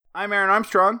I'm Aaron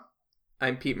Armstrong.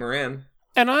 I'm Pete Moran.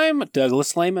 And I'm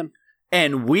Douglas Lehman.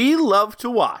 And we love to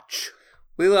watch.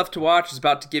 We Love to Watch is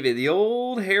about to give you the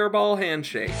old hairball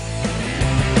handshake.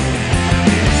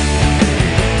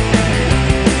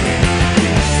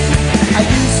 I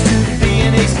used to be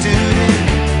an A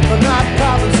student, but my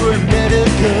problems were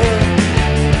medical.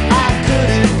 I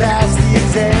couldn't pass the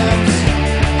exams,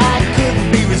 I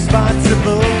couldn't be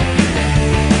responsible.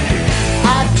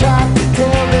 I tried to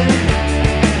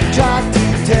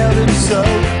tell him so.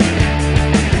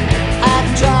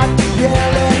 I tried to yell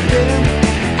at him,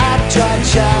 I tried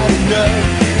shouting no.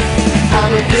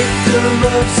 I'm a victim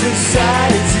of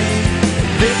society,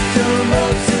 victim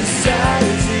of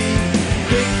society,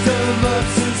 victim of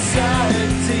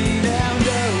society. Now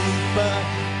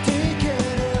nobody can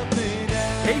help me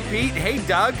now. Hey, Pete. Hey,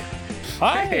 Doug.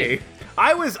 Hi. Hey.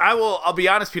 I'll be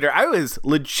honest, Peter. I was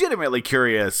legitimately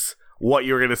curious what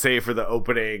you were going to say for the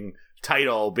opening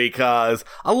title, because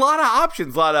a lot of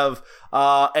options, a lot of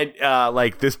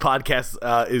like this podcast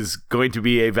is going to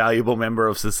be a valuable member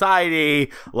of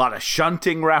society, a lot of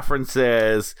shunting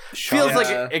references. Feels like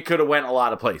it could have went a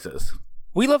lot of places.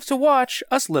 We love to watch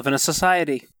us live in a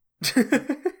society.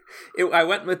 I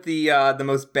went with the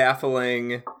most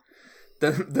baffling,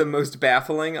 the most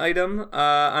baffling item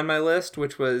on my list,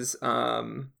 which was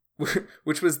the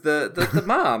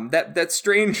mom, that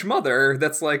strange mother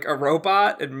that's like a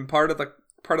robot and part of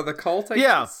the cult. I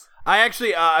guess. I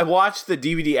actually I watched the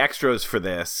DVD extras for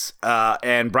this,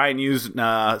 and Brian Hughes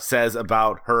says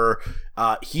about her,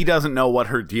 he doesn't know what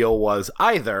her deal was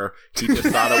either. He just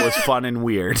thought it was fun and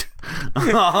weird.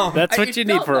 That's what you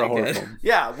need for a horror it. film.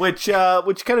 Yeah, which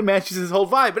kind of matches his whole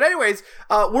vibe. But anyways,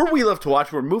 We Love to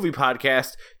Watch. We're a movie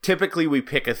podcast. Typically, we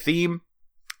pick a theme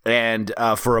and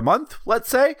for a month, let's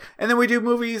say, and then we do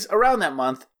movies around that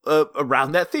month.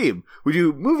 Around that theme. We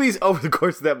do movies over the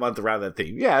course of that month around that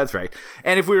theme. Yeah, that's right.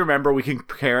 And if we remember, we can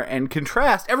compare and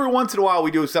contrast. Every once in a while, we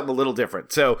do something a little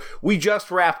different. So we just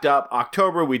wrapped up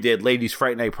October. We did Ladies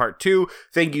Fright Night Part 2.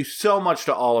 Thank you so much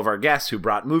to all of our guests who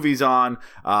brought movies on,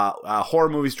 horror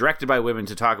movies directed by women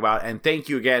to talk about. And thank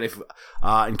you again if,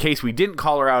 in case we didn't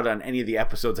call her out on any of the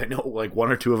episodes. I know like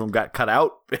one or two of them got cut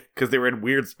out because they were in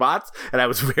weird spots. And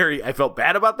I felt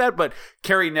bad about that. But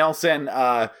Carrie Nelson,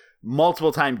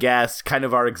 multiple time guest, kind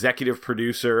of our executive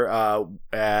producer,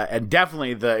 and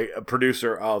definitely the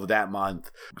producer of that month.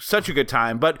 Such a good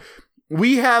time. But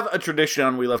we have a tradition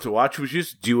on We Love to Watch, which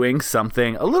is doing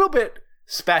something a little bit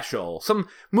special. Some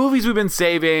movies we've been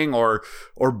saving or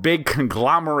big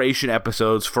conglomeration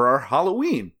episodes for our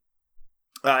Halloween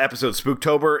episode.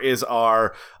 Spooktober is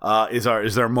our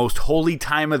most holy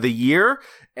time of the year,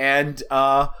 and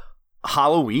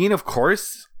Halloween, of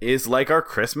course, is like our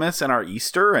Christmas and our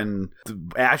Easter and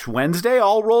Ash Wednesday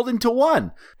all rolled into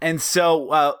one. And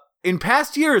so in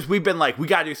past years, we've been like, we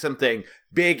got to do something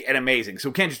big and amazing. So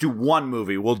we can't just do one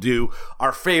movie. We'll do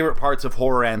our favorite parts of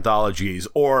horror anthologies.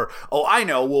 Or,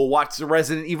 we'll watch the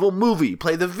Resident Evil movie,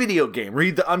 play the video game,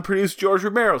 read the unproduced George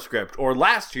Romero script. Or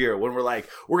last year when we're like,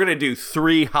 we're going to do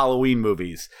 3 Halloween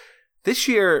movies. This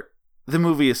year, the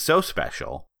movie is so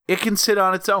special. It can sit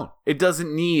on its own. It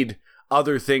doesn't need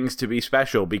other things to be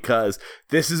special, because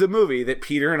this is a movie that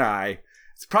Peter and I,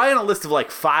 it's probably on a list of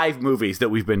like 5 movies that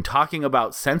we've been talking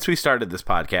about since we started this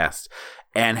podcast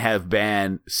and have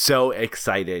been so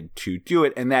excited to do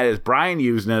it. And that is Brian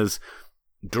Yuzna's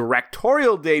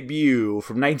directorial debut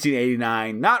from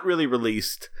 1989, not really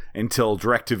released until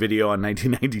direct-to-video in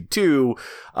 1992,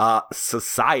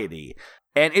 Society.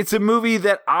 And it's a movie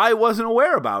that I wasn't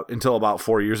aware about until about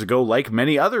 4 years ago, like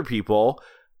many other people,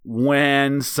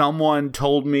 when someone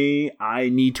told me I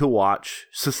need to watch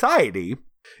Society.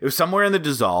 It was somewhere in the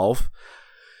Dissolve,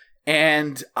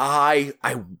 and I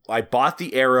bought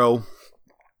the Arrow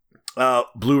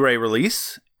Blu-ray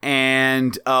release,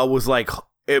 and was like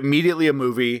immediately a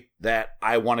movie that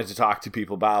I wanted to talk to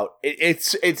people about.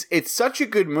 It's such a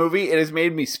good movie. It has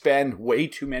made me spend way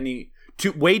too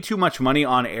much money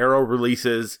on Arrow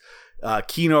releases,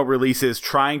 Kino releases,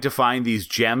 trying to find these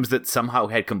gems that somehow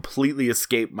had completely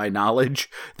escaped my knowledge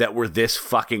that were this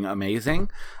fucking amazing.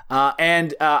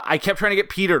 And I kept trying to get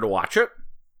Peter to watch it.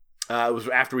 It was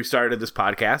after we started this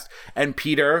podcast. And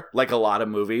Peter, like a lot of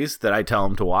movies that I tell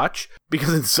him to watch,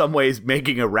 because in some ways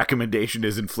making a recommendation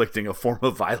is inflicting a form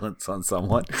of violence on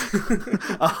someone.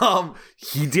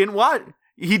 He didn't watch.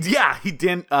 He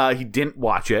didn't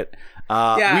watch it.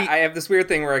 I have this weird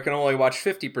thing where I can only watch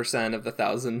 50% of the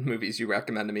 1,000 movies you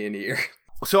recommend to me in a year.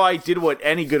 So I did what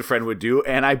any good friend would do,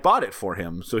 and I bought it for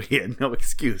him, so he had no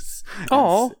excuse.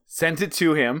 Oh. Sent it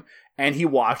to him, and he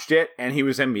watched it, and he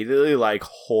was immediately like,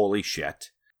 holy shit,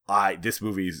 this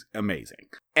movie's amazing.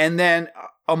 And then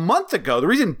a month ago, the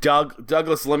reason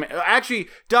Douglas Liman... Actually,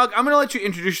 Doug, I'm going to let you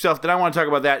introduce yourself, then I want to talk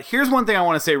about that. Here's one thing I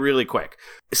want to say really quick.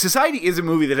 Society is a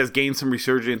movie that has gained some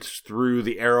resurgence through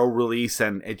the Arrow release,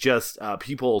 and it just...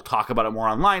 people talk about it more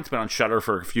online. It's been on Shudder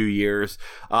for a few years.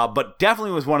 But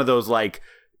definitely was one of those, like,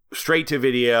 straight to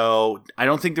video. I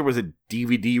don't think there was a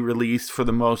DVD release for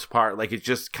the most part. Like, it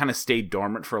just kind of stayed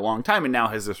dormant for a long time, and now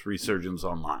has this resurgence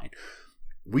online.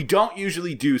 We don't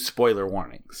usually do spoiler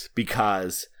warnings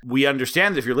because we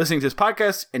understand that if you're listening to this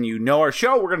podcast and you know our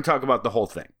show, we're going to talk about the whole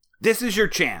thing. This is your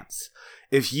chance.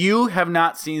 If you have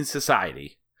not seen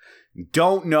Society,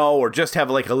 don't know, or just have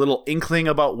like a little inkling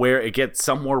about where it gets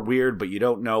somewhere weird, but you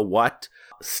don't know what,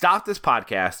 stop this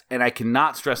podcast, and I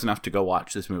cannot stress enough to go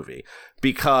watch this movie,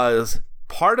 because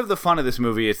part of the fun of this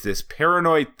movie is this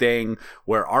paranoid thing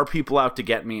where are people out to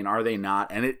get me and are they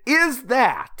not? And it is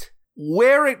that.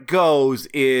 Where it goes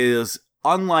is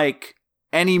unlike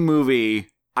any movie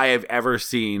I have ever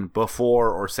seen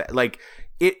before or said. Like,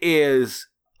 it is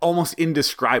almost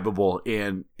indescribable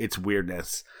in its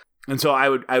weirdness. And so I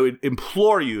would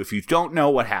implore you, if you don't know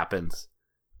what happens,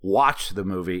 watch the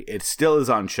movie. It still is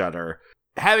on Shudder.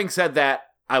 Having said that,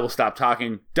 I will stop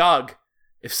talking. Doug,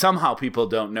 if somehow people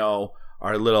don't know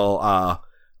our little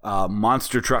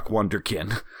monster truck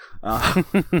wonderkin,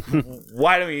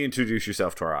 why don't you introduce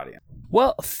yourself to our audience?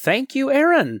 Well, thank you,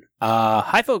 Aaron.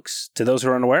 Hi, folks. To those who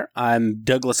are unaware, I'm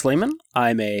Douglas Lehman.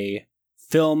 I'm a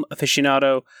film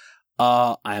aficionado.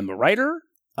 I'm a writer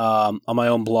on my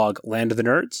own blog, Land of the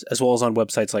Nerds, as well as on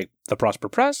websites like The Prosper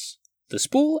Press, The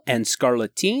Spool, and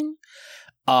Scarlet Teen.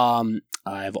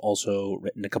 I've also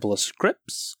written a couple of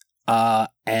scripts,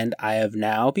 and I have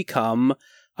now become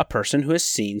a person who has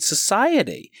seen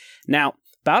Society. Now,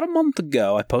 about a month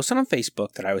ago, I posted on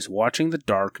Facebook that I was watching The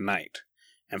Dark Knight.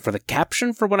 And for the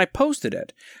caption for when I posted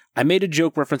it, I made a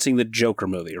joke referencing the Joker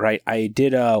movie, right? I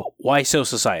did Why So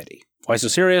Society? Why so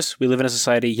serious? We live in a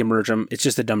society, you merge them. It's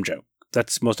just a dumb joke.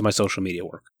 That's most of my social media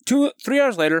work. 3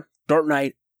 hours later, Dark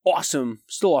Knight, awesome,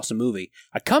 still awesome movie.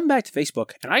 I come back to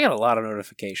Facebook, and I got a lot of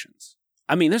notifications.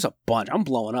 I mean, there's a bunch. I'm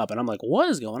blowing up, and I'm like, what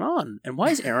is going on? And why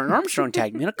is Aaron Armstrong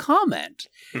tagging me in a comment?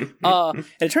 And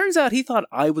it turns out he thought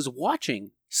I was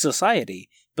watching Society,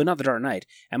 but not The Dark Knight.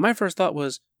 And my first thought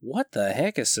was, what the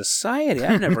heck is Society?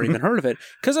 I've never even heard of it.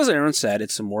 Because as Aaron said,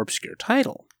 it's a more obscure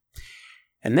title.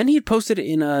 And then he had posted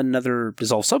in another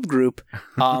Dissolve subgroup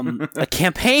a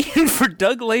campaign for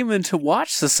Doug Lehman to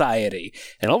watch Society.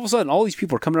 And all of a sudden, all these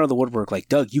people are coming out of the woodwork like,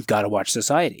 Doug, you've got to watch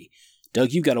Society.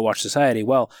 Doug, you've got to watch Society.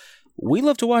 Well, We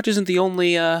Love to Watch isn't the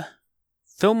only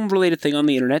film-related thing on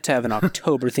the internet to have an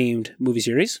October-themed movie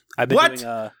series. I've been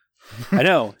doing... I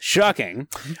know, shocking.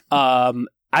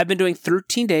 I've been doing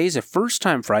 13 days of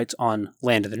first-time frights on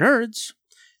Land of the Nerds,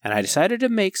 and I decided to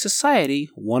make Society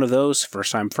one of those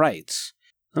first-time frights.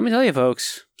 Let me tell you,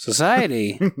 folks,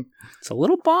 Society, it's a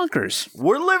little bonkers.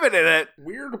 We're living in it.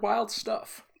 Weird, wild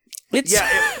stuff.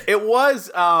 It was.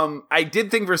 I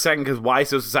did think for a second, because Why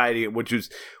So Society,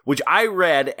 which I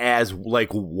read as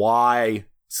like why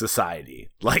Society,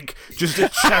 like just a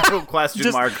general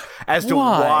question mark as to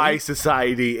why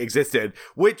Society existed,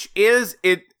 which is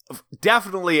it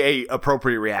definitely a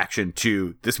appropriate reaction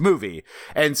to this movie.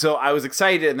 And so I was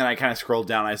excited, and then I kind of scrolled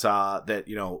down. I saw that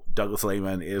Douglas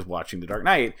Lehman is watching The Dark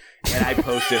Knight, and I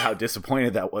posted how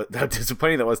disappointing that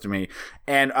was to me,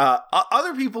 and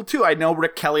other people too. I know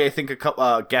Rick Kelly, I think a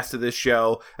couple guest of this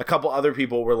show, a couple other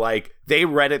people were like they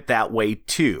read it that way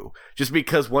too, just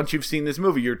because once you've seen this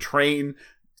movie, you're trained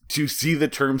to see the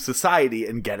term Society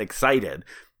and get excited.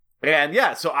 And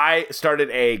yeah, so I started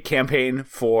a campaign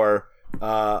for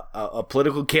a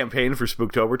political campaign for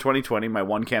Spooktober 2020. My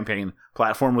one campaign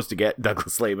platform was to get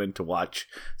Douglas Lehman to watch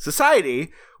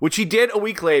Society, which he did a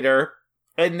week later,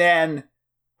 and then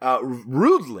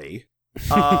rudely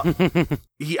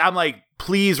I'm like,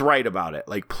 please write about it,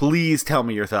 like please tell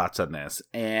me your thoughts on this.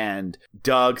 And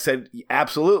Doug said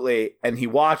absolutely, and he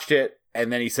watched it,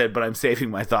 and then he said, but I'm saving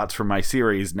my thoughts for my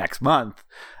series next month.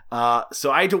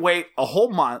 So I had to wait a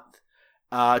whole month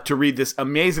to read this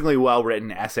amazingly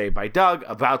well-written essay by Doug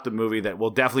about the movie that will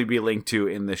definitely be linked to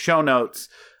in the show notes.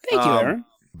 Thank you, Aaron.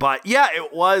 But yeah,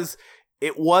 it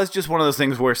was just one of those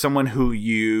things where someone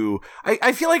who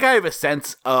I feel like I have a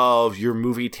sense of your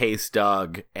movie taste,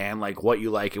 Doug, and like what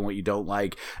you like and what you don't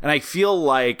like. And I feel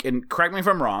like, and correct me if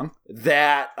I'm wrong,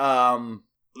 that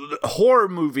horror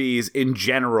movies in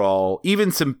general,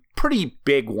 even some pretty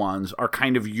big ones, are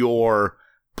kind of your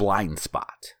blind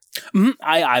spot.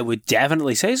 I would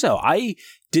definitely say so. I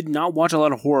did not watch a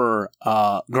lot of horror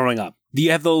growing up. Do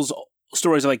you have those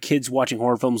stories of like kids watching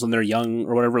horror films when they're young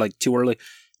or whatever, like too early?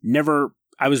 Never.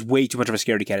 I was way too much of a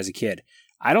scaredy cat as a kid.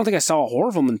 I don't think I saw a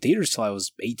horror film in theaters till I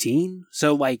was 18.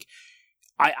 So, like,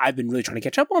 I've been really trying to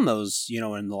catch up on those,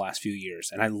 in the last few years.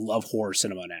 And I love horror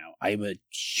cinema now. I'm a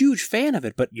huge fan of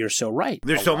it, but you're so right.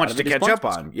 There's so much to catch up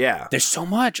on. Yeah. There's so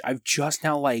much. I've just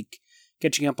now,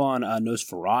 catching up on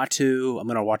Nosferatu. I'm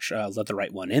going to watch Let the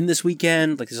Right One In this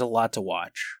weekend. Like, there's a lot to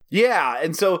watch. Yeah.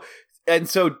 And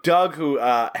so Doug, who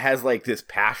has, this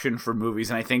passion for movies,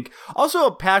 and I think also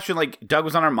a passion, Doug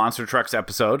was on our Monster Trucks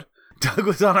episode. And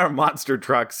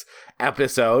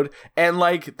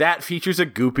that features a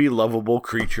goopy, lovable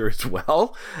creature as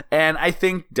well. And I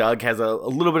think Doug has a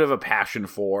little bit of a passion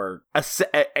for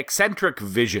eccentric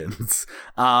visions.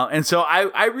 And so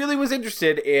I really was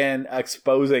interested in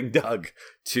exposing Doug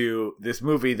to this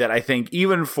movie that I think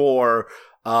even for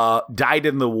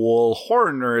dyed-in-the-wool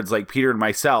horror nerds like Peter and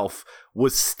myself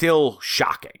was still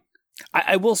shocking.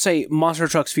 I will say Monster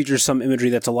Trucks features some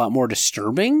imagery that's a lot more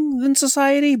disturbing than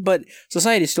Society, but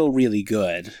Society is still really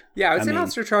good. Yeah, I would say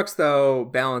Monster Trucks, though,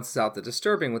 balances out the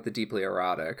disturbing with the deeply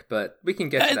erotic, but we can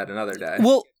get to that another day.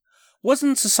 Well,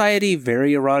 wasn't Society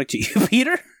very erotic to you,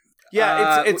 Peter?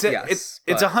 Yeah, it's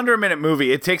a 100-minute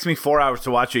movie. It takes me 4 hours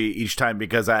to watch it each time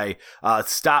because I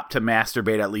stopped to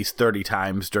masturbate at least 30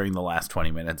 times during the last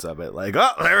 20 minutes of it.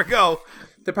 There we go.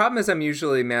 The problem is I'm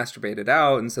usually masturbated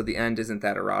out, and so the end isn't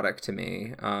that erotic to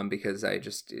me because I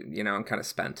just, I'm kind of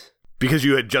spent. Because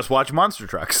you had just watched Monster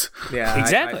Trucks. Yeah,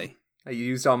 exactly. I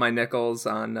used all my nickels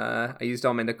on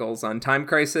Time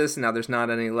Crisis, and now there's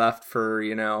not any left for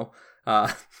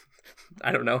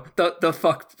I don't know, the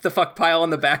fuck pile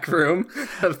in the back room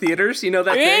of theaters. You know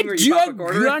that thing where you pop a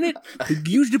quarter? It.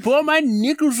 Used up all my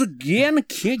nickels again.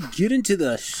 Can't get into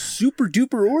the super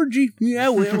duper orgy. Yeah,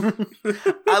 well.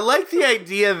 I like the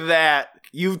idea that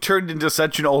you've turned into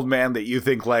such an old man that you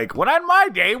think when on my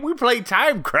day we played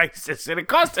Time Crisis and it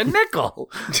cost a nickel.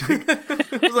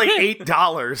 It was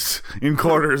 $8 in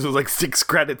quarters. It was 6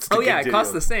 credits to it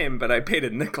cost the same, but I paid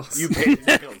it nickels. You paid it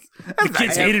nickels. The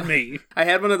kids hated me. I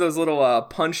had one of those little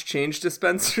punch change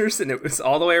dispensers, and it was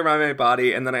all the way around my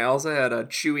body, and then I also had a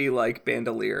chewy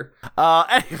bandolier.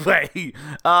 Anyway,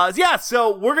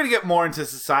 so we're going to get more into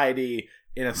Society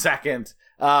in a second.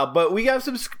 But we have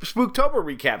some Spooktober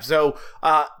recap. So,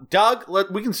 Doug,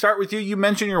 we can start with you. You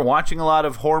mentioned you're watching a lot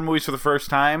of horror movies for the first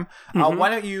time. Why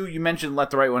don't you mentioned Let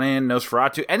the Right One In,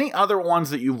 Nosferatu. Any other ones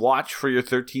that you watched for your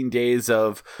 13 days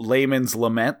of Layman's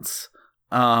Laments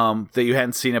that you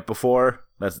hadn't seen it before?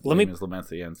 That's Layman's Laments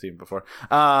that you hadn't seen before.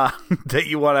 That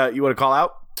you wanna call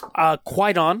out?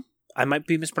 Qui-Gon. I might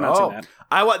be mispronouncing that.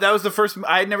 That was the first.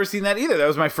 I had never seen that either. That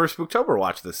was my first Spooktober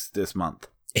watch this month.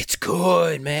 It's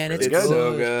good, man. It's good.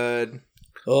 So good.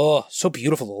 Oh, so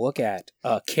beautiful to look at.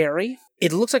 Carrie.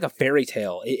 It looks like a fairy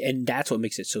tale, and that's what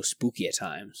makes it so spooky at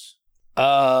times.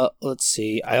 Let's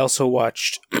see. I also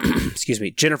watched,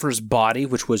 Jennifer's Body,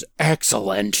 which was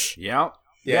excellent. Yeah,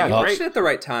 you watched it at the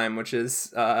right time, which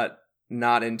is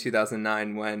not in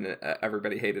 2009 when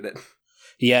everybody hated it.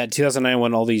 Yeah, in 2009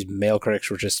 when all these male critics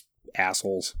were just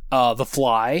assholes. The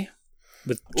Fly.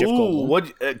 With Jeff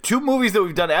Goldblum. 2 movies that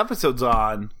we've done episodes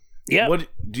on. Yeah.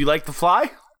 Do you like The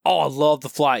Fly? Oh, I love The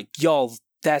Fly. Y'all,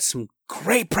 that's some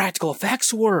great practical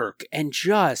effects work. And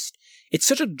it's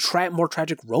such a more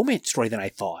tragic romance story than I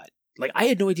thought. I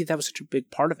had no idea that was such a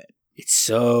big part of it. It's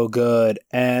so good.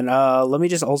 And let me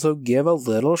just also give a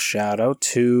little shout out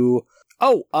to,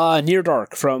 Near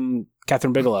Dark from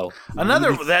Catherine Bigelow.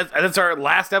 That's our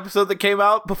last episode that came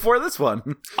out before this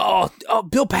one. Oh,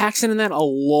 Bill Paxton in that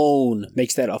alone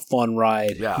makes that a fun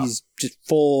ride. Yeah. He's just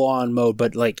full on mode,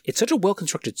 but it's such a well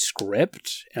constructed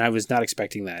script, and I was not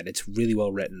expecting that. It's really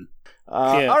well written.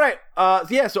 All right.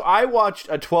 So I watched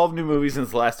 12 new movies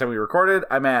since the last time we recorded.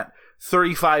 I'm at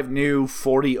 35 new,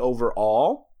 40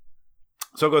 overall.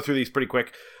 So I'll go through these pretty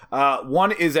quick.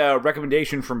 One is a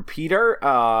recommendation from Peter.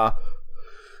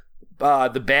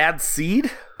 The Bad Seed,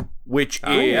 which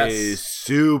is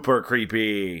super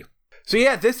creepy.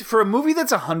 So this for a movie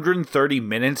that's 130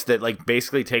 minutes that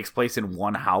basically takes place in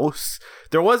one house,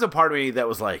 there was a part of me that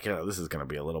was this is going to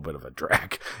be a little bit of a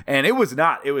drag. And it was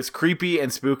not. It was creepy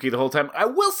and spooky the whole time. I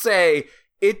will say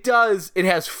it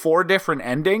has 4 different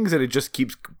endings and it just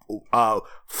keeps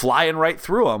flying right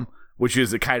through them. Which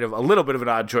is a little bit of an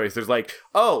odd choice. There's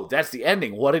that's the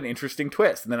ending. What an interesting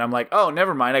twist. And then I'm oh,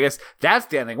 never mind. I guess that's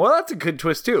the ending. Well, that's a good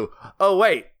twist too. Oh,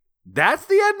 wait, that's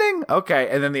the ending? Okay.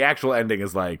 And then the actual ending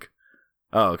is oh,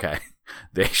 okay.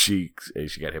 She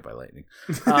got hit by lightning.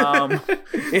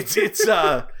 It is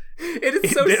so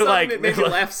sudden. It made me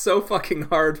laugh so fucking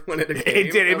hard when it came.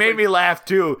 It did. It made me laugh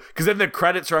too. Because then the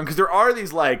credits run. Because there are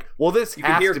these this you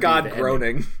can hear God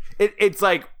groaning. It's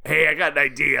hey, I got an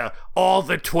idea. All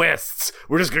the twists.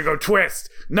 We're just going to go twist.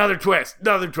 Another twist.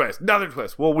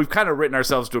 Well, we've kind of written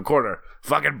ourselves to a corner.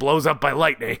 Fucking blows up by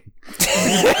lightning.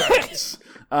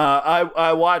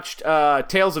 I watched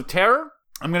Tales of Terror.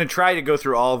 I'm going to try to go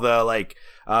through all the, like,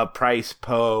 Price,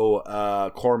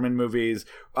 Poe, Corman movies.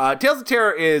 Tales of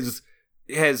Terror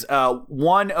has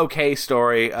one okay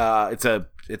story. It's an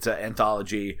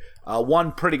anthology.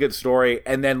 One pretty good story,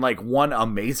 and then like one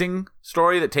amazing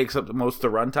story that takes up most of the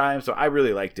runtime. So I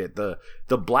really liked it. The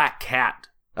Black Cat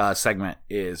segment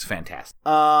is fantastic.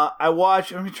 I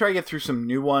watched. Let me try to get through some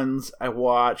new ones. I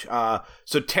watch.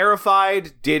 So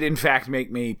Terrified did in fact make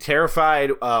me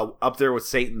terrified. Up there with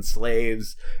Satan's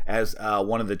Slaves as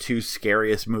one of the 2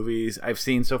 scariest movies I've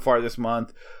seen so far this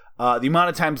month. The amount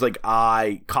of times like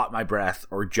I caught my breath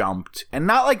or jumped, and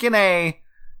not like in a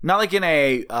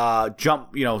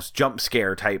jump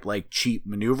scare type, like cheap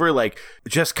maneuver, like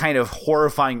just kind of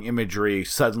horrifying imagery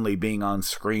suddenly being on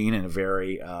screen in a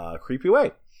very creepy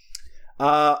way.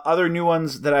 Other new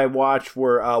ones that I watched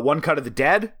were One Cut of the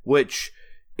Dead, which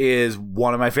is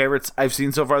one of my favorites I've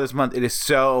seen so far this month. It is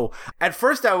so... At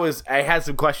first I had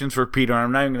some questions for Peter, and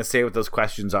I'm not even going to say what those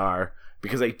questions are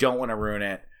because I don't want to ruin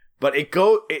it. But it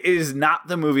is not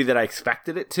the movie that I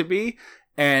expected it to be,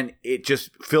 and it just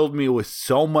filled me with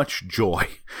so much joy.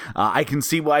 I can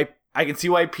see why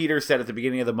Peter said at the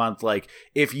beginning of the month, like,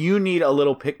 if you need a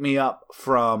little pick-me-up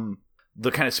from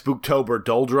the kind of Spooktober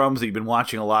doldrums that you've been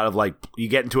watching a lot of, like, you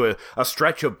get into a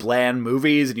stretch of bland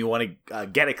movies and you want to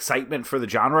get excitement for the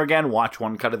genre again, watch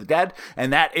One Cut of the Dead,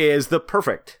 and that is the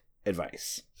perfect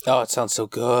advice. Oh, it sounds so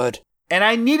good. And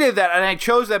I needed that, and I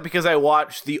chose that because I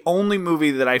watched the only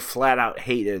movie that I flat out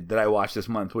hated that I watched this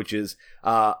month, which is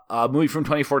a movie from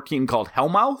 2014 called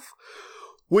Hellmouth,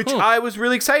 which I was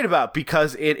really excited about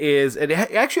because it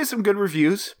actually has some good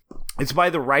reviews. It's by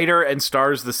the writer and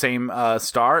stars the same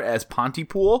star as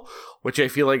Pontypool, which I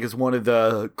feel like is one of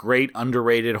the great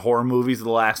underrated horror movies of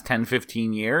the last 10,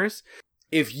 15 years.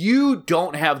 If you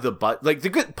don't have the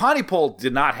Pontypool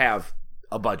did not have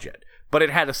a budget, but it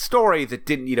had a story that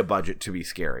didn't need a budget to be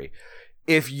scary.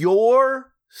 If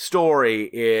your story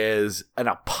is an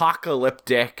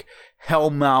apocalyptic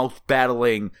hellmouth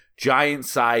battling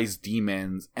giant-sized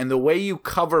demons, and the way you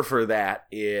cover for that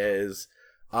is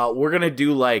we're going to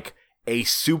do like a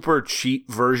super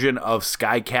cheap version of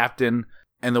Sky Captain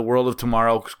and the World of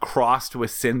Tomorrow crossed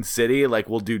with Sin City. Like,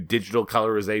 we'll do digital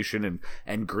colorization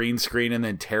and green screen and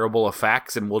then terrible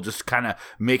effects, and we'll just kind of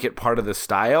make it part of the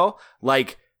style.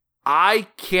 Like, I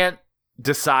can't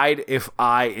decide if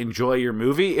I enjoy your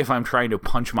movie if I'm trying to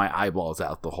punch my eyeballs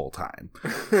out the whole time.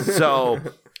 So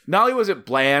not only was it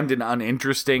bland and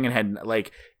uninteresting and had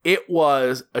like, it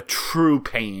was a true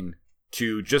pain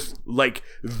to just like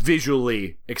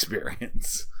visually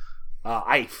experience.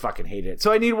 I fucking hate it.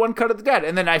 So I need One Cut of the Dead.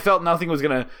 And then I felt nothing was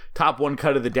going to top One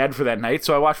Cut of the Dead for that night.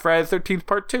 So I watched Friday the 13th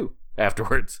Part 2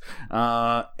 afterwards.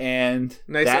 And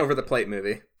nice over the plate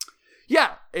movie.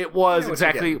 Yeah, it was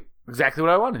exactly what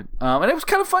I wanted. And it was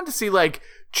kind of fun to see like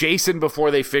Jason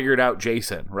before they figured out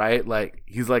Jason, right? Like,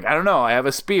 he's like, I don't know, I have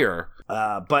a spear.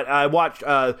 But I watched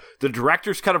the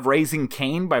director's cut of Raising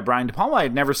Cain by Brian De Palma. I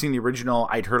had never seen the original.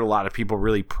 I'd heard a lot of people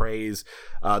really praise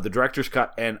the director's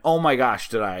cut, and oh my gosh,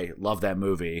 did I love that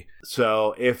movie.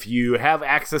 So if you have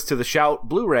access to the Shout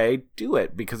Blu-ray, do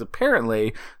it, because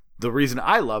apparently the reason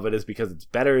I love it is because it's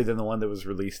better than the one that was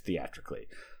released theatrically.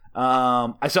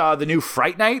 I saw the new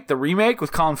Fright Night, the remake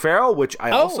with Colin Farrell, which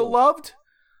I also loved.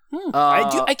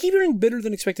 I keep hearing better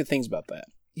than expected things about that.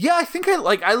 Yeah, I think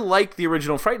I like the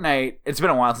original Fright Night. It's been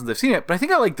a while since I've seen it, but I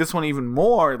think I like this one even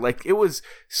more. Like, it was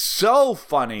so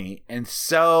funny and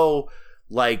so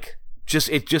like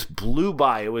it just blew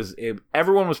by.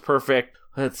 Everyone was perfect.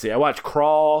 Let's see. I watched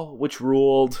Crawl, which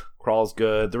ruled. Crawl's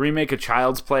good. The remake of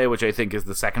Child's Play, which I think is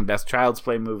the second best Child's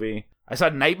Play movie. I saw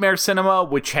Nightmare Cinema,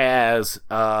 which has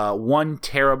one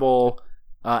terrible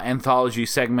anthology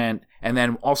segment, and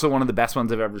then also one of the best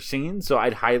ones I've ever seen. So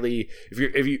I'd highly,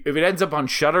 if it ends up on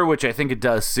Shudder, which I think it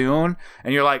does soon,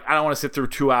 and you're like, I don't want to sit through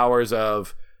 2 hours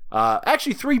of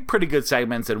actually 3 pretty good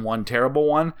segments and one terrible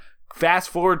one. Fast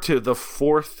forward to the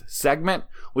 4th segment,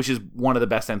 which is one of the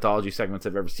best anthology segments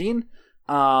I've ever seen.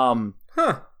 About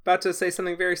to say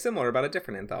something very similar about a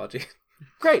different anthology.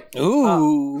 Great.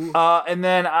 Ooh. And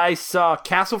then I saw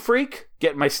Castle Freak,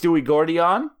 getting my Stewie Gordy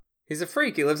on. He's a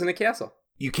freak. He lives in a castle.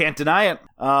 You can't deny it.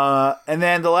 And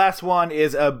then the last one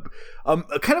is a kind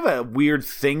of a weird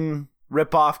Thing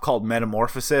ripoff called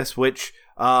Metamorphosis, which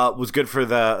was good for a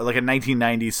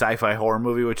 1990s sci-fi horror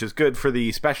movie, which is good for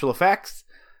the special effects.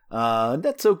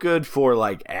 Not so good for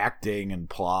like acting and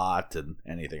plot and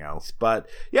anything else. But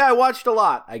yeah, I watched a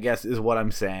lot, I guess is what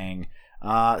I'm saying.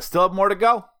 Still have more to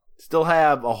go. Still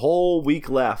have a whole week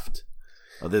left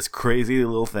of this crazy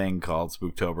little thing called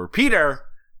Spooktober. Peter,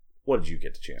 what did you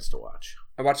get the chance to watch?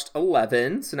 I watched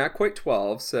 11, so not quite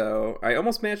 12, so I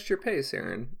almost matched your pace,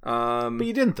 Aaron. But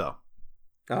you didn't, though.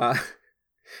 It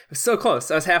was so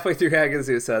close. I was halfway through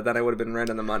Hagazusa, then I would have been right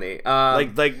on the money.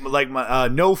 Like my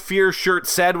No Fear shirt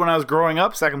said when I was growing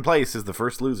up, second place is the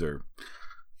first loser.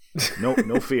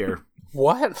 No fear.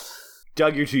 What?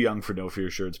 Doug, you're too young for No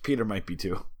Fear shirts. Peter might be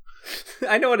too.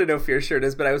 I know what a No Fear shirt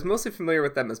is, but I was mostly familiar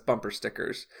with them as bumper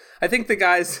stickers. I think the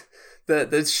guys,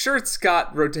 the shirts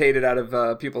got rotated out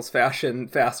of people's fashion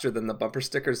faster than the bumper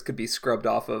stickers could be scrubbed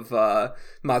off of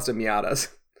Mazda Miatas.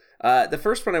 The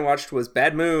first one I watched was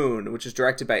Bad Moon, which is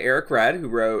directed by Eric Red, who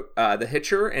wrote The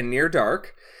Hitcher and Near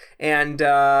Dark. And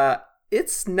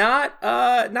it's not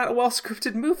a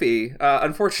well-scripted movie,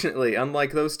 unfortunately,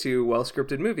 unlike those two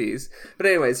well-scripted movies. But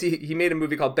anyways, he made a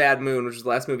movie called Bad Moon, which was the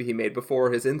last movie he made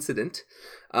before his incident.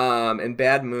 And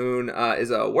Bad Moon is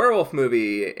a werewolf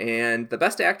movie, and the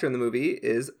best actor in the movie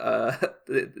is a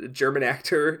German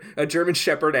actor, a German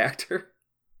Shepherd actor.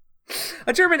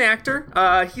 A German actor.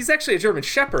 He's actually a German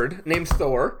Shepherd named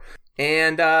Thor.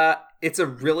 And it's a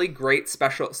really great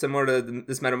special, similar to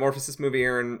this Metamorphosis movie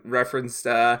Aaron referenced.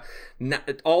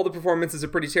 All the performances are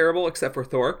pretty terrible except for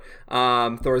Thor.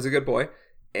 Thor's a good boy.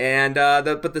 And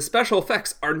but the special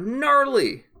effects are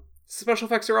gnarly. Special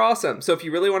effects are awesome. So if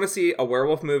you really want to see a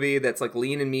werewolf movie that's like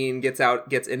lean and mean, gets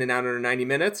in and out under 90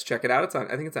 minutes, check it out.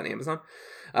 I think it's on Amazon.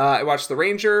 I watched The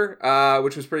Ranger,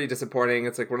 which was pretty disappointing.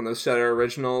 It's like one of those Shudder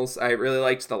originals. I really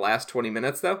liked the last 20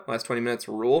 minutes, though. Last 20 minutes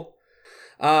rule.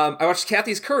 I watched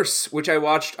Kathy's Curse, which I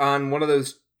watched on one of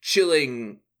those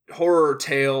chilling horror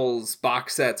tales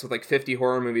box sets with like 50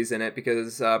 horror movies in it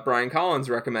because Brian Collins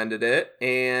recommended it.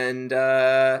 And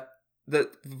the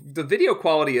video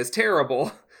quality is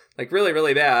terrible. Like really,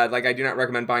 really bad. Like I do not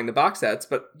recommend buying the box sets,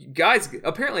 but guys,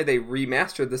 apparently they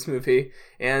remastered this movie,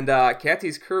 and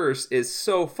Kathy's Curse is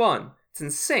so fun. It's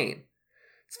insane.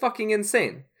 It's fucking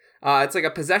insane. It's like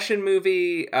a possession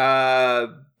movie,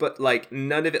 but like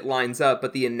none of it lines up,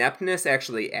 but the ineptness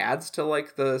actually adds to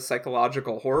like the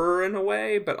psychological horror in a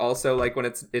way, but also like when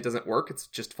it doesn't work, it's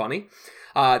just funny.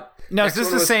 Now, is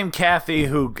this the same Kathy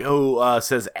who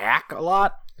says ack a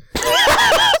lot?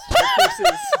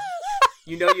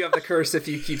 You know you have the curse if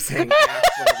you keep saying ack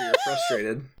whenever you're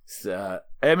frustrated.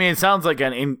 I mean, it sounds like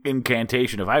an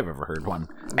incantation if I've ever heard one.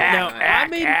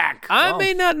 Ack. I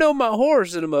may not know my horror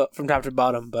cinema from top to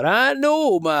bottom, but I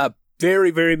know my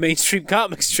very, very mainstream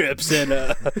comic strips, and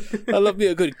I love me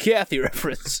a good Kathy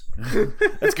reference.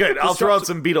 That's good. I'll throw out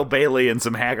some Beetle Bailey and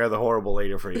some Hagar the Horrible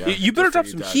later for you. You better drop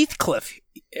some Heathcliff,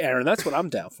 Aaron. That's what I'm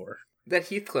down for. That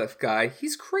Heathcliff guy,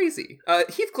 he's crazy.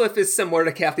 Heathcliff is similar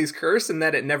to Kathy's Curse in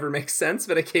that it never makes sense,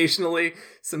 but occasionally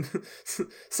some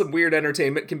weird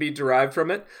entertainment can be derived from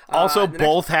it. Also,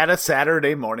 both had a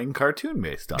Saturday morning cartoon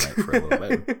based on it for a little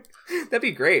bit. That'd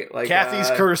be great. Like Kathy's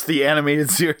Curse, the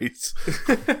animated series.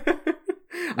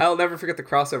 I'll never forget the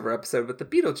crossover episode with the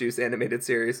Beetlejuice animated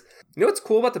series. You know what's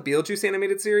cool about the Beetlejuice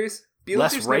animated series?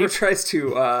 Beetlejuice never tries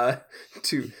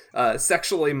to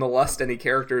sexually molest any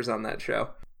characters on that show.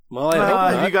 Well,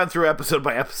 have you gone through episode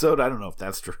by episode? I don't know if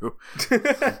that's true.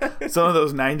 Some of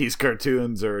those 90s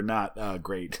cartoons are not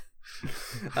great.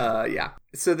 Yeah.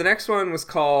 So the next one was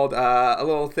called a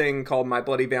little thing called My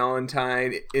Bloody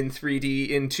Valentine in 3D,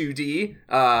 in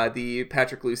 2D, the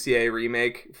Patrick Lussier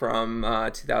remake from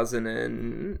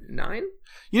 2009.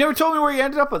 You never told me where you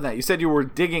ended up on that. You said you were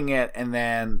digging it,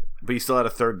 but you still had a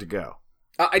third to go.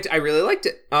 I really liked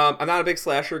it. I'm not a big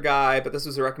slasher guy, but this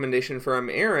was a recommendation from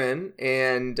Aaron,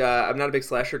 and I'm not a big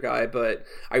slasher guy, but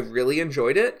I really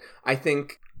enjoyed it. I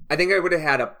think I would have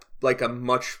had a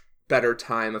much better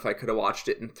time if I could have watched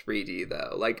it in 3D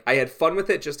though. Like I had fun with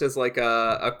it just as like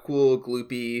a cool,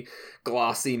 gloopy,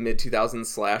 glossy mid-2000s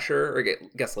slasher, or I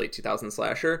guess late 2000s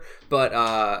slasher, but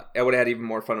I would have had even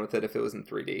more fun with it if it was in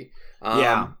 3D.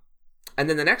 Yeah. And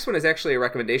then the next one is actually a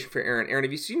recommendation for Aaron. Aaron,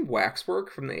 have you seen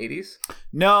Waxwork from the 80s?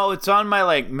 No, it's on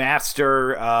my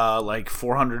master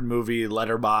 400 movie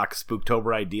letterbox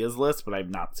Spooktober ideas list, but I've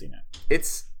not seen it.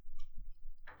 It's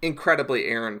incredibly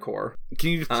Aaron core. Can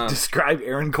you describe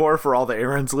Aaron core for all the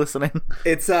Aarons listening?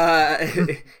 It's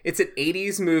it's an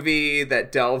 80s movie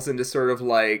that delves into sort of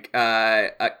like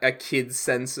a kid's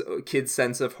sense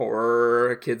of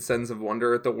horror, a kid's sense of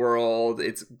wonder at the world.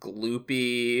 It's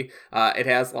gloopy. It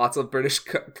has lots of British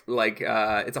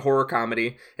it's a horror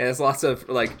comedy. It has lots of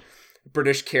like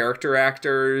British character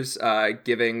actors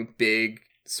giving big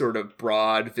sort of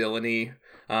broad villainy.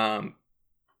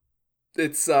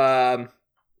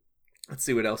 Let's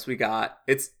see what else we got.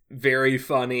 It's very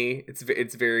funny. It's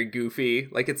very goofy.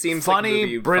 Like, it seems funny, like a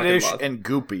movie you British, fucking love. and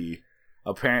goopy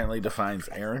apparently defines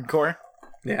Aaron Core.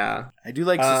 Yeah. I do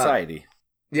like Society.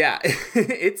 Yeah,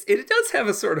 it does have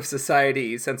a sort of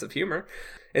Society sense of humor.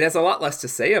 It has a lot less to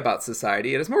say about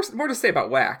Society. It has more to say about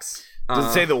Wax. Does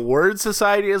it say the word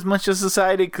Society as much as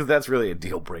Society? Because that's really a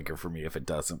deal breaker for me if it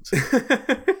doesn't.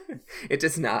 It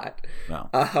does not. No.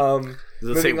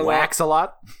 Does it say moving wax a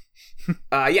lot?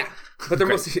 Yeah, but they're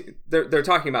Okay. mostly they're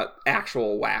talking about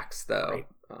actual wax though.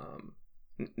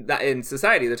 Right. In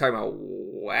Society, they're talking about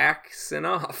waxing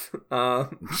off.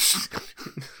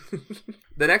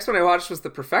 The next one I watched was The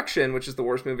Perfection, which is the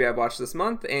worst movie I've watched this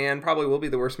month, and probably will be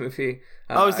the worst movie. Is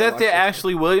I that watched the this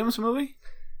Ashley Williams movie?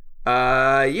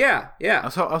 month. Yeah. I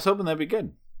was hoping that'd be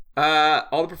good.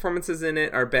 All the performances in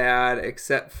it are bad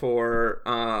except for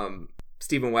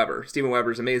Steven Weber. Steven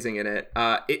Weber's amazing in it.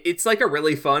 It's like a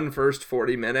really fun first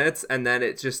 40 minutes, and then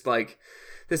it's just like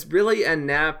this really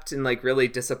inept and like really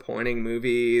disappointing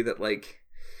movie that like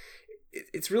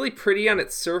it's really pretty on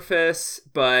its surface,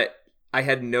 but I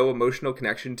had no emotional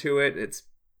connection to it. It's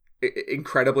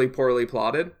incredibly poorly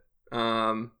plotted.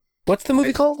 What's the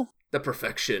movie called? The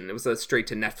Perfection. It was a straight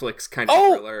to Netflix kind of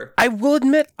thriller. I will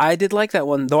admit I did like that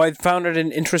one, though I found it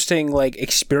an interesting like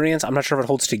experience. I'm not sure if it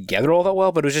holds together all that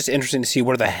well, but it was just interesting to see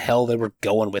where the hell they were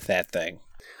going with that thing.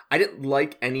 I didn't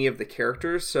like any of the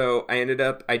characters, so I ended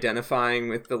up identifying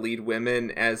with the lead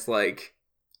women as like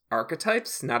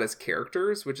archetypes, not as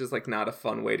characters, which is like not a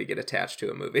fun way to get attached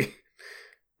to a movie.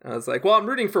 I was like, well, I'm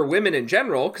rooting for women in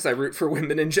general because I root for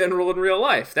women in general in real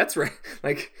life. That's right.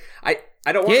 Like, I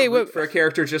don't want to root for a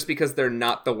character just because they're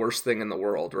not the worst thing in the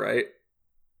world, right?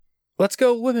 Let's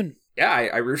go, women. Yeah,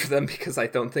 I root for them because I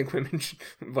don't think women should...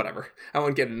 Whatever. I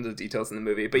won't get into the details in the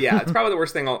movie. But yeah, it's probably the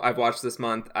worst thing I've watched this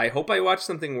month. I hope I watch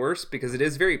something worse because it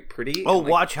is very pretty. Oh,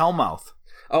 watch Hellmouth.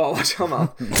 Oh, I'll watch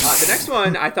Hellmouth. The next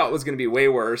one I thought was going to be way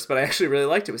worse, but I actually really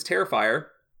liked it, was Terrifier.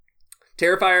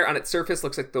 Terrifier on its surface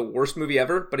looks like the worst movie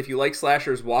ever, but if you like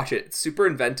slashers, watch it. It's super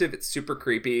inventive. It's super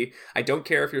creepy. I don't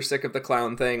care if you're sick of the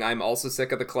clown thing. I'm also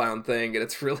sick of the clown thing, and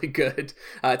it's really good.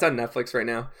 It's on Netflix right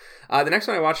now. The next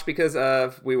one I watched because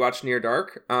we watched Near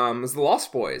Dark was The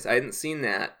Lost Boys. I hadn't seen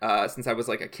that since I was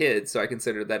like a kid, so I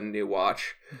considered that a new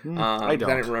watch. I don't. I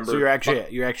didn't remember. So you're actually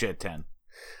at 10.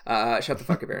 Shut the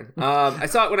fuck up, Aaron. I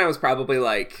saw it when I was probably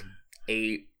like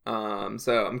 8.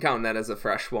 So I'm counting that as a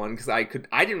fresh one because I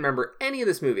didn't remember any of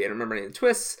this movie. I didn't remember any of the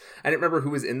twists. I didn't remember who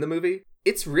was in the movie.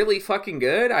 It's really fucking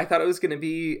good. I thought it was going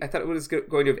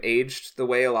to have aged the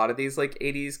way a lot of these like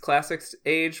 80s classics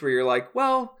age, where you're like,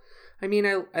 well, I mean,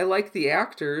 I like the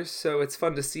actors, so it's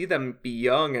fun to see them be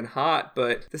young and hot,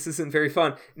 but this isn't very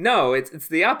fun. No, it's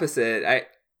the opposite.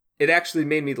 It actually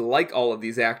made me like all of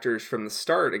these actors from the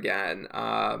start again.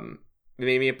 It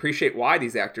made me appreciate why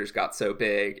these actors got so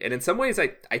big. And in some ways, I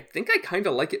think I kind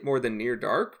of like it more than Near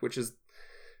Dark, which is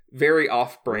very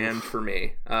off-brand for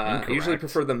me. I usually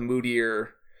prefer the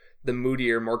moodier,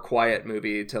 more quiet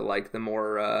movie to like the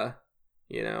more,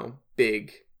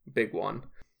 big one.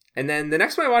 And then the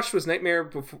next one I watched was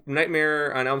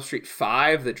Nightmare on Elm Street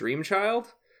 5, The Dream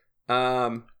Child.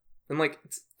 And like,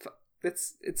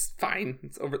 it's fine.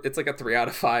 It's like a 3 out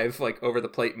of 5 like over the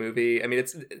plate movie. I mean,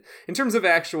 it's in terms of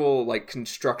actual like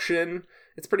construction,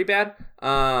 it's pretty bad.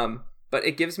 But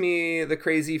it gives me the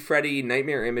crazy Freddy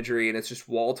nightmare imagery, and it's just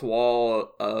wall to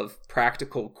wall of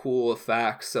practical cool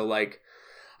effects. So like,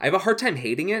 I have a hard time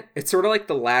hating it. It's sort of like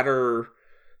the latter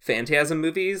Phantasm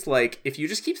movies. Like, if you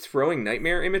just keep throwing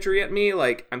nightmare imagery at me,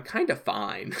 like, I'm kind of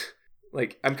fine.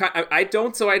 Like, I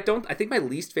think my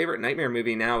least favorite nightmare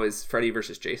movie now is Freddy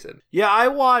vs. Jason. Yeah,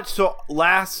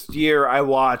 last year I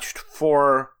watched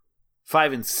 4,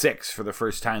 5, and 6 for the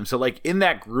first time. So like in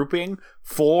that grouping,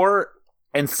 4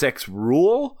 and 6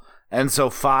 rule, and so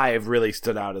 5 really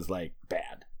stood out as like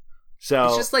bad. So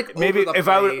it's just like maybe over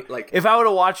the if I would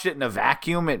have watched it in a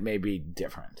vacuum, it may be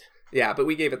different. Yeah, but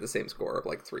we gave it the same score of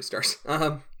like 3 stars.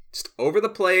 Just over the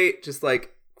plate, just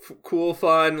like cool,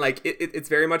 fun. Like it's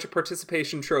very much a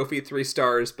participation trophy, 3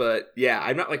 stars. But yeah,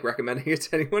 I'm not like recommending it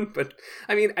to anyone. But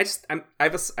I mean, I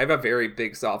have a very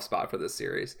big soft spot for this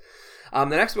series. The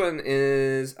next one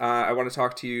is I want to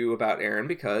talk to you about, Aaron,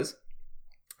 because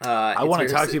I want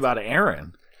to talk to you about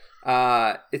Aaron.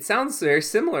 It sounds very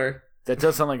similar. That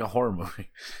does sound like a horror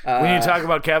movie. When you talk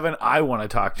about Kevin, I want to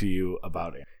talk to you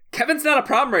about Aaron. Kevin's not a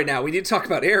problem right now. We need to talk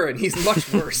about Aaron. He's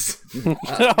much worse.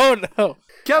 Oh no.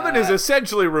 Kevin is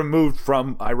essentially removed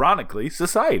from, ironically,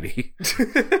 society.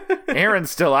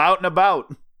 Aaron's still out and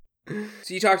about.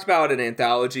 So you talked about an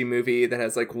anthology movie that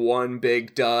has like one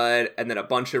big dud and then a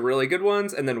bunch of really good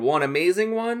ones and then one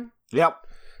amazing one. Yep.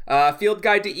 Field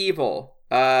Guide to Evil.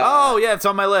 Oh yeah, it's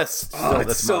on my list. Oh,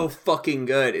 it's so fucking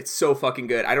good. It's so fucking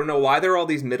good. I don't know why there are all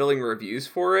these middling reviews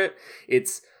for it.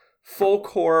 It's folk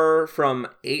horror from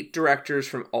 8 directors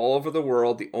from all over the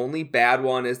world. The only bad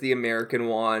one is the American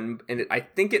one, and I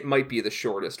think it might be the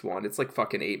shortest one. It's like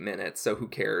fucking 8 minutes, so who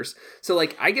cares? So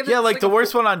like, I give it like the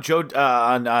worst one on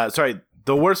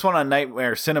the worst one on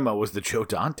Nightmare Cinema was the Joe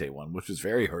Dante one, which was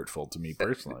very hurtful to me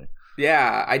personally.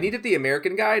 Yeah, I needed the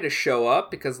American guy to show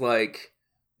up because like,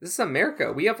 this is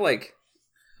America. We have like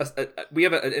we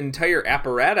have an entire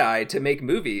apparatus to make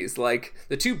movies. Like,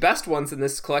 the 2 best ones in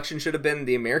this collection should have been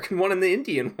the American one and the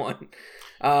Indian one.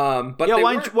 But yeah,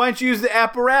 why don't you use the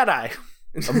apparatus,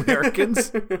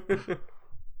 Americans?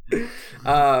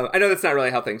 I know that's not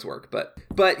really how things work,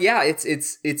 but yeah,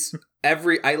 it's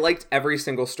I liked every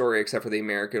single story except for the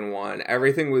American one.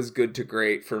 Everything was good to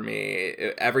great for me.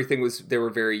 They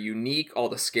were very unique. All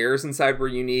the scares inside were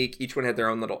unique. Each one had their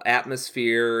own little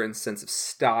atmosphere and sense of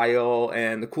style.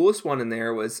 And the coolest one in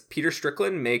there was Peter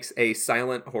Strickland makes a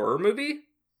silent horror movie,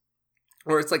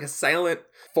 or it's like a silent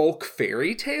folk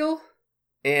fairy tale.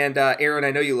 And Aaron, I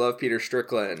know you love Peter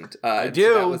Strickland. I do.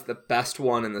 So that was the best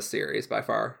one in the series by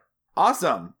far.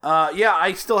 Awesome. Yeah,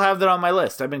 I still have that on my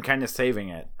list. I've been kind of saving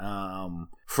it.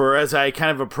 For as I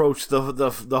kind of approach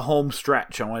the home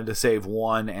stretch, I wanted to save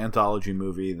one anthology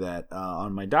movie that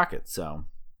on my docket. So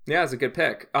yeah, it's a good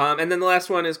pick. And then the last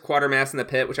one is Quatermass in the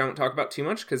Pit, which I won't talk about too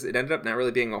much because it ended up not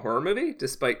really being a horror movie,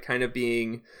 despite kind of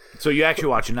being. So you actually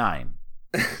watch 9.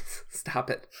 Stop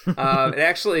it. It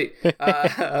actually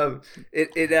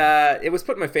it was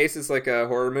put in my face as like a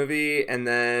horror movie, and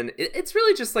then it's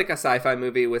really just like a sci-fi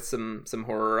movie with some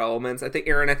horror elements. I think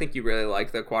Aaron, you really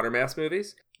like the Quatermass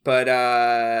movies, but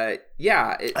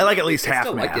yeah, I like at least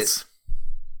half mass.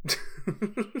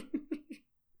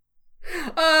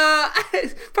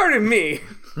 Pardon me,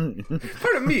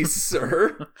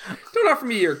 sir. Don't offer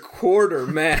me your quarter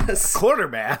mass. Quarter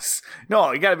mass?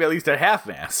 No, you gotta be at least at half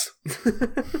mass.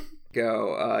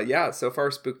 Go. Yeah, so far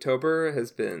Spooktober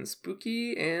has been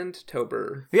spooky and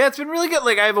tober. Yeah, it's been really good.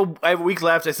 Like, I have a week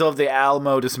left. I still have the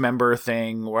Alamo Dismember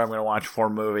thing where I'm gonna watch 4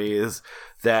 movies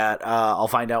that I'll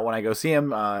find out when I go see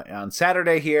them on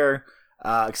Saturday here.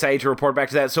 Excited to report back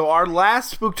to that. So our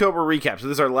last Spooktober recap. So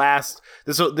this is our last.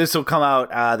 This will come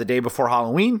out the day before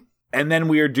Halloween, and then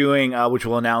we are doing, which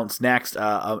we'll announce next,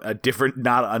 a different,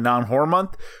 not a non-horror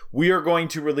month. We are going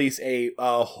to release a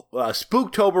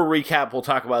Spooktober recap. We'll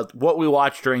talk about what we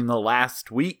watched during the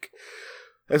last week,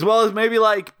 as well as maybe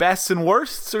like bests and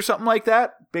worsts or something like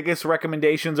that. Biggest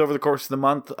recommendations over the course of the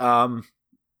month.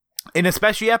 In a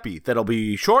special epi that'll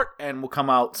be short and will come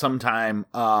out sometime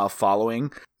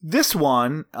following this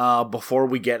one, before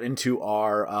we get into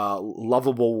our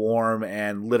lovable, warm,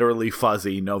 and literally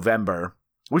fuzzy November,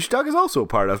 which Doug is also a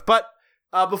part of. But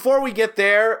before we get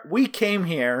there, we came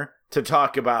here to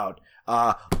talk about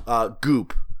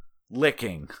goop,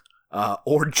 licking,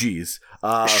 orgies,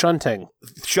 shunting,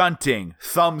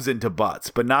 thumbs into butts,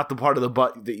 but not the part of the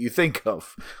butt that you think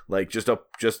of, like just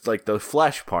like the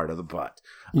flesh part of the butt.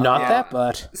 Not that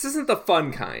butt. This isn't the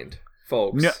fun kind,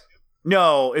 folks.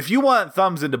 No, if you want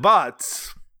thumbs into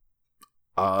butts,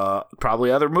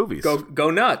 probably other movies. Go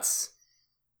nuts.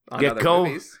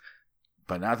 Movies.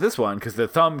 But not this one, because the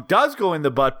thumb does go in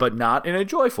the butt, but not in a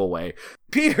joyful way.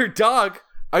 Peter, Doug,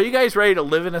 are you guys ready to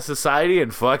live in a society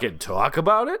and fucking talk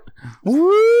about it?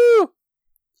 Woo!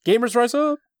 Gamers rise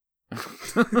up.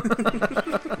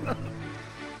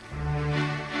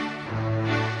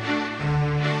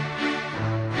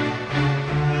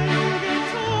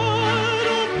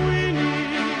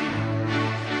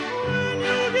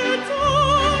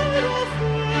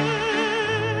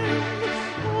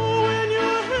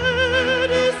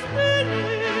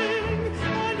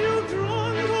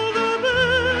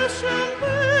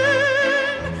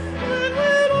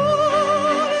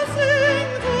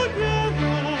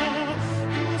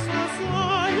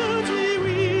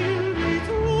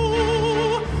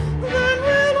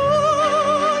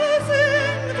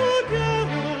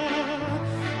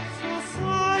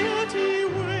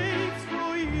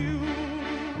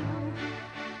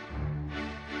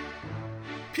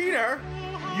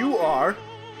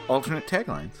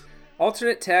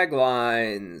 Alternate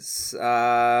taglines.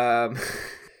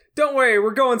 Don't worry,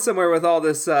 we're going somewhere with all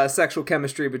this sexual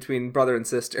chemistry between brother and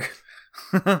sister.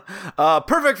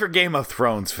 Perfect for Game of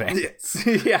Thrones fans.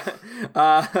 Yeah.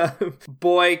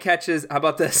 Boy catches. How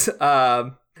about this?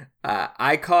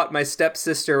 I caught my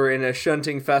stepsister in a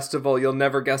shunting festival. You'll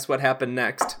never guess what happened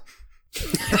next.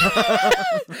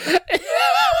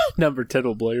 Number 10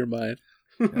 will blow your mind.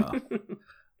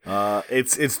 Yeah.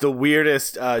 It's the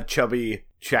weirdest chubby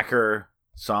checker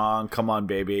song, come on,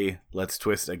 baby, let's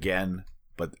twist again.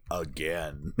 But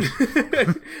again.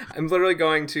 I'm literally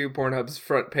going to Pornhub's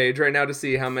front page right now to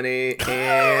see how many,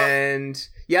 and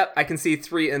yep, I can see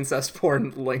 3 incest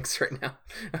porn links right now.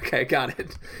 Okay, got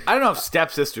it. I don't know if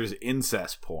stepsister's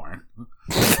incest porn.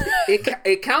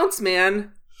 It counts,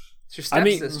 man. It's your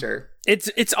stepsister.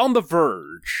 It's on the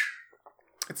verge.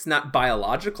 It's not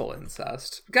biological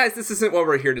incest. Guys, this isn't what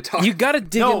we're here to talk. You got to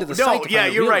dig into the psyche. Yeah,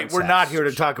 you're right. Incest. We're not here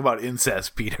to talk about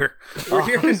incest, Peter. We're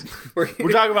here.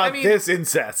 We're talking about this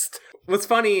incest. What's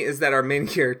funny is that our main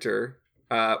character,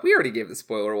 we already gave the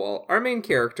spoiler wall. Our main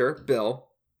character, Bill,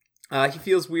 he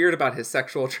feels weird about his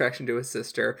sexual attraction to his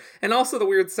sister, and also the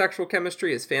weird sexual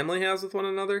chemistry his family has with one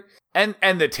another. And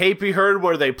the tape he heard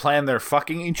where they plan their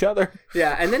fucking each other.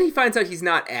 Yeah, and then he finds out he's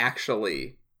not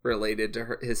actually related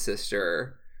to his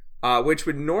sister. Which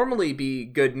would normally be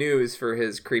good news for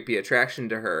his creepy attraction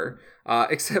to her,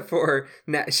 except for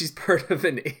she's part of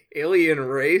an alien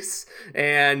race,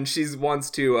 and she's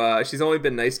only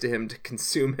been nice to him to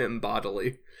consume him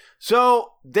bodily.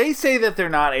 So they say that they're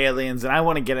not aliens, and I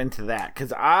want to get into that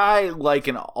because I like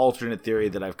an alternate theory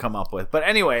that I've come up with. But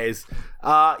anyways,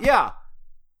 so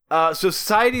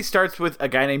society starts with a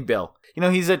guy named Bill. You know,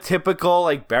 he's a typical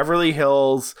like Beverly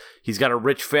Hills. He's got a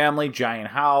rich family, giant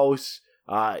house.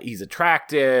 He's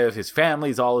attractive. His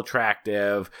family's all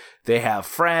attractive. They have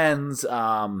friends.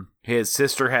 His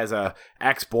sister has a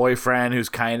ex-boyfriend who's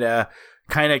kind of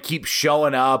keeps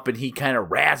showing up, and he kind of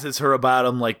razzes her about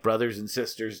him like brothers and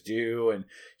sisters do. And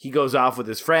he goes off with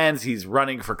his friends. He's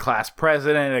running for class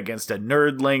president against a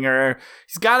nerdlinger.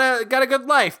 He's got a good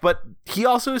life, but he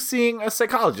also is seeing a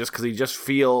psychologist because he just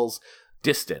feels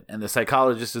distant. And the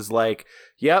psychologist is like,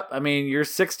 "Yep, I mean, you're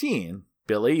 16.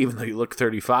 Billy, even though you look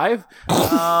 35.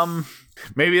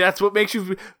 Maybe that's what makes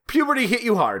you puberty hit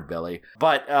you hard, Billy.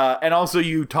 But and also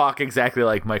you talk exactly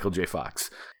like Michael J. Fox."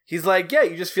 He's like, "Yeah,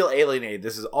 you just feel alienated.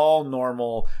 This is all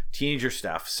normal teenager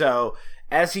stuff." So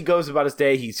as he goes about his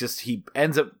day, he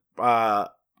ends up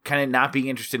kind of not being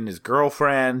interested in his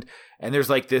girlfriend, and there's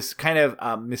like this kind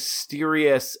of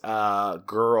mysterious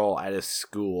girl at his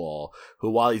school who,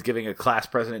 while he's giving a class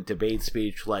president debate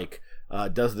speech, like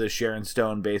does the Sharon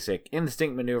Stone basic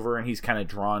instinct maneuver, and he's kind of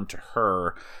drawn to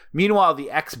her. Meanwhile,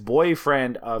 the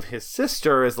ex-boyfriend of his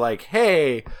sister is like,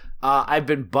 "Hey, I've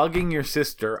been bugging your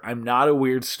sister. I'm not a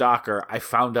weird stalker. I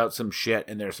found out some shit,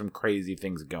 and there's some crazy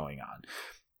things going on."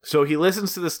 So he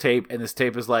listens to this tape, and this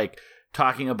tape is like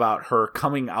talking about her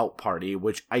coming out party,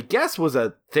 which I guess was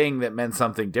a thing that meant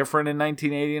something different in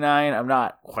 1989. I'm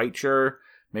not quite sure.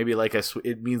 Maybe like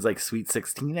it means like Sweet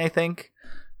 16, I think.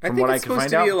 I think it's supposed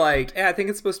to be like, I think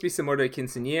it's supposed to be similar to a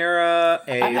quinceañera.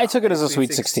 I took it as a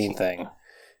Sweet 16 thing.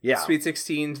 Yeah, Sweet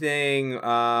 16 thing.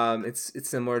 It's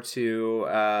similar to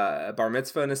a bar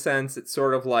mitzvah in a sense. It's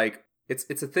sort of like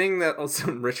it's a thing that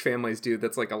some rich families do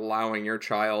that's like allowing your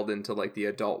child into like the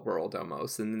adult world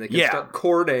almost, and then they can start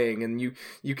courting, and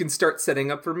you can start setting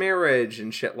up for marriage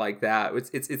and shit like that.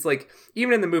 It's like,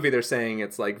 even in the movie they're saying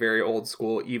it's like very old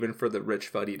school, even for the rich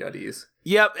fuddy-duddies.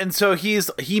 Yep, and so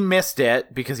he missed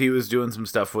it because he was doing some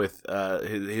stuff with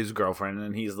his girlfriend,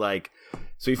 and he's like,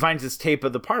 so he finds this tape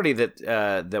of the party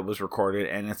that was recorded,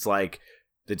 and it's like,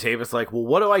 the tape is like, "Well,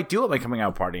 what do I do at my coming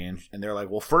out party?" And they're like,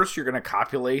 "Well, first you're gonna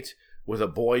copulate with a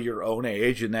boy your own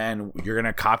age, and then you're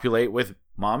gonna copulate with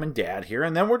mom and dad here,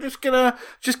 and then we're just gonna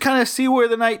kind of see where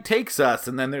the night takes us."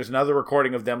 And then there's another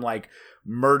recording of them like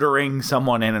murdering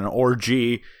someone in an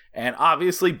orgy. And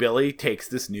obviously Billy takes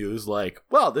this news like,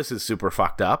 well, this is super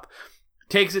fucked up.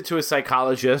 Takes it to a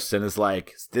psychologist and is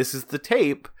like, "This is the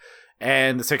tape."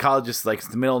 And the psychologist is like, "It's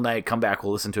the middle of the night, come back,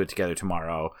 we'll listen to it together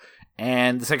tomorrow."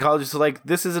 And the psychologist is like,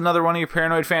 "This is another one of your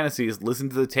paranoid fantasies. Listen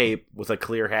to the tape with a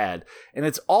clear head." And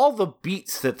it's all the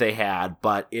beats that they had,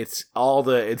 but it's all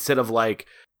instead of like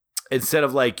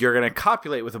you're going to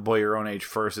copulate with a boy your own age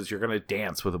first, is you're going to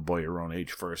dance with a boy your own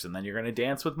age first, and then you're going to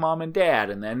dance with mom and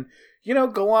dad, and then,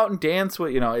 go out and dance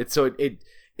with,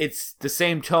 it's the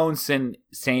same tone, same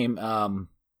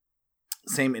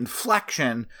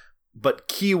inflection, but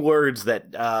keywords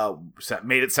that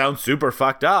made it sound super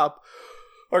fucked up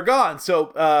are gone.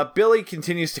 So Billy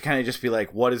continues to kind of just be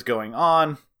like, what is going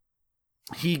on?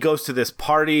 He goes to this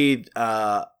party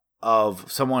of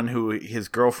someone who his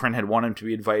girlfriend had wanted him to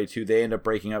be invited to. They end up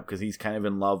breaking up because he's kind of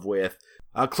in love with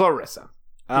Clarissa.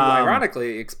 Who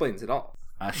ironically explains it all.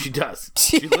 She does.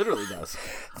 She literally does.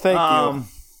 Thank you.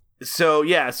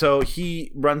 So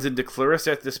he runs into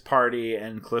Clarissa at this party,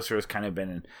 and Clarissa has kind of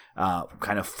been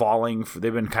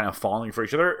they've been kind of falling for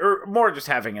each other, or more just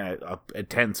having a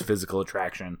intense physical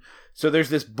attraction. So there's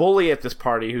this bully at this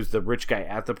party who's the rich guy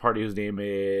at the party, whose name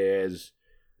is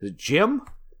it Jim?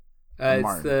 It's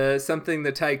Martin. something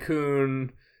the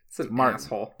tycoon. It's an Martin.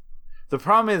 asshole. The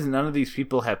problem is none of these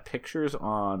people have pictures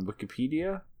on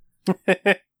Wikipedia.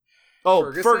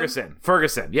 Oh, Ferguson.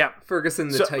 Yeah. Ferguson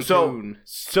the tycoon.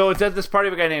 So it's at this party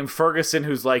of a guy named Ferguson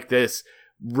who's like this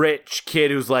rich kid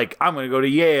who's like, I'm going to go to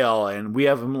Yale, and we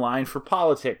have him lined for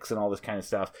politics and all this kind of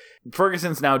stuff.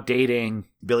 Ferguson's now dating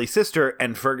Billy's sister,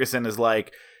 and Ferguson is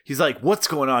like, he's like, what's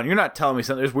going on? You're not telling me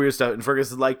something. There's weird stuff. And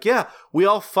Ferguson's like, yeah, we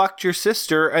all fucked your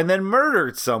sister and then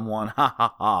murdered someone. Ha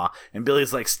ha ha. And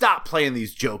Billy's like, stop playing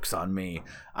these jokes on me.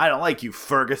 I don't like you,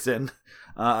 Ferguson.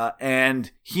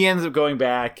 And he ends up going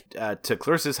back to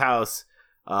Clarissa's house.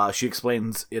 She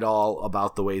explains it all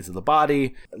about the ways of the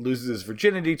body, loses his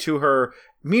virginity to her.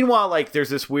 Meanwhile, like, there's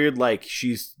this weird, like,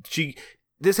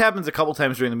 this happens a couple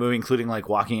times during the movie, including, like,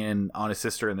 walking in on his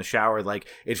sister in the shower. Like,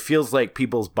 it feels like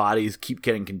people's bodies keep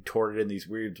getting contorted in these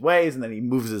weird ways, and then he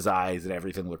moves his eyes and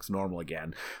everything looks normal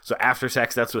again. So after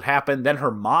sex, that's what happened. Then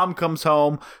her mom comes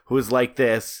home, who is like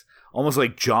this, almost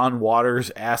like John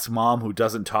Waters-ass mom who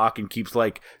doesn't talk and keeps,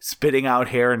 like, spitting out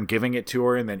hair and giving it to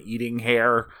her and then eating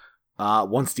hair.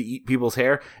 Wants to eat people's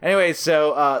hair. Anyway,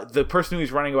 so the person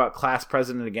who's running about class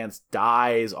president against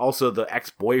dies. Also, the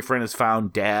ex-boyfriend is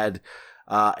found dead.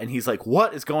 And he's like,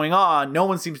 what is going on? No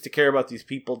one seems to care about these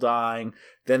people dying.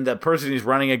 Then the person he's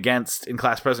running against in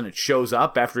class president shows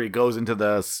up after he goes into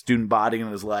the student body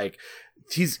and is like,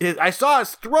 I saw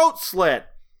his throat slit.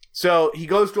 So he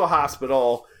goes to a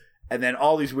hospital. And then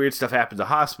all these weird stuff happens at the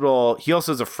hospital. He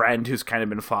also has a friend who's kind of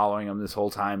been following him this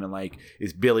whole time. And, like,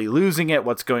 is Billy losing it?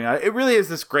 What's going on? It really is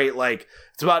this great, like,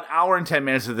 it's about an hour and 10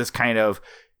 minutes of this kind of,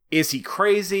 is he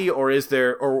crazy? Or is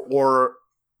there, or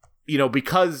you know,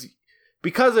 because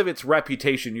of its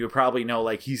reputation, you probably know,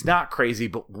 like, he's not crazy,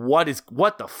 but what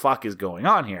the fuck is going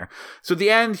on here? So at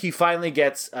the end, he finally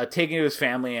gets taken to his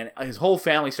family, and his whole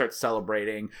family starts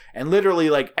celebrating. And literally,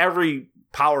 like, every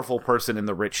powerful person in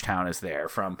the rich town is there,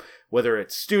 from whether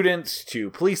it's students to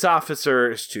police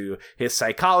officers to his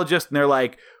psychologist, and they're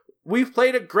like, we've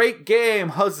played a great game,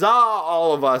 huzzah,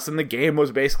 all of us. And the game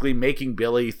was basically making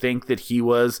Billy think that he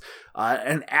was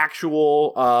an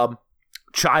actual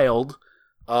child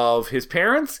of his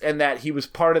parents, and that he was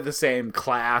part of the same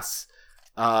class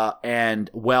and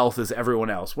wealth as everyone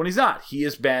else, when he's not. He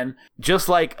has been just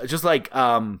like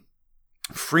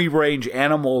free range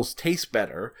animals taste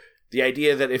better. The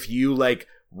idea that if you, like,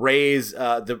 raise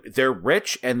they're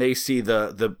rich and they see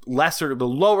the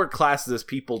lower classes as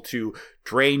people to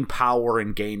drain power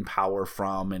and gain power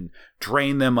from, and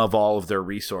drain them of all of their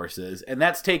resources. And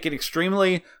that's taken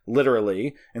extremely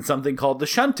literally in something called the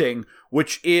shunting,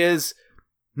 which is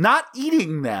not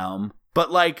eating them, but,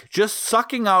 like, just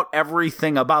sucking out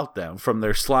everything about them, from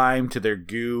their slime to their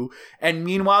goo. And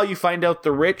meanwhile, you find out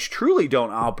the rich truly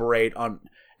don't operate on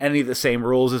any of the same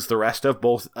rules as the rest of,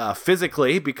 both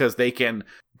physically, because they can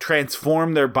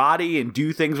transform their body and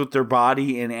do things with their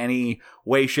body in any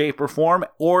way, shape, or form,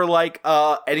 or, like,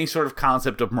 any sort of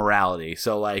concept of morality.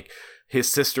 So, like,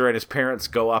 his sister and his parents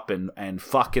go up and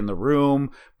fuck in the room.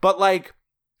 But, like,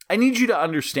 I need you to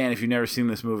understand, if you've never seen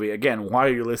this movie, again, while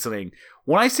you're listening,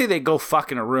 when I say they go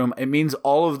fuck in a room, it means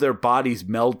all of their bodies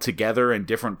meld together in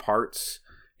different parts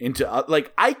into,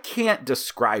 like, I can't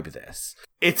describe this.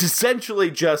 It's essentially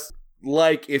just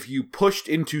like if you pushed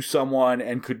into someone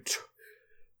and could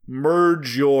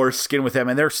merge your skin with them,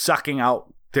 and they're sucking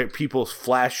out the people's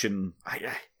flesh. And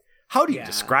how do you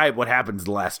describe what happens in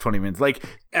the last 20 minutes? Like,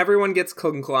 everyone gets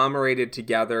conglomerated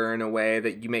together in a way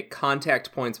that you make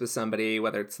contact points with somebody,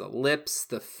 whether it's the lips,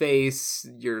 the face,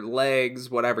 your legs,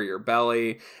 whatever, your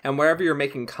belly, and wherever you're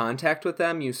making contact with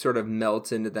them, you sort of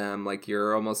melt into them. Like,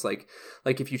 you're almost like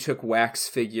if you took wax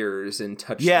figures and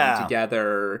touched them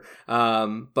together.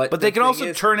 But they can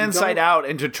also turn inside out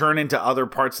and to turn into other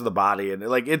parts of the body. And,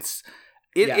 like, It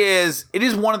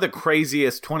is one of the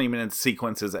craziest 20-minute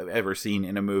sequences I've ever seen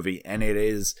in a movie, and it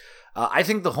is, I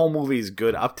think the whole movie is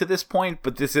good up to this point,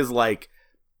 but this is, like,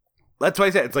 that's why I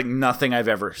said it's like nothing I've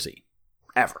ever seen,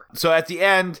 ever. So at the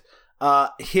end,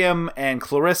 him and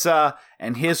Clarissa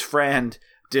and his friend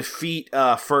defeat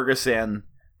Ferguson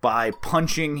by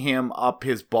punching him up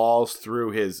his balls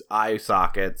through his eye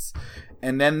sockets,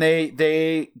 and then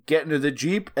they get into the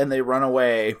Jeep and they run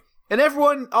away. And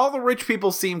everyone, all the rich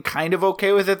people seem kind of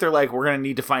okay with it. They're like, we're going to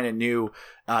need to find a new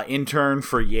intern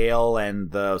for Yale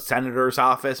and the senator's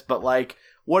office. But, like,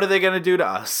 what are they going to do to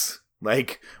us?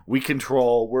 Like,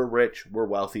 we're rich, we're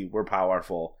wealthy, we're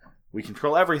powerful. We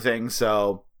control everything.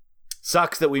 So,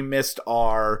 sucks that we missed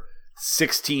our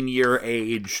 16-year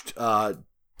aged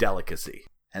delicacy.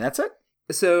 And that's it.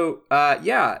 So,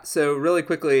 So really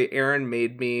quickly, Aaron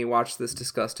made me watch this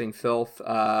disgusting filth.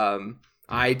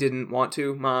 I didn't want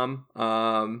to, Mom.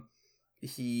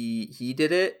 He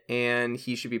did it, and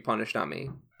he should be punished, not me.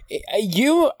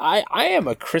 I am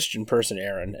a Christian person,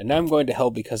 Aaron, and I'm going to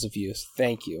hell because of you.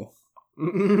 Thank you.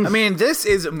 I mean, this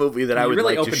is a movie that I would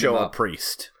really like to opened show him a up.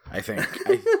 priest, I think.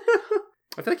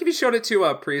 I feel like if you showed it to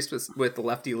a priest with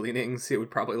lefty leanings, he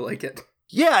would probably like it.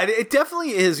 Yeah, it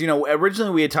definitely is. You know,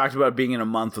 originally we had talked about being in a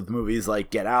month with movies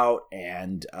like Get Out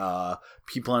and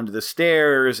People Under the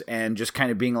Stairs, and just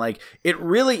kind of being like, it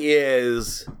really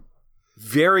is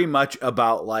very much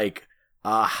about like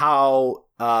how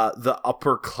the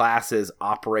upper classes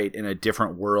operate in a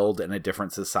different world and a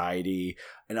different society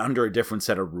and under a different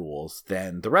set of rules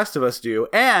than the rest of us do.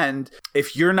 And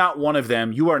if you're not one of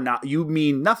them, you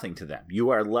mean nothing to them. You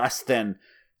are less than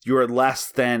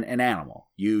an animal.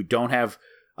 You don't have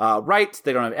rights.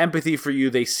 They don't have empathy for you.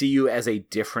 They see you as a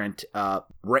different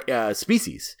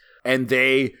species, and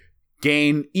they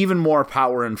gain even more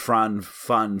power and fun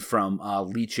from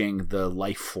leeching the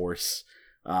life force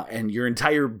and your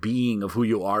entire being of who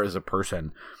you are as a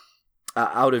person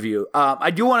out of you.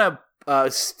 I do want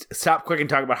to stop quick and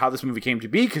talk about how this movie came to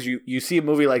be, because you see a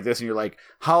movie like this and you're like,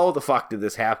 how the fuck did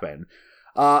this happen?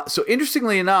 So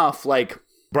interestingly enough, like,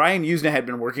 Brian Usna had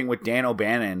been working with Dan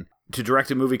O'Bannon to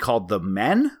direct a movie called The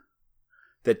Men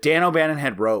that Dan O'Bannon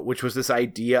had wrote, which was this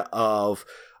idea of,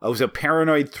 it was a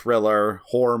paranoid thriller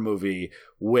horror movie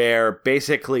where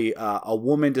basically a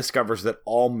woman discovers that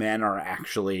all men are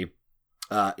actually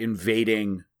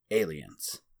invading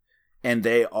aliens. And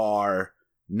they are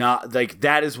not, like,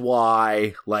 that is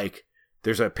why, like,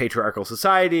 there's a patriarchal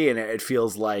society, and it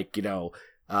feels like, you know,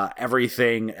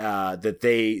 everything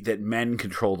that men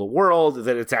control the world,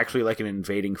 that it's actually like an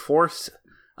invading force,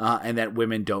 and that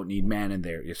women don't need men, and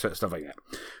stuff like that.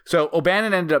 So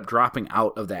O'Bannon ended up dropping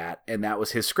out of that, and that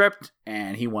was his script,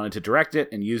 and he wanted to direct it,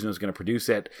 and Usna was going to produce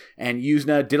it, and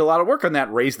Usna did a lot of work on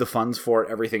that, raised the funds for it,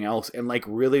 everything else, and like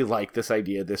really liked this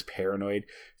idea, this paranoid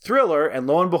thriller. And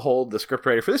lo and behold, the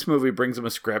scriptwriter for this movie brings him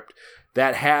a script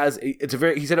that has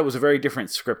he said it was a very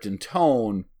different script in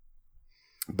tone.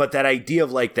 But that idea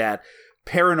of like that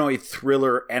paranoid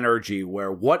thriller energy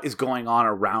where what is going on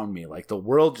around me, like the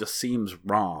world just seems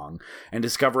wrong, and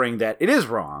discovering that it is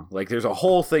wrong. Like there's a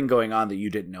whole thing going on that you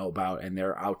didn't know about, and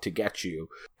they're out to get you.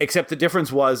 Except the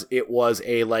difference was it was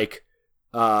a like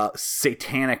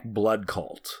satanic blood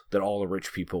cult that all the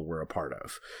rich people were a part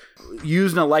of.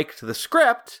 Usna liked the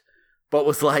script, but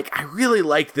was like, I really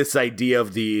like this idea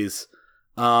of these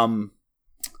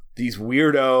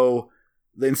weirdo,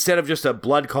 instead of just a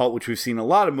blood cult, which we've seen in a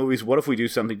lot of movies, what if we do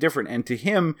something different? And to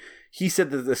him, he said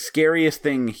that the scariest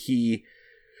thing he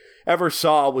ever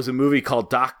saw was a movie called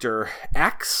Dr.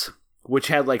 X, which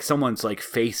had like someone's like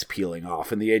face peeling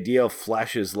off. And the idea of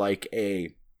flesh is like as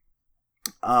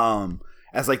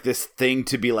like this thing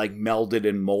to be like melded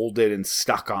and molded and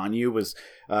stuck on you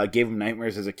gave him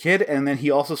nightmares as a kid. And then he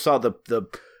also saw the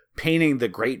painting The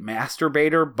Great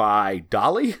Masturbator by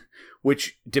Dali,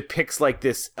 which depicts like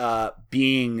this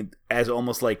being as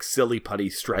almost like silly putty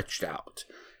stretched out.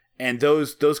 And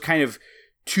those kind of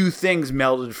two things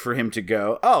melded for him to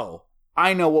go, oh,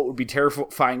 I know what would be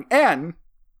terrifying and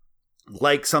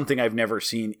like something I've never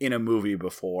seen in a movie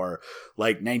before,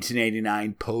 like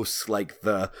 1989 posts like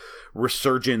the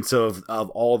resurgence of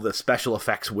all the special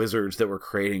effects wizards that were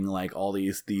creating like all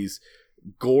these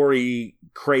gory,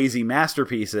 crazy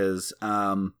masterpieces.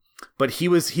 But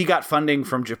he got funding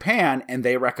from Japan, and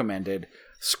they recommended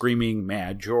Screaming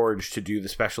Mad George to do the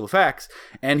special effects.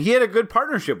 And he had a good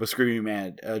partnership with Screaming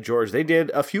Mad George. They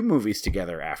did a few movies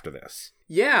together after this.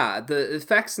 Yeah, the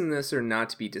effects in this are not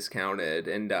to be discounted.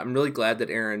 And I'm really glad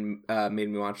that Aaron made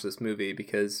me watch this movie,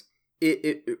 because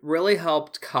it really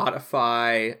helped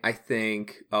codify, I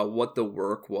think, what the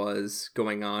work was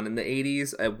going on in the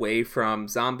 80s, away from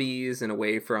zombies and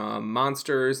away from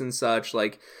monsters and such.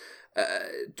 Like,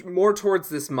 more towards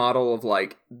this model of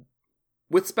like,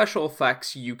 with special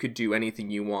effects you could do anything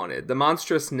you wanted. The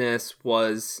monstrousness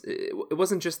it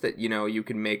wasn't just that, you know, you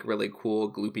could make really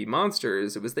cool gloopy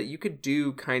monsters. It was that you could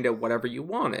do kind of whatever you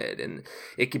wanted, and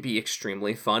it could be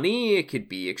extremely funny, it could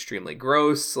be extremely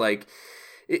gross. Like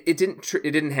it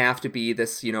didn't have to be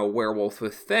this, you know, werewolf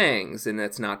with fangs. And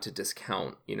that's not to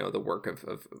discount, you know, the work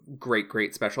of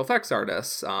great special effects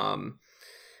artists,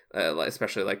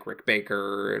 especially like Rick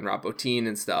Baker and Rob Bottin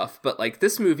and stuff. But like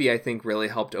this movie, I think, really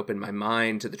helped open my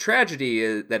mind to the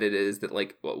tragedy that it is that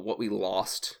like what we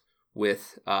lost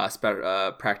with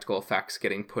practical effects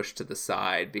getting pushed to the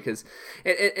side, because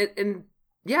and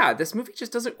yeah, this movie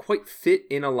just doesn't quite fit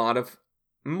in a lot of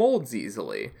molds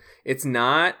easily. It's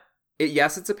not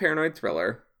yes, it's a paranoid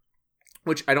thriller,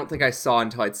 which I don't think I saw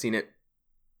until I'd seen it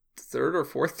third or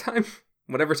fourth time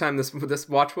whatever time this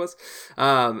watch was.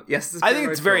 Yes, I think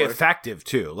it's very effective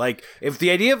too. Like, if the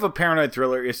idea of a paranoid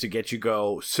thriller is to get you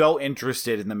go so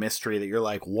interested in the mystery that you're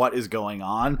like, what is going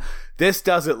on? This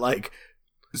does it like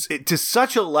to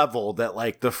such a level that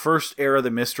like the first era of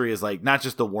the mystery is like not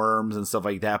just the worms and stuff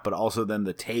like that, but also then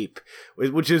the tape,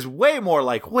 which is way more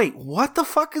like, wait, what the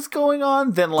fuck is going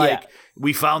on? Than like,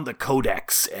 we found the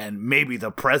codex and maybe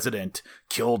the president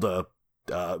killed a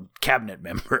cabinet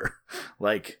member.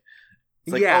 Like,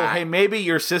 it's like, oh, hey, maybe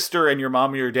your sister and your mom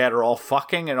and your dad are all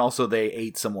fucking, and also they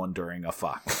ate someone during a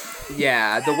fuck.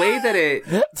 Yeah, the way that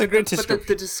it's a great description. But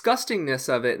the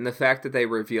disgustingness of it and the fact that they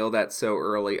reveal that so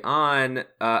early on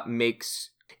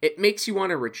makes you want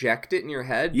to reject it in your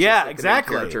head. Yeah, like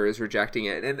exactly. The main character is rejecting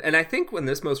it, and I think when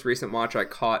this most recent watch, I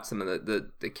caught some of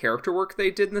the character work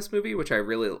they did in this movie, which I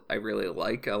really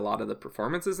like a lot of the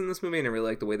performances in this movie, and I really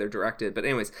like the way they're directed. But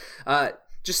anyways,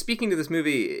 just speaking to this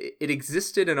movie, it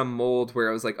existed in a mold where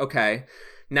I was like, okay,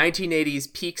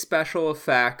 1980s peak special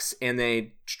effects, and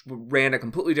they ran a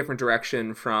completely different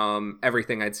direction from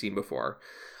everything I'd seen before.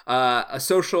 A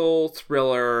social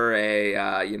thriller, a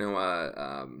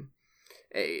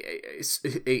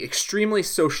extremely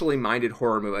socially minded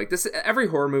horror movie. Like this, every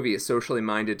horror movie is socially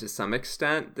minded to some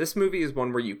extent. This movie is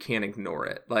one where you can't ignore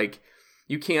it. Like,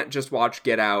 you can't just watch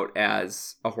Get Out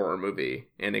as a horror movie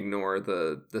and ignore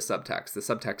the subtext. The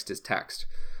subtext is text.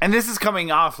 And this is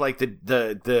coming off like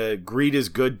the greed is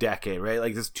good decade, right?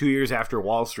 Like, this 2 years after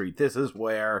Wall Street. This is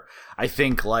where I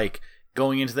think like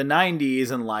going into the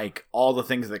 90s and like all the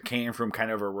things that came from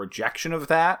kind of a rejection of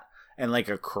that and like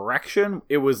a correction,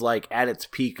 it was like at its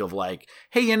peak of like,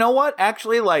 hey, you know what?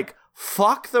 Actually, like,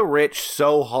 fuck the rich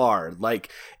so hard.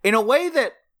 Like, in a way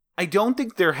that I don't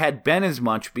think there had been as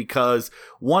much, because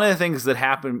one of the things that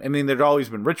happened, I mean, there'd always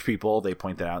been rich people, they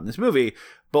point that out in this movie,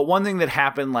 but one thing that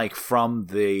happened like from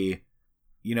the,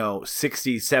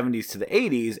 60s, 70s to the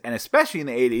 80s, and especially in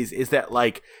the 80s, is that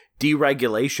like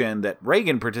deregulation that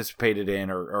Reagan participated in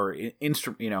or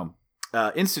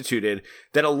instituted,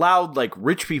 that allowed like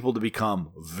rich people to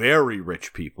become very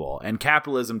rich people and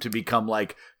capitalism to become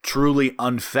like truly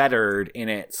unfettered in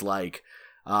its like,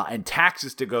 and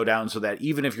taxes to go down, so that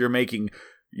even if you're making,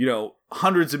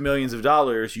 hundreds of millions of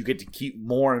dollars, you get to keep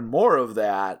more and more of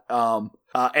that.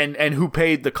 And who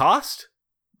paid the cost?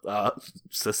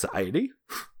 Society.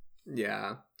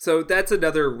 Yeah. So that's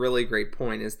another really great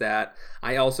point, is that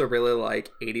I also really like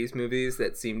 80s movies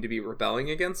that seem to be rebelling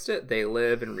against it. They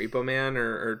Live and Repo Man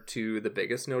are two of the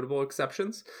biggest notable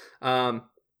exceptions.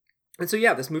 And so,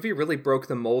 yeah, this movie really broke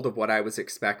the mold of what I was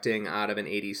expecting out of an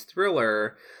 80s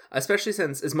thriller, especially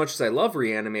since, as much as I love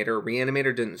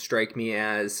Reanimator didn't strike me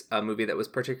as a movie that was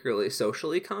particularly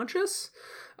socially conscious.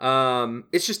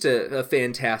 It's just a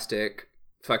fantastic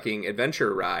fucking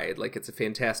adventure ride. Like, it's a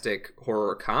fantastic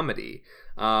horror comedy.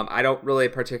 I don't really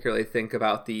particularly think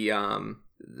about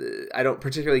I don't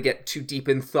particularly get too deep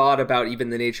in thought about even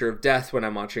the nature of death when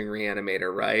I'm watching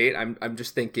Reanimator, right? I'm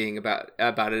just thinking about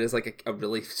it as like a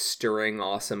really stirring,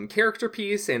 awesome character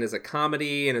piece, and as a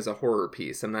comedy and as a horror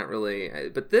piece. I'm not really,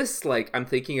 but this, like, I'm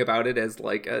thinking about it as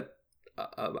like a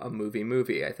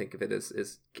movie. I think of it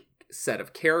as set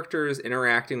of characters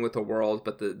interacting with the world,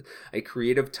 but a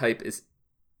creative type is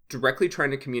directly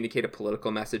trying to communicate a political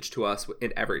message to us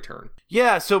at every turn.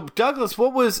 Yeah. So Douglas,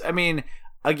 what was? I mean.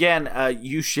 Again,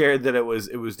 you shared that it was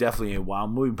definitely a wow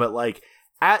movie, but like,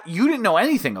 you didn't know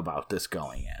anything about this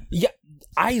going in. Yeah,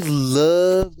 I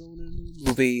love going into a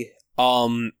movie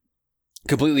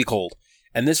completely cold,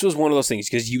 and this was one of those things,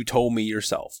 because you told me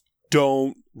yourself,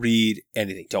 don't read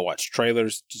anything, don't watch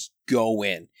trailers, just go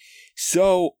in.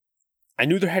 So I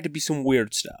knew there had to be some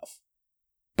weird stuff,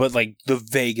 but like the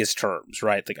vaguest terms,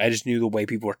 right? Like, I just knew the way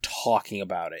people were talking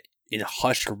about it in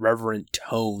hushed, reverent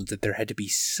tones, that there had to be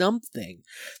something.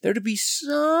 There had to be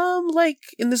some, like,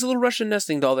 in this little Russian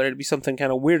nesting doll, there had to be something kind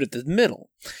of weird at the middle.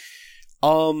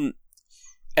 And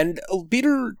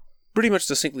Peter pretty much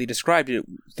succinctly described it.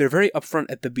 They're very upfront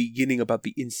at the beginning about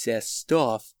the incest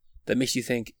stuff that makes you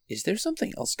think, is there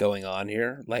something else going on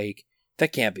here? Like,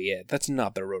 that can't be it. That's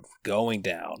not the road we're going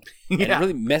down. Yeah. And it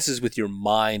really messes with your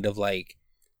mind of like,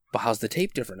 but how's the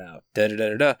tape different now?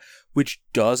 Da-da-da-da-da. Which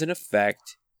does, in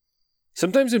effect,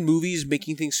 sometimes in movies,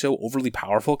 making things so overly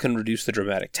powerful can reduce the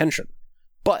dramatic tension.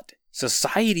 But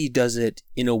society does it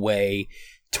in a way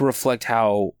to reflect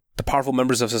how the powerful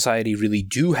members of society really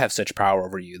do have such power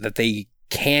over you, that they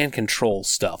can control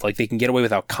stuff. Like, they can get away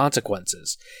without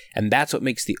consequences. And that's what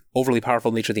makes the overly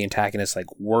powerful nature of the antagonist, like,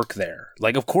 work there.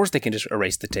 Like, of course they can just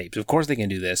erase the tapes. Of course they can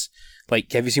do this.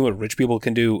 Like, have you seen what rich people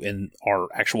can do in our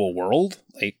actual world?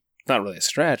 Like, not really a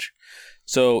stretch.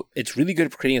 So it's really good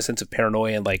at creating a sense of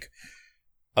paranoia and, like,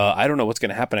 I don't know what's going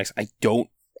to happen next.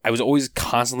 I was always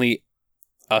constantly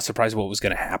surprised what was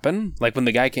going to happen. Like when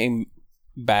the guy came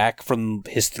back from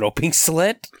his throat being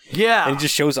slit. Yeah. And he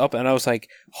just shows up and I was like,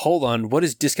 hold on, what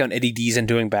is Discount Eddie Deezen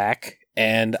doing back?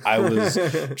 And I was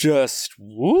just,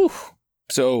 woo.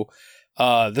 So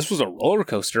this was a roller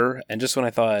coaster. And just when I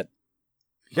thought,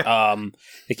 it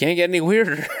can't get any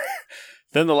weirder,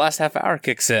 then the last half hour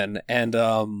kicks in and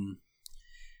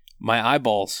my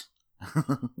eyeballs.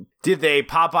 Did they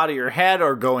pop out of your head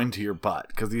or go into your butt?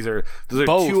 Because those are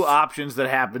Both. two options that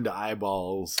happen to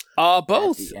eyeballs.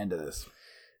 Both. At the end of this.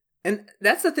 And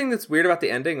that's the thing that's weird about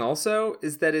the ending also,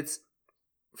 is that it's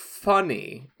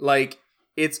funny. Like,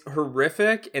 it's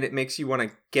horrific and it makes you want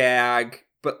to gag,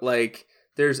 but like,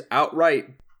 there's outright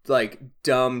like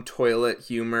dumb toilet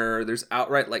humor. There's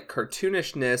outright like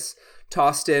cartoonishness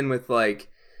tossed in with like,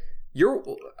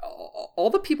 all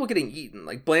the people getting eaten,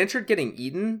 like Blanchard getting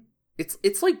eaten.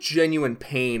 It's like genuine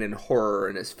pain and horror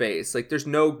in his face. Like there's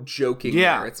no joking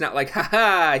there. It's not like,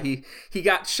 haha, he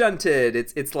got shunted.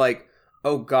 It's like,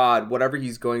 oh God, whatever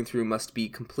he's going through must be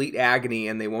complete agony,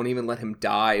 and they won't even let him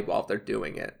die while they're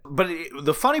doing it. But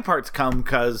the funny parts come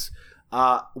because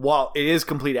while it is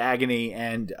complete agony,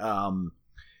 and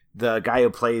the guy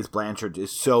who plays Blanchard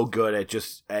is so good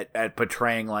at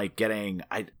portraying like getting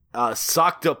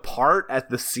sucked apart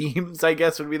at the seams, I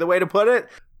guess would be the way to put it.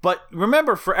 But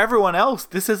remember, for everyone else,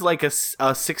 this is like a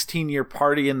 16-year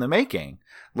party in the making.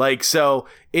 Like, so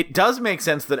it does make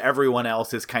sense that everyone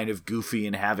else is kind of goofy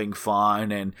and having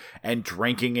fun and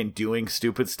drinking and doing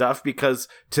stupid stuff, because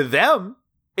to them,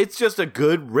 it's just a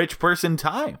good rich person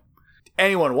time.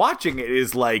 Anyone watching it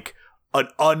is like an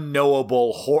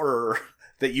unknowable horror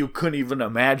that you couldn't even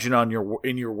imagine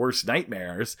in your worst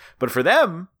nightmares. But for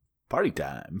them, party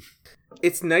time.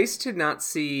 It's nice to not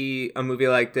see a movie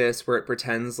like this where it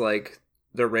pretends like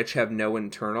the rich have no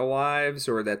internal lives,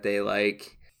 or that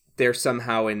they're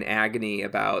somehow in agony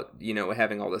about,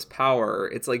 having all this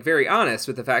power. It's like very honest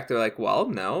with the fact they're like, well,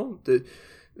 no, these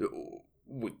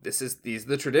are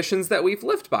the traditions that we've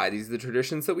lived by. These are the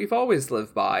traditions that we've always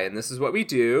lived by, and this is what we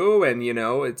do. And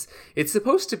it's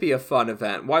supposed to be a fun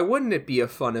event. Why wouldn't it be a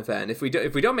fun event? If we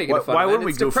don't make it a fun event,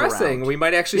 it's depressing. We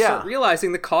might actually start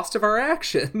realizing the cost of our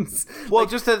actions. Well,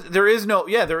 just that there is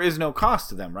no cost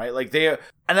to them, right? Like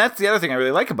and that's the other thing I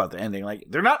really like about the ending. Like,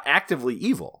 they're not actively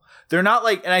evil. They're not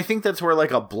like, and I think that's where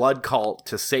like a blood cult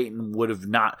to Satan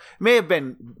may have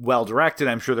been well directed.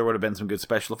 I'm sure there would have been some good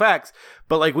special effects,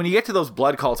 but like when you get to those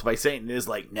blood cults by Satan, it is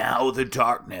like, now the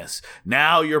darkness,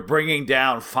 now you're bringing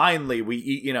down, finally we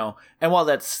eat, and while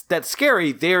that's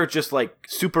scary, they're just like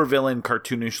super villain,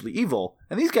 cartoonishly evil.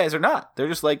 And these guys are not. They're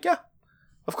just like, yeah,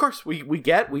 of course we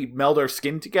meld our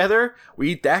skin together.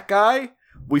 We eat that guy.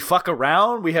 We fuck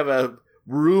around. We have a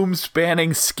room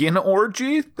spanning skin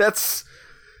orgy.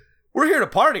 We're here to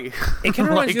party. It kind of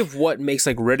reminds me of what makes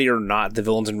like Ready or Not, the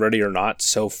villains in Ready or Not,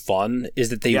 so fun, is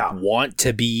that they want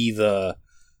to be the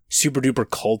super duper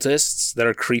cultists that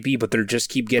are creepy, but they're just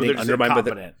keep getting undermined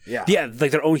by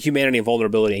like their own humanity and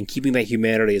vulnerability, and keeping that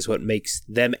humanity is what makes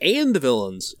them and the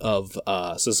villains of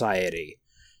society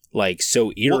like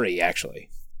so eerie, actually.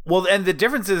 Well, and the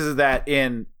difference is that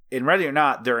in Ready or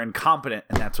Not, they're incompetent,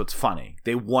 and that's what's funny.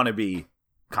 They want to be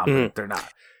competent. They're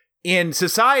not. In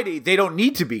society, they don't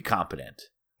need to be competent.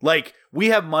 Like, we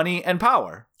have money and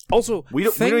power. Also, we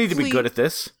don't need to be good at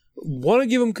this. Want to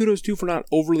give them kudos too for not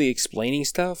overly explaining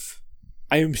stuff.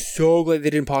 I am so glad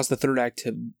they didn't pause the third act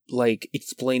to like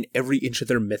explain every inch of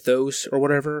their mythos or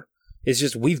whatever. It's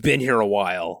just, we've been here a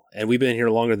while, and we've been here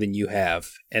longer than you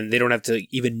have, and they don't have to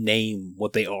even name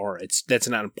what they are. That's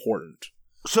not important.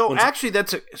 So actually,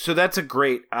 that's a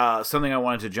great something I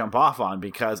wanted to jump off on,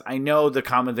 because I know the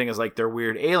common thing is like they're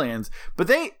weird aliens, but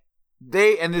they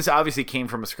and this obviously came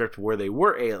from a script where they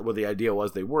were where the idea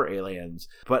was they were aliens.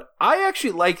 But I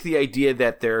actually like the idea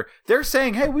that they're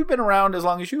saying, hey, we've been around as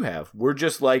long as you have. We're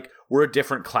just like, we're a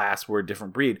different class, we're a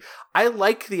different breed. I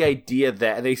like the idea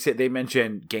that they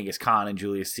mentioned Genghis Khan and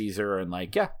Julius Caesar, and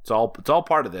like, yeah, it's all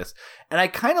part of this. And I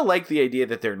kind of like the idea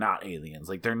that they're not aliens,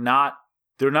 like they're not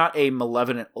a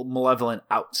malevolent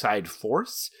outside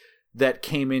force that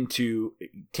came in to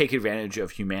take advantage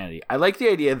of humanity. I like the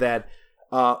idea that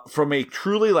from a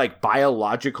truly like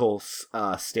biological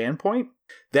standpoint,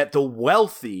 that the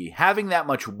wealthy, having that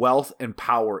much wealth and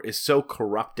power is so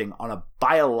corrupting on a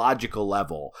biological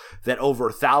level that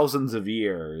over thousands of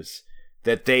years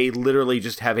that they literally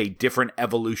just have a different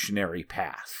evolutionary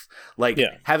path. Like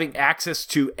having access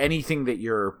to anything that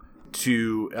you're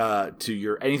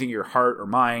anything your heart or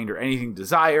mind or anything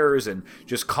desires, and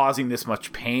just causing this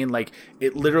much pain, like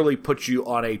it literally puts you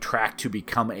on a track to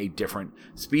become a different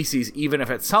species, even if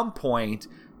at some point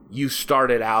you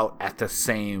started out at the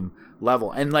same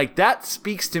level. And like that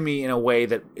speaks to me in a way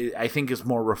that I think is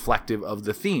more reflective of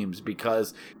the themes,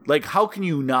 because like how can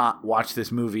you not watch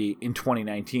this movie in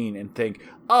 2019 and think,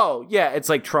 oh yeah, it's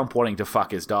like Trump wanting to fuck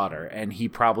his daughter, and he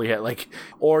probably had like,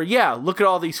 or yeah, look at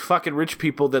all these fucking rich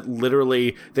people that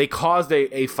literally they caused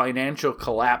a financial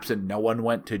collapse and no one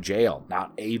went to jail,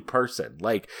 not a person.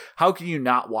 Like how can you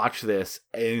not watch this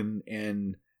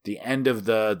in the end of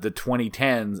the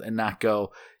 2010s and not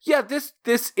go, yeah, this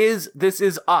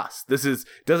is us. This is,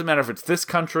 doesn't matter if it's this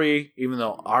country, even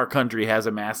though our country has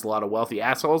amassed a lot of wealthy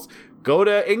assholes. Go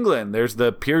to England. There's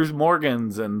the Piers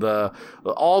Morgans and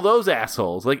all those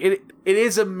assholes. Like it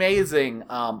is amazing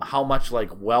how much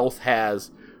like wealth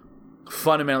has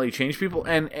fundamentally changed people.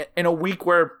 And in a week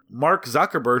where Mark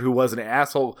Zuckerberg, who was an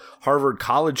asshole Harvard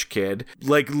College kid,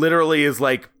 like literally is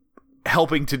like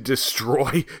helping to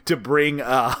destroy, to bring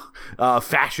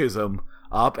fascism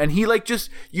up, and he like just,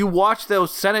 you watch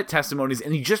those Senate testimonies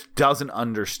and he just doesn't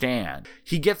understand.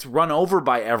 He gets run over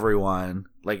by everyone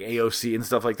like AOC and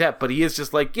stuff like that, but he is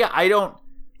just like, yeah, I don't,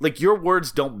 like, your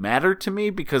words don't matter to me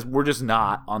because we're just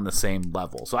not on the same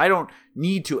level. So I don't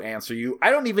need to answer you.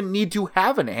 I don't even need to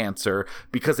have an answer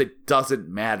because it doesn't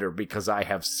matter because I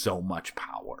have so much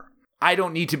power. I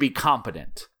don't need to be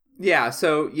competent. Yeah,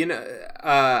 so, you know,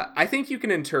 I think you can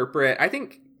interpret, I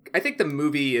think the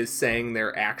movie is saying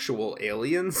they're actual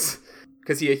aliens,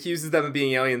 because he accuses them of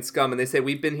being alien scum, and they say,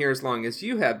 we've been here as long as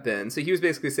you have been. So he was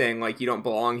basically saying, like, you don't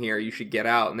belong here, you should get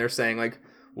out. And they're saying, like,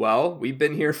 well, we've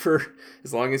been here for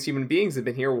as long as human beings have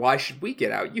been here, why should we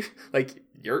get out?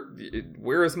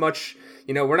 We're as much,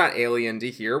 you know, we're not alien to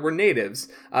here, we're natives.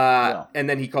 And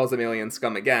then he calls them alien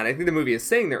scum again. I think the movie is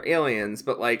saying they're aliens,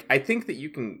 but like, I think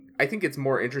it's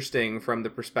more interesting from the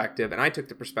perspective, and I took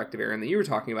the perspective, Aaron, that you were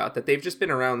talking about, that they've just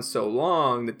been around so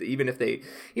long that even if they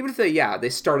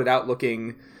started out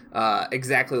looking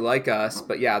exactly like us,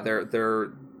 but yeah,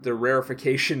 the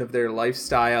rarefication of their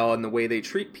lifestyle and the way they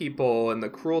treat people and the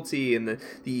cruelty and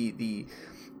the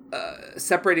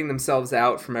separating themselves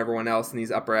out from everyone else in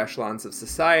these upper echelons of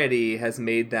society has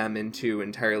made them into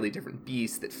entirely different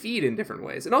beasts that feed in different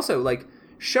ways. And also, like,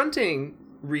 shunting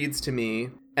reads to me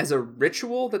as a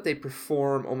ritual that they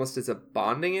perform almost as a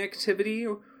bonding activity,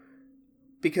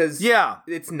 because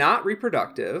it's not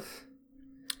reproductive.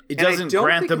 It doesn't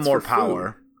grant them more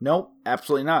power. Nope,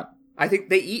 absolutely not. I think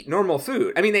they eat normal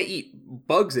food. I mean, they eat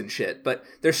bugs and shit, but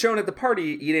they're shown at the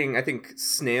party eating, I think,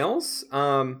 snails.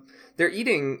 They're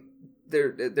eating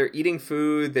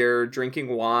food, they're drinking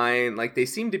wine, like they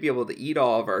seem to be able to eat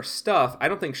all of our stuff. I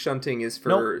don't think shunting is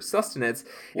for sustenance.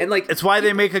 And like, it's why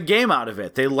they make a game out of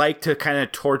it. They like to kind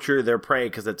of torture their prey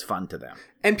because it's fun to them.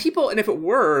 And if it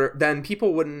were, then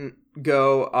people wouldn't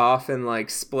go off and like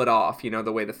split off, you know,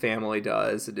 the way the family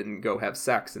does. It didn't go have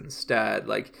sex instead.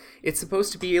 Like, it's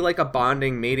supposed to be like a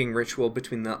bonding mating ritual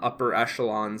between the upper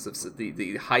echelons of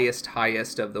the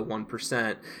highest of the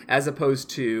 1%, as opposed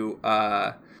to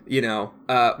well,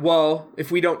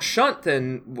 if we don't shunt,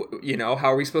 then, you know,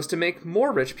 how are we supposed to make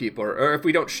more rich people? Or if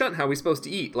we don't shunt, how are we supposed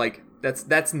to eat? Like,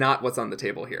 that's not what's on the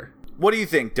table here. What do you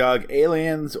think, Doug?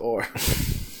 Aliens or...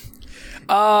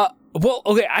 Well,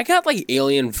 okay, I got, like,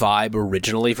 alien vibe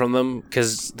originally from them,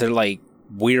 because they're, like,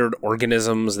 weird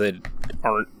organisms that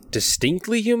aren't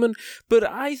distinctly human, but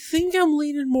I think I'm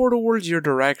leaning more towards your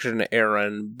direction,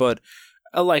 Aaron. But,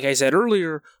 like I said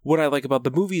earlier, what I like about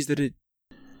the movie is that it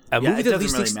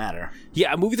doesn't really matter.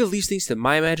 Yeah, a movie that leaves things to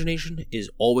my imagination is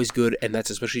always good, and that's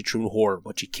especially true in horror.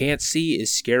 What you can't see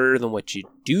is scarier than what you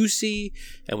do see,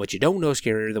 and what you don't know is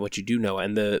scarier than what you do know.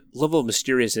 And the level of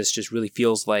mysteriousness just really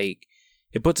feels like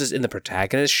it puts us in the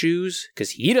protagonist's shoes, because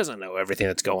he doesn't know everything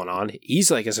that's going on.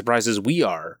 He's like as surprised as we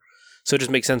are. So it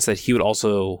just makes sense that he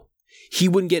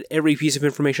wouldn't get every piece of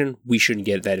information. We shouldn't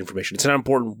get that information. It's not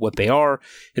important what they are.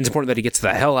 It's important that he gets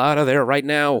the hell out of there right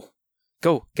now.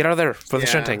 Go, get out of there for the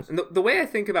shunting. And the way I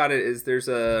think about it is there's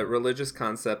a religious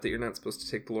concept that you're not supposed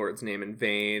to take the Lord's name in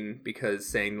vain, because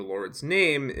saying the Lord's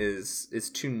name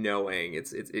is too knowing.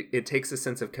 It takes a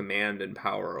sense of command and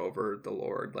power over the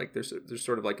Lord. Like there's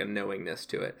sort of like a knowingness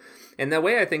to it. And the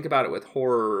way I think about it with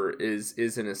horror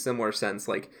is in a similar sense.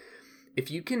 Like, if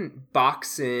you can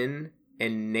box in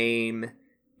and name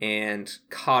and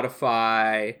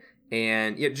codify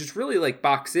and just really like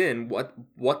box in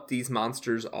what these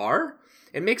monsters are,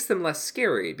 it makes them less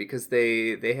scary, because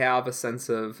they have a sense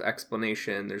of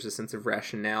explanation. There's a sense of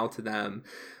rationale to them.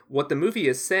 What the movie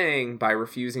is saying by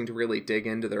refusing to really dig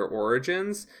into their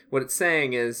origins, what it's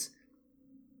saying is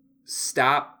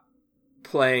stop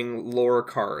playing lore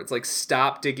cards. Like,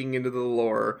 stop digging into the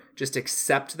lore. Just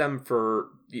accept them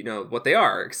for, you know, what they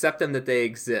are. Accept them that they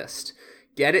exist.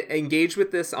 engage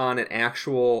with this on an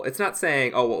actual, it's not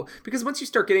saying, oh, well, because once you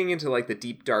start getting into like the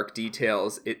deep, dark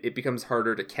details, it becomes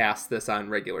harder to cast this on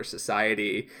regular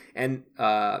society and,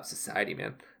 society,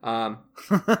 man. And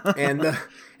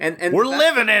We're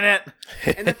living in it.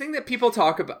 And the thing that people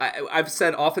talk about, I've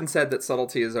often said that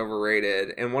subtlety is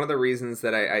overrated. And one of the reasons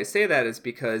that I say that is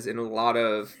because in a lot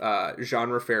of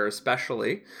genre fare,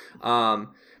 especially,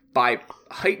 by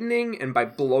heightening and by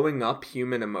blowing up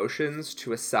human emotions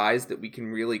to a size that we can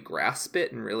really grasp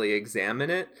it and really examine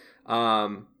it,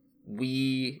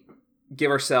 we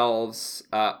give ourselves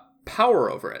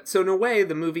power over it. So in a way,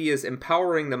 the movie is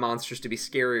empowering the monsters to be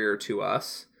scarier to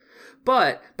us.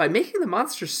 But by making the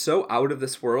monsters so out of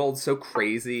this world, so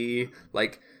crazy,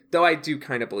 like, though I do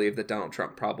kind of believe that Donald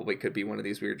Trump probably could be one of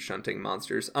these weird shunting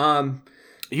monsters.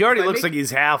 He already looks like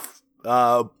he's half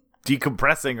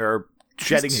decompressing or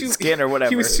shedding his skin or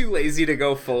whatever. He was too lazy to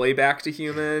go fully back to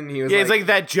human. He was he's like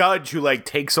that judge who like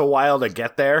takes a while to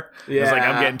get there. Yeah. He's like,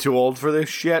 I'm getting too old for this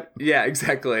shit. Yeah,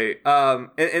 exactly.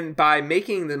 And by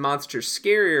making the monsters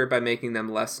scarier, by making them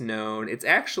less known, it's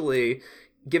actually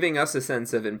giving us a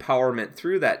sense of empowerment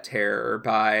through that terror,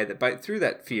 through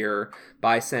that fear,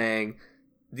 by saying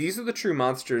these are the true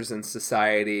monsters in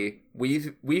society.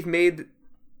 We've made.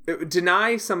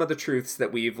 Deny some of the truths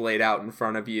that we've laid out in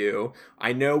front of you.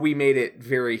 I know we made it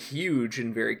very huge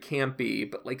and very campy,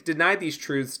 but like deny these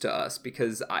truths to us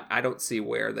because I don't see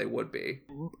where they would be.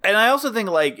 And I also think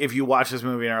like if you watch this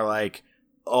movie and are like,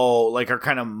 oh, like are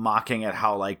kind of mocking at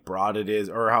how like broad it is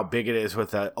or how big it is with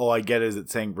that, oh, I get it, is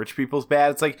it saying rich people's bad?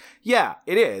 It's like, yeah,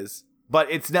 it is,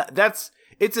 but it's not,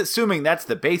 it's assuming that's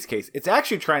the base case. It's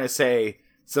actually trying to say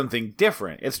something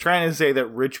different. It's trying to say that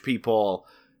rich people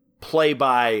play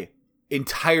by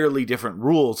entirely different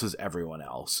rules as everyone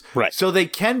else. Right. So they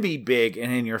can be big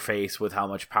and in your face with how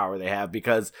much power they have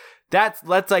because that's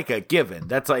like a given.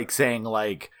 That's like saying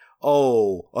like,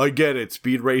 oh, I get it.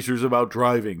 Speed Racer's about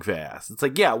driving fast. It's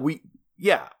like,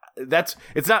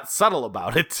 it's not subtle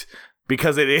about it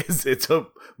because it's a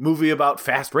movie about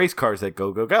fast race cars that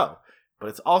go, go, go. But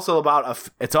it's also about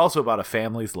a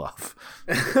family's love.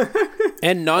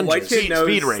 And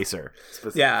Speed Racer.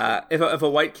 Yeah, if a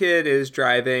white kid is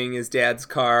driving his dad's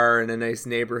car in a nice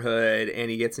neighborhood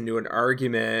and he gets into an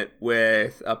argument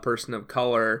with a person of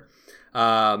color,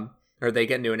 or they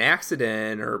get into an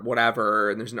accident or whatever,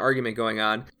 and there's an argument going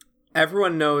on,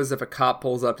 everyone knows if a cop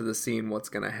pulls up to the scene what's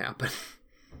going to happen.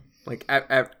 Like,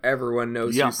 everyone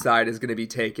knows whose side is going to be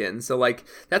taken. So, like,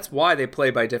 that's why they play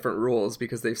by different rules,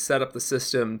 because they've set up the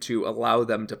system to allow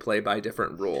them to play by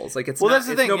different rules. Like, it's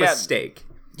no mistake.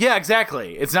 Yeah,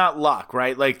 exactly. It's not luck,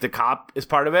 right? Like, the cop is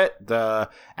part of it. The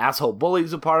asshole bully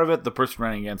is a part of it. The person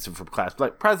running against him for class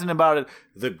president about it.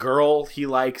 The girl he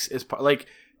likes is part. Like,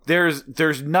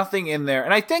 there's nothing in there.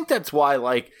 And I think that's why,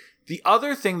 like, the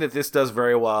other thing that this does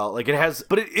very well, like,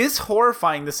 but it is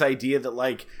horrifying, this idea that,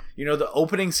 like, you know, the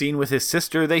opening scene with his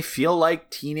sister, they feel like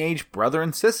teenage brother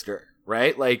and sister,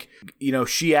 right? Like, you know,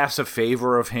 she asks a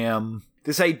favor of him.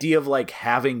 This idea of, like,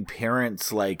 having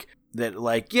parents, like, that,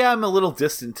 like, yeah, I'm a little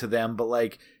distant to them, but,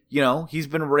 like, you know, he's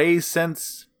been raised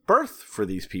since birth for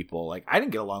these people. Like, I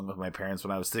didn't get along with my parents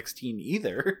when I was 16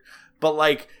 either. But,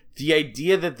 like, the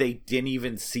idea that they didn't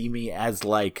even see me as,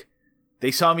 like,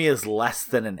 they saw me as less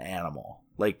than an animal.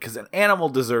 Like, because an animal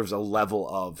deserves a level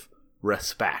of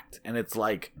respect, and it's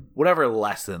like whatever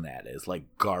less than that is like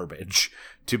garbage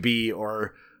to be,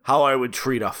 or how I would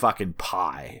treat a fucking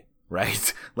pie,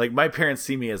 right? Like, my parents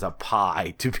see me as a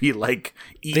pie to be like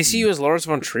eaten. They see you as Lars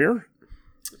von Trier?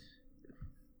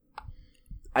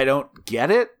 I don't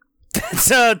get it.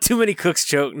 It's too many cooks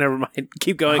joke. Never mind.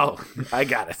 Keep going. Oh, I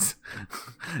got it.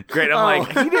 Great. I'm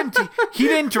like, he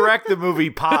didn't direct the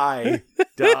movie Pie,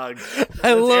 Doug.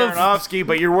 I love Aronofsky,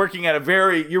 but you're working at a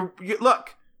very you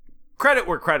look. Credit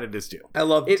where credit is due. I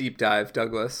love Deep Dive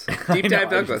Douglas. Deep Dive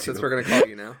Douglas. That's what we're gonna call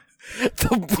you now.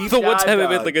 the one time I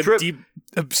meant like a deep,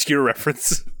 obscure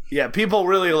reference. Yeah, people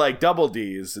really like double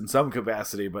D's in some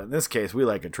capacity, but in this case, we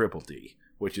like a triple D,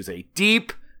 which is a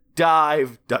Deep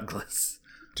Dive Douglas.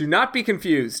 Do not be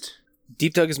confused.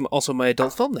 Deep Doug is also my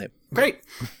adult film name. Great.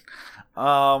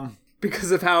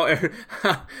 Because of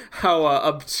how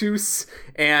obtuse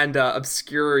and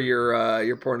obscure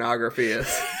your pornography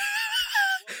is.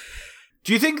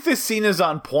 Do you think this scene is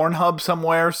on Pornhub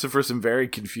somewhere? So for some very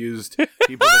confused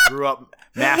people that grew up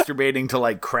masturbating to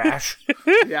like Crash.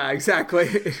 Yeah, exactly.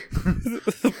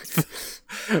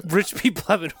 Rich people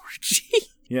have an orgy.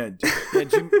 Yeah,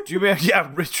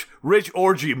 rich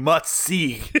orgy must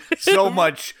see so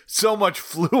much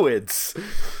fluids,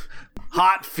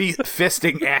 hot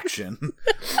fisting action.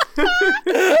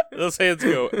 Those hands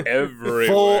go everywhere.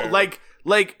 Full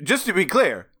like, just to be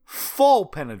clear, full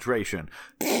penetration.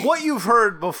 What you've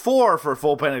heard before for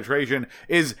full penetration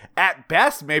is at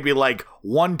best maybe like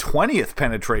 1/20th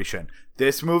penetration.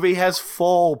 This movie has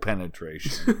full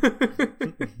penetration.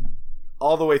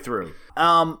 All the way through.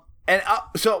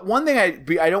 So one thing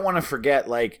I don't want to forget,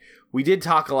 like, we did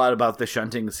talk a lot about the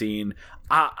shunting scene.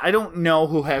 I don't know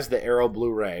who has the Arrow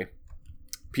Blu-ray.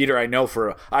 Peter, I know for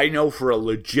a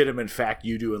legitimate fact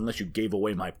you do, unless you gave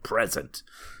away my present.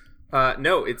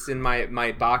 No, it's in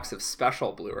my box of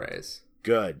special Blu-rays.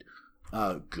 Good.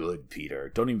 Good,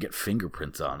 Peter. Don't even get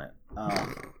fingerprints on it.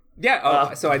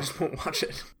 So I just won't watch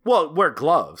it. Well, wear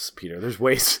gloves, Peter. There's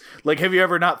ways. Like, have you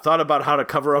ever not thought about how to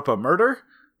cover up a murder?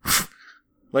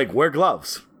 Like, wear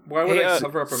gloves. Why would I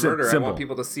cover up a murder? Simple. I want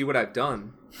people to see what I've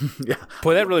done. Yeah.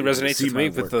 Boy, that really resonates See with my me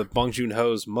work. with the Bong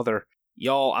Joon-ho's mother.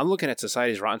 Y'all, I'm looking at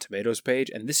Society's Rotten Tomatoes page,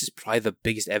 and this is probably the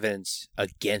biggest evidence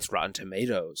against Rotten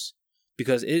Tomatoes.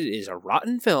 Because it is a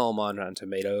rotten film on Rotten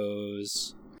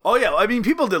Tomatoes. Oh, yeah. I mean,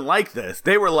 people didn't like this.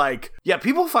 They were like, yeah,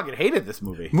 people fucking hated this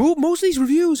movie. Most of these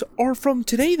reviews are from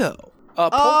today, though.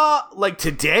 Like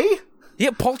today?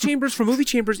 Yeah, Paul Chambers from Movie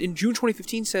Chambers in June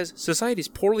 2015 says, Society is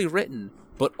poorly written,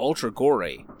 but ultra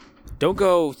gory. Don't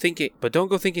go thinking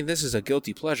this is a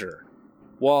guilty pleasure.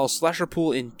 While Slasher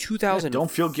Pool in 2000...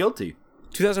 Don't feel guilty.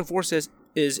 2004 says,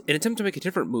 is an attempt to make a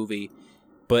different movie,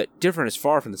 but different is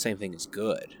far from the same thing as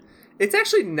good. It's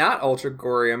actually not ultra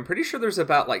gory. I'm pretty sure there's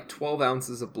about like 12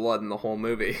 ounces of blood in the whole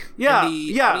movie. Yeah, And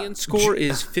the audience score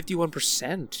is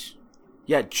 51%.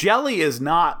 Yeah, jelly is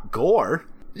not gore.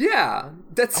 Yeah,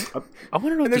 that's. I want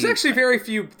to know. And there's actually very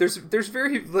few. There's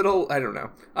very little. I don't know.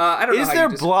 I don't know. Is how there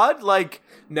you just, blood? Like,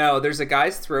 No, there's a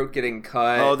guy's throat getting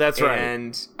cut. Oh, that's right.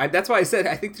 And that's why I said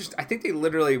I think they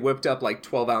literally whipped up like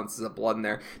 12 ounces of blood in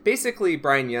there. Basically,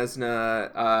 Brian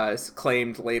Yuzna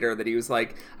claimed later that he was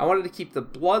like, I wanted to keep the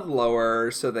blood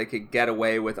lower so they could get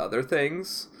away with other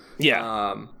things.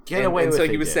 Yeah. Get away with so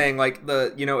it, he was yeah. saying like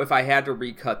if I had to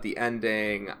recut the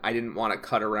ending, I didn't want to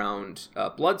cut around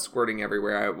blood squirting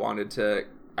everywhere. I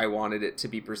wanted it to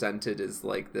be presented as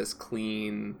like this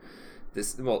clean,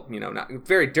 not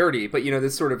very dirty, but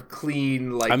this sort of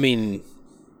clean, like, I mean,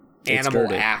 animal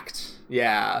dirty. act.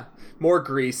 Yeah. More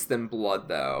grease than blood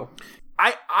though.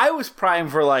 I was primed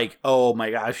for like, oh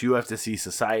my gosh, you have to see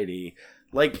Society.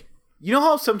 Like, you know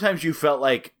how sometimes you felt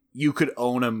like you could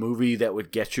own a movie that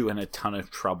would get you in a ton of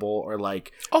trouble, or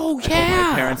like, oh I hope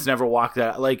my parents never walked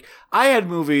that. Like, I had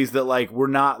movies that like were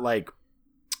not like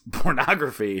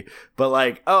pornography, but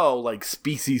like, oh, like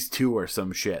Species 2 or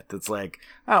some shit. That's like,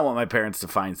 I don't want my parents to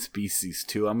find Species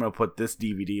 2. I'm gonna put this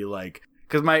DVD, like,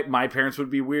 because my parents would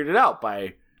be weirded out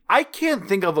by. I can't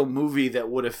think of a movie that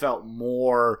would have felt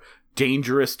more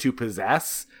dangerous to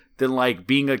possess than like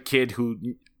being a kid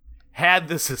who had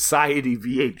the Society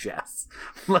VHS.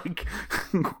 Like,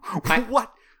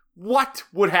 what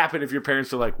would happen if your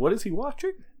parents were like, what is he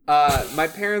watching? My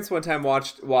parents one time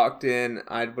walked in.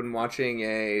 I'd been watching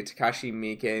a Takashi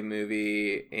Miike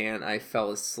movie and I fell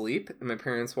asleep. And my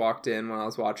parents walked in when I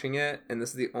was watching it. And this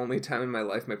is the only time in my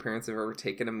life my parents have ever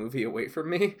taken a movie away from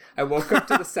me. I woke up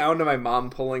to the sound of my mom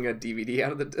pulling a DVD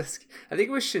out of the disc. I think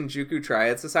it was Shinjuku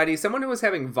Triad Society. Someone who was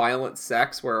having violent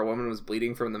sex where a woman was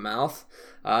bleeding from the mouth.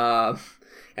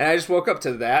 And I just woke up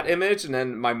to that image. And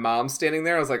then my mom standing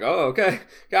there. I was like, oh, okay,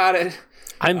 got it.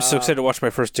 I'm so excited to watch my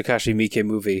first Takashi Miike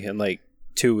movie in like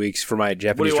 2 weeks for my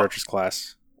Japanese characters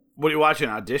class. What are you watching?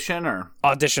 Audition or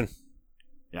Audition?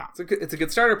 Yeah, it's a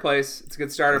good starter place. It's a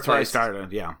good starter that's where I place.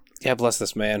 started. Yeah, Yeah, bless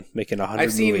this man making 100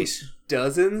 I've seen movies.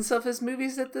 dozens of his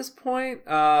movies at this point.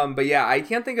 But yeah, I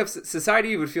can't think of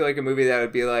Society would feel like a movie that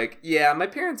would be like, yeah, my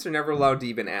parents are never allowed to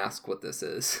even ask what this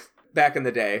is. Back in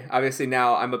the day, obviously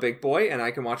now I'm a big boy and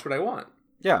I can watch what I want.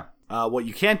 yeah. What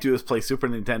you can't do is play Super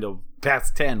Nintendo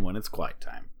past 10 when it's quiet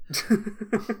time.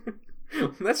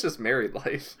 That's just married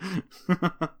life.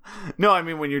 No, I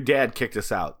mean when your dad kicked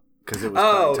us out because it was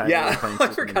Oh quiet time. yeah, and we were playing I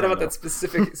Super forgot about Nintendo.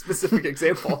 that specific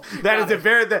example. That is a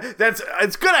very that's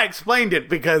it's good I explained it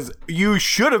because you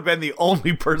should have been the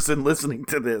only person listening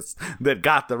to this that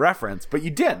got the reference, but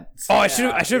you didn't. Oh, I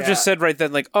should have just said right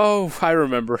then, like, oh, I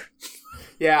remember.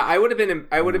 Yeah, I would have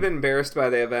been embarrassed by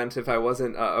the event if I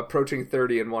wasn't approaching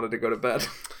 30 and wanted to go to bed.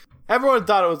 Everyone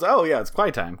thought it was, oh yeah, it's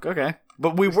quiet time. Okay.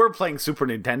 But we were playing Super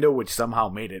Nintendo, which somehow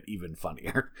made it even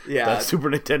funnier. Yeah. That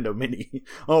Super Nintendo Mini.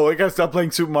 Oh, I gotta stop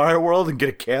playing Super Mario World and get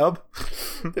a cab?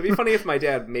 It'd be funny if my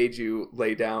dad made you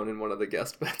lay down in one of the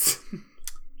guest beds.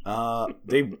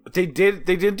 They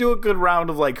did do a good round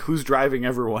of like who's driving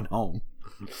everyone home.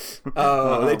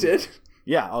 Oh, they did?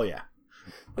 Yeah, oh yeah.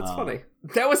 That's funny.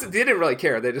 They didn't really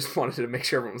care. They just wanted to make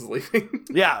sure everyone was leaving.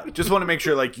 Yeah, just want to make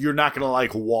sure like you're not gonna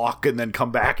like walk and then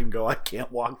come back and go, I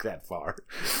can't walk that far.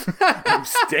 I'm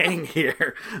staying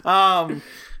here.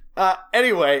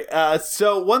 Anyway,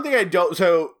 so one thing I don't.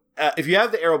 So if you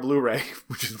have the Arrow Blu-ray,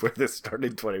 which is where this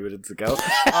started 20 minutes ago,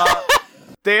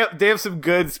 they have some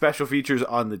good special features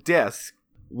on the disc.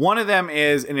 One of them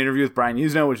is an interview with Brian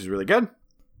Usno, which is really good.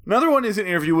 Another one is an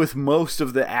interview with most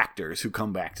of the actors who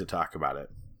come back to talk about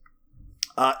it.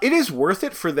 It is worth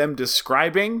it for them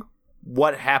describing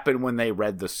what happened when they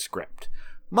read the script.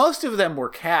 Most of them were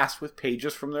cast with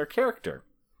pages from their character.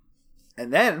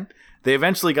 And then they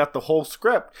eventually got the whole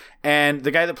script. And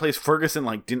the guy that plays Ferguson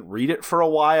like didn't read it for a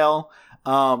while.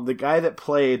 The guy that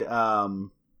played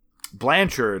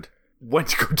Blanchard went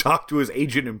to go talk to his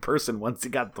agent in person once he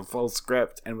got the full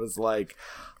script and was like,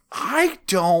 I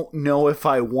don't know if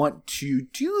I want to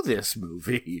do this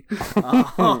movie.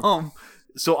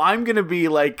 So I'm going to be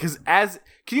like, can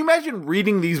you imagine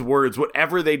reading these words,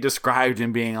 whatever they described,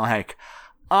 and being like,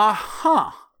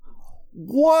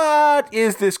 what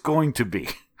is this going to be?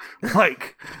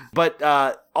 But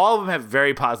all of them have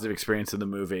very positive experience in the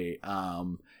movie.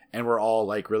 And we're all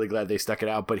like really glad they stuck it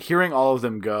out. But hearing all of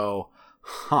them go,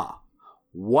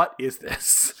 what is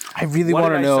this? I really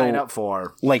want to know, sign up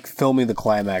for? Like filming the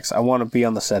climax. I want to be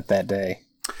on the set that day.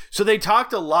 So they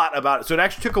talked a lot about it. So it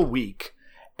actually took a week.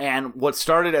 And what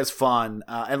started as fun,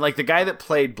 and like the guy that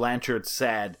played Blanchard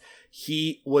said,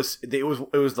 it was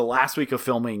the last week of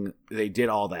filming. They did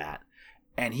all that,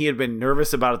 and he had been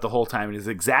nervous about it the whole time. And his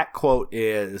exact quote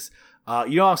is,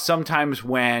 you know how sometimes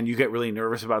when you get really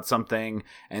nervous about something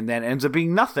and then ends up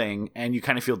being nothing and you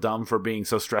kind of feel dumb for being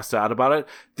so stressed out about it?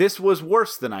 This was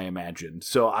worse than I imagined.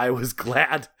 So I was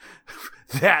glad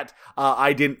that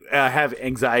I didn't have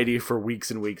anxiety for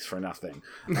weeks and weeks for nothing.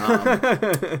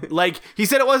 Like he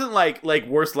said, it wasn't like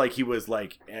worse, like he was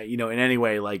like, in any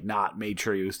way, like not made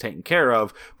sure he was taken care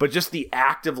of, but just the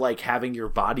act of like having your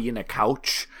body in a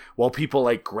couch while people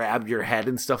like grab your head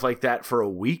and stuff like that for a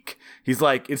week. He's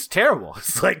like, it's terrible.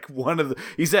 It's like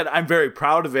he said, I'm very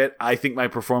proud of it. I think my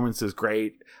performance is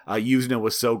great. Usna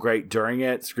was so great during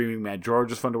it. Screaming Mad George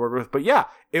was fun to work with, but yeah,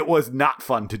 it was not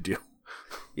fun to do.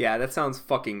 Yeah, that sounds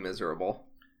fucking miserable.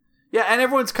 Yeah, and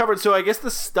everyone's covered. So I guess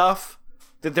the stuff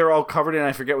that they're all covered in,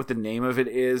 I forget what the name of it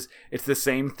is. It's the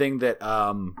same thing that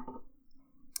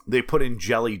they put in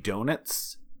jelly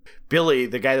donuts. Billy,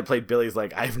 the guy that played Billy, is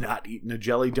like, I've not eaten a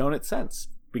jelly donut since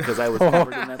because I was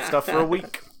covered in that stuff for a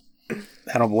week.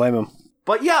 I don't blame him.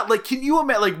 But yeah, like, can you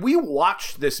imagine? Like, we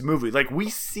watched this movie, like, we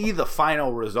see the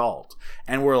final result,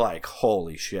 and we're like,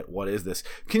 holy shit, what is this?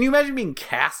 Can you imagine being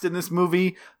cast in this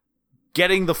movie,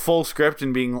 getting the full script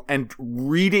and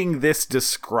reading this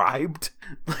described?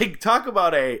 Like, talk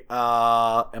about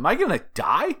am I gonna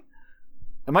die?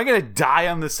 Am I gonna die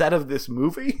on the set of this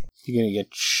movie? You're gonna get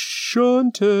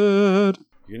shunted.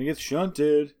 You're gonna get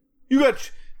shunted.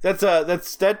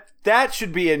 That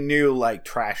should be a new like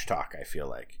trash talk. I feel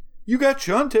like you got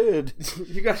shunted.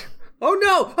 Oh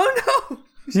no!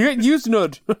 You got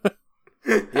Usnud.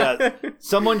 Yeah,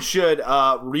 someone should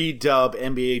redub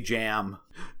NBA Jam.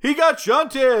 He got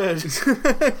shunted.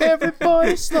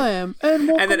 Everybody slam and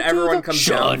then everyone comes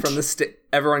down from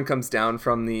everyone comes down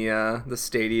from the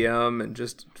stadium and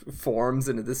just forms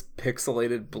into this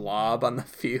pixelated blob on the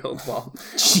field while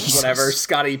whatever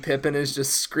Scottie Pippen is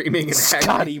just screaming and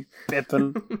Scottie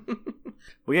Pippen.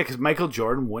 Well, yeah, because Michael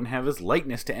Jordan wouldn't have his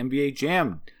likeness to NBA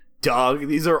Jam. Doug,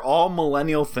 these are all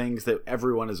millennial things that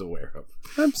everyone is aware of.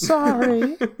 I'm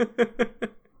sorry.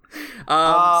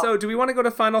 So do we want to go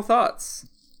to final thoughts?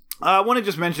 I want to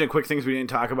just mention a quick things we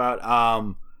didn't talk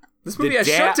about. This movie has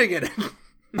shunting in it.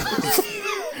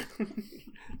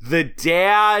 The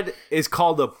dad is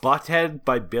called a butthead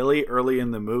by Billy early in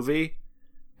the movie.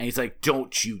 And he's like,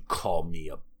 don't you call me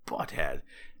a butthead.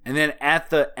 And then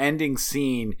at the ending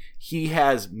scene, he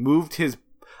has moved his...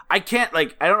 I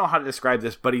don't know how to describe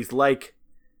this, but he's like...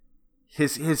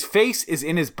 His face is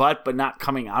in his butt, but not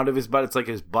coming out of his butt. It's like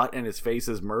his butt and his face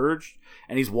is merged.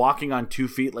 And he's walking on 2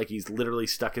 feet like he's literally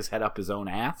stuck his head up his own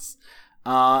ass.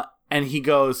 And he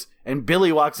goes... And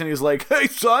Billy walks in and he's like, hey,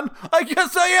 son, I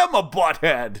guess I am a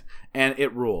butthead. And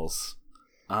it rules.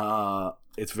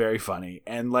 It's very funny.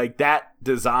 And like that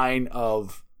design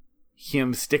of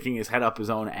him sticking his head up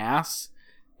his own ass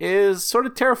is sort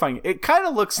of terrifying. It kind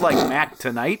of looks like Mac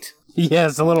Tonight.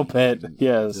 Yes, a little bit.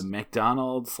 Yes. The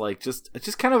McDonald's, like it's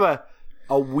just kind of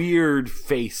a weird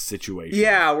face situation.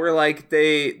 Yeah, where like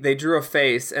they drew a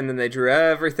face and then they drew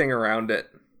everything around it.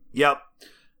 Yep.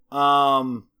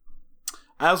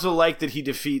 I also like that he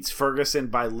defeats Ferguson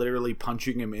by literally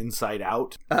punching him inside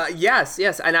out. Yes,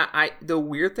 and I the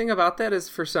weird thing about that is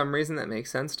for some reason that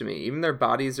makes sense to me. Even though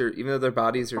their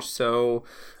bodies are so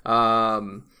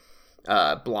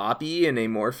blobby and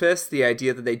amorphous, the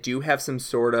idea that they do have some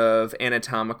sort of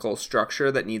anatomical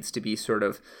structure that needs to be sort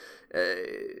of,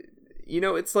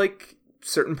 it's like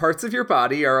certain parts of your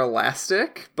body are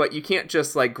elastic, but you can't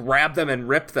just like grab them and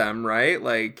rip them, right?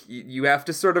 Like you have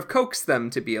to sort of coax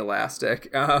them to be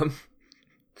elastic. No,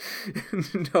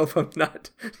 I'm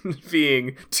not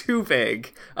being too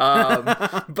vague.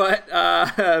 But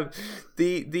I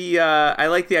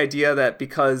like the idea that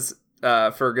because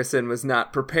Ferguson was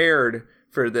not prepared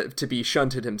to be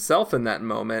shunted himself in that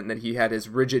moment, and that he had his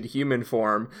rigid human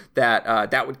form,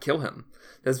 that would kill him.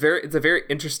 It's a very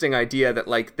interesting idea that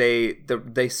like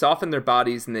they soften their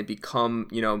bodies and they become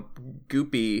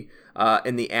goopy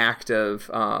in the act of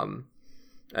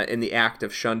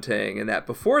shunting, and that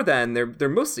before then they're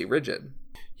mostly rigid.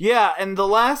 Yeah, and the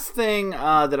last thing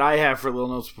that I have for little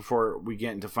notes before we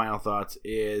get into final thoughts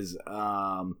is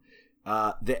the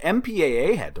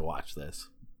MPAA had to watch this.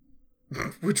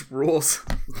 Which rules.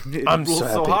 I'm rules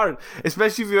so hard,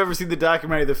 especially if you've ever seen the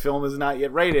documentary The Film Is Not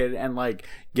Yet Rated, and like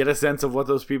get a sense of what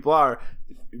those people are.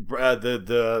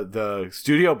 The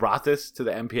studio brought this to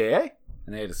the MPAA,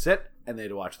 and they had to sit and they had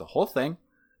to watch the whole thing,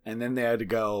 and then they had to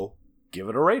go give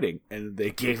it a rating, and they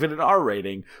gave it an R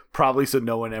rating, probably so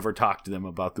no one ever talked to them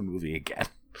about the movie again.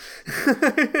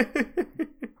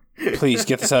 Please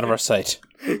get this out of our sight.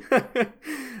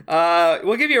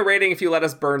 We'll give you a rating if you let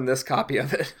us burn this copy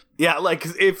of it. Yeah, like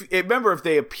if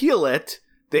they appeal it,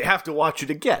 they have to watch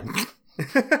it again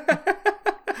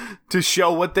to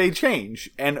show what they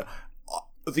change. And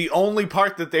the only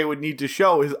part that they would need to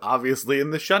show is obviously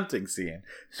in the shunting scene.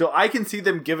 So I can see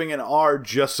them giving an R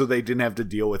just so they didn't have to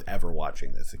deal with ever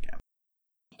watching this again.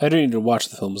 I don't need to watch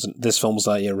the films. This film's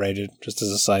not yet rated, just as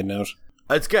a side note.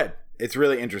 It's good. It's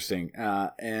really interesting.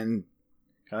 And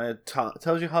kind of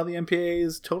tells you how the MPAA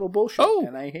is total bullshit. Oh.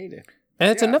 And I hate it. And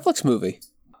it's a Netflix movie.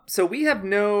 So we have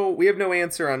no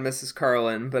answer on Mrs.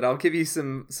 Carlin, but I'll give you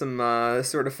some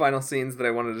sort of final scenes that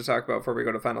I wanted to talk about before we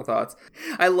go to final thoughts.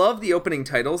 I love the opening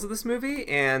titles of this movie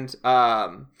and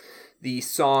the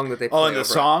song that they play. Oh, and the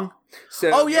song?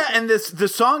 So, and the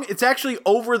song, it's actually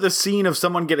over the scene of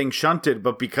someone getting shunted,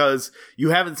 but because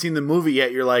you haven't seen the movie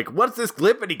yet, you're like, what's this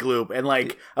glippity gloop? And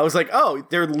like, I was like, oh,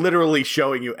 they're literally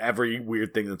showing you every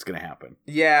weird thing that's going to happen.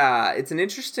 Yeah, it's an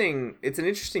interesting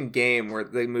game where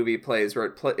the movie plays, where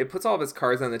it puts all of its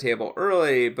cards on the table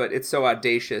early, but it's so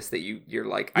audacious that you're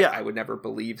like, I would never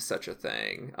believe such a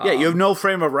thing. Yeah, you have no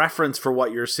frame of reference for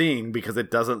what you're seeing because it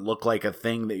doesn't look like a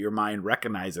thing that your mind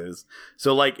recognizes.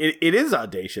 So like, it is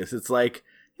audacious. It's like,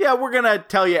 yeah, we're going to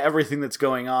tell you everything that's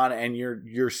going on, and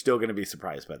you're still going to be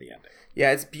surprised by the ending.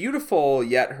 Yeah, it's beautiful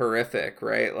yet horrific,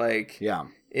 right? Like, yeah,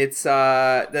 it's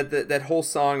that whole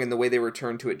song and the way they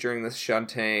return to it during this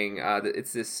shunting.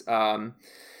 It's this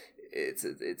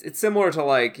it's similar to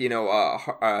like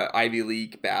a Ivy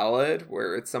League ballad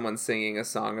where it's someone singing a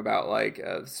song about like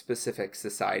a specific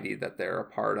society that they're a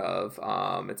part of.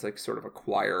 It's like sort of a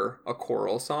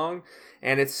choral song,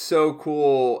 and it's so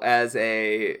cool as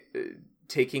a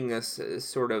taking this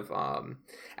sort of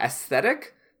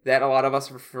aesthetic that a lot of us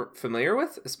are familiar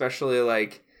with, especially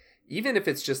like even if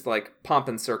it's just like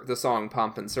the song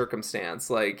Pomp and Circumstance,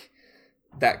 like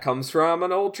that comes from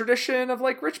an old tradition of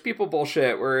like rich people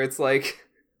bullshit where it's like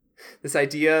this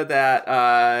idea that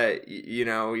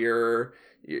you're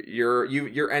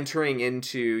entering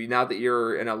into, now that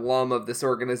you're an alum of this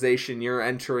organization, you're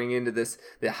entering into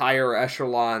the higher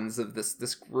echelons of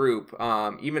this group,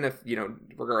 even if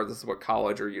regardless of what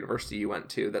college or university you went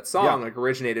to. That song like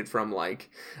originated from like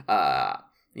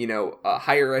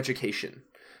higher education,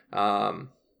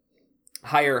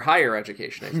 higher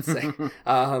education, I should say.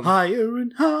 Higher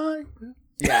and higher.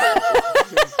 Yeah,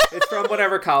 it's from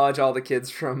whatever college all the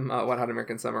kids from Wet Hot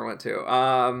American Summer went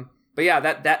to. But yeah,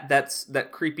 that's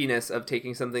that creepiness of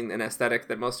taking something, an aesthetic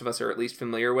that most of us are at least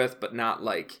familiar with, but not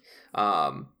like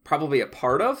probably a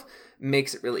part of,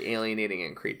 makes it really alienating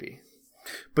and creepy.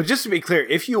 But just to be clear,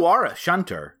 if you are a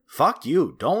shunter, fuck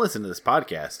you. Don't listen to this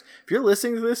podcast. If you're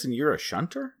listening to this and you're a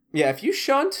shunter, yeah, if you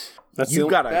shunt, you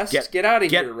gotta get out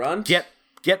of here, run.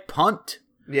 Get punt.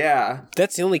 Yeah,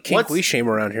 that's the only kink we shame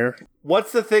around here.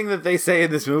 What's the thing that they say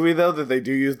in this movie though that they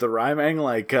do use the rhyming,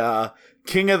 like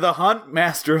king of the hunt,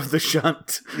 master of the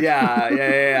shunt? Yeah.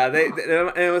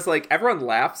 It was like everyone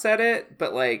laughs at it,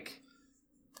 but like,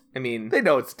 I mean, they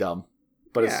know it's dumb,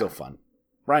 but it's still fun.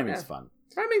 Rhyming's fun.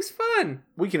 Rhyming's fun.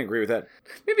 We can agree with that.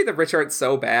 Maybe the rich aren't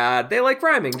so bad. They like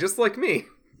rhyming, just like me.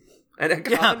 and a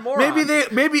common moron.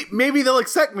 Maybe they'll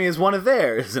accept me as one of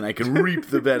theirs, and I can reap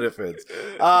the benefits.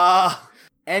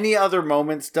 Any other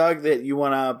moments, Doug, that you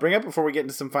want to bring up before we get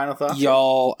into some final thoughts?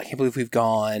 Y'all, I can't believe we've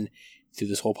gone through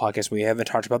this whole podcast. We haven't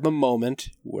talked about the moment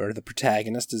where the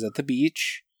protagonist is at the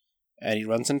beach, and he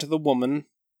runs into the woman,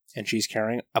 and she's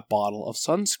carrying a bottle of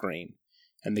sunscreen.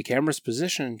 And the camera's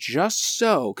positioned just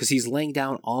so, because he's laying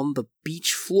down on the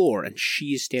beach floor, and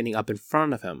she's standing up in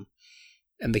front of him.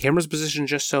 And the camera's positioned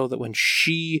just so that when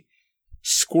she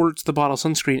squirts the bottle of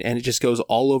sunscreen and it just goes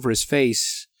all over his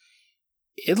face,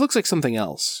 it looks like something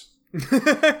else.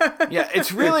 Yeah,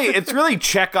 it's really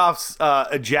Chekhov's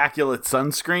ejaculate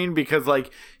sunscreen, because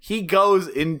like he goes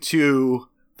into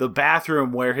the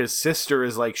bathroom where his sister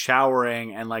is like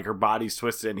showering and like her body's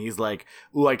twisted, and he's like,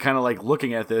 ooh, I kind of like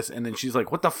looking at this, and then she's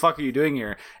like, what the fuck are you doing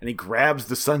here? And he grabs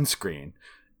the sunscreen,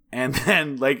 and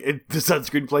then like the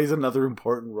sunscreen plays another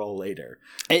important role later.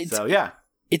 So yeah,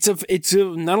 it's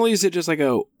not only is it just like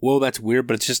a whoa, that's weird,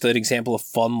 but it's just an example of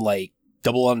fun like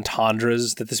double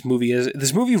entendres that this movie is.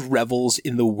 This movie revels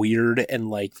in the weird and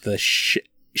like the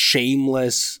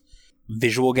shameless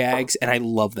visual gags, and I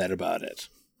love that about it.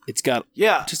 It's got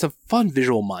just a fun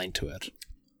visual mind to it.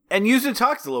 And Yuza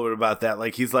talks a little bit about that.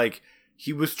 Like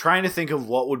he was trying to think of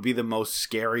what would be the most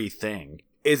scary thing.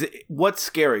 What's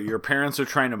scary? Your parents are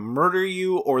trying to murder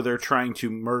you, or they're trying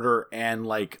to murder and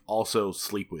like also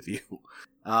sleep with you?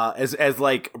 As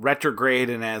like retrograde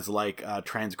and as like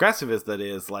transgressive as that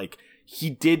is, like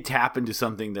he did tap into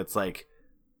something that's like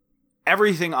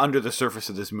everything under the surface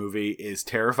of this movie is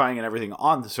terrifying, and everything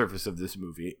on the surface of this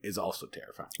movie is also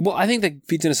terrifying. Well, I think that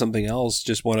feeds into something else.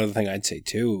 Just one other thing I'd say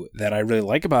too that I really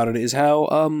like about it is how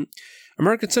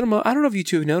American cinema, I don't know if you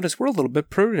two have noticed, we're a little bit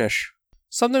prudish.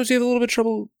 Sometimes we have a little bit of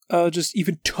trouble just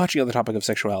even touching on the topic of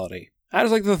sexuality. I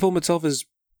just like that the film itself is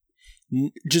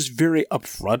just very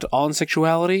upfront on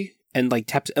sexuality, and like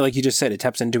taps, like you just said, it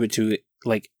taps into it to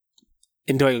like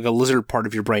into like a lizard part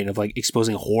of your brain of like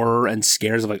exposing horror and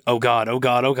scares of like, oh god, oh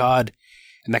god, oh god,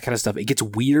 and that kind of stuff. It gets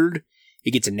weird,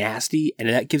 it gets nasty, and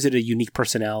that gives it a unique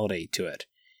personality to it.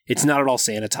 It's not at all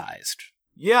sanitized.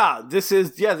 Yeah, this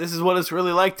is what it's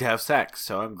really like to have sex.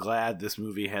 So I'm glad this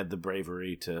movie had the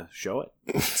bravery to show it.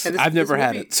 I've never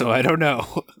had it, so I don't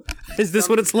know. Is this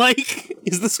what it's like?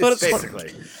 Is this what it's basically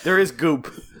like? There is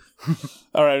goop.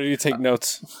 All right, you take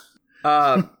notes.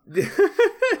 Watch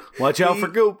out for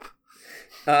goop.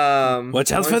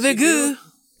 Watch out for the goop.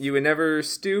 You would never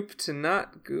stoop to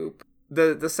not goop.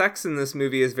 The sex in this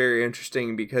movie is very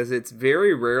interesting because it's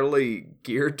very rarely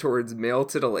geared towards male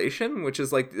titillation, which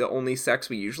is like the only sex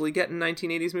we usually get in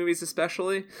 1980s movies,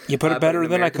 especially. You put it better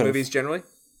than I could have. Movies generally.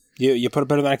 You put it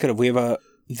better than I could have. We have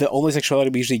the only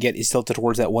sexuality we usually get is tilted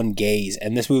towards that one gaze,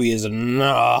 and this movie is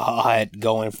not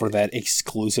going for that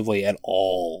exclusively at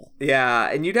all. Yeah,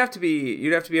 and you'd have to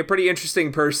be a pretty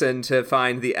interesting person to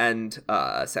find the end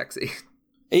sexy.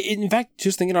 In fact,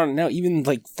 just thinking on it now, even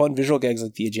like fun visual gags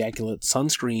like the ejaculate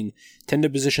sunscreen tend to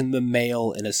position the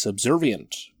male in a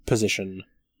subservient position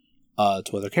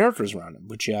to other characters around him,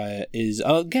 which is,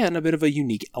 again, a bit of a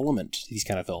unique element to these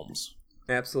kind of films.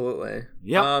 Absolutely.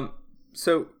 Yeah.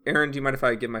 So, Aaron, do you mind if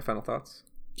I give my final thoughts?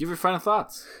 Give your final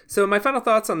thoughts. So, my final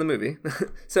thoughts on the movie.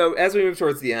 So, as we move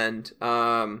towards the end,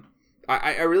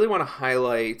 I really want to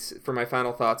highlight, for my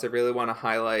final thoughts,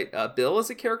 Bill as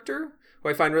a character, who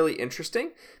I find really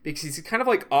interesting because he's kind of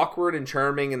like awkward and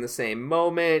charming in the same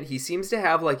moment. He seems to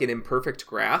have like an imperfect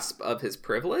grasp of his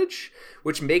privilege,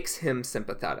 which makes him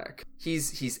sympathetic.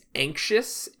 He's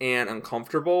anxious and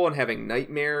uncomfortable and having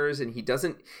nightmares, and he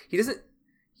doesn't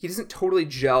totally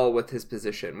gel with his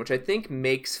position, which I think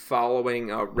makes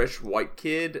following a rich white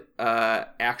kid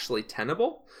actually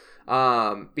tenable.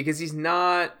 Because it's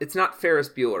not Ferris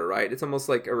Bueller, right? It's almost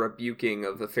like a rebuking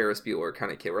of the Ferris Bueller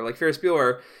kind of kid, where like Ferris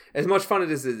Bueller, as much fun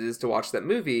as it is to watch that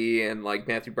movie, and like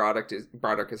Matthew Broderick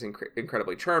is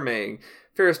incredibly charming,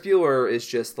 Ferris Bueller is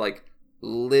just like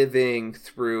living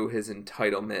through his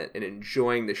entitlement and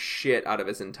enjoying the shit out of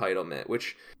his entitlement,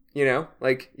 which, you know,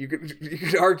 like you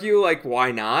could argue like why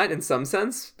not in some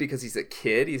sense, because he's a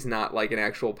kid, he's not like an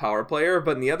actual power player,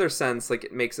 but in the other sense, like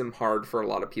it makes him hard for a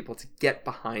lot of people to get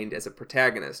behind as a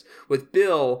protagonist. With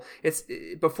Bill, it's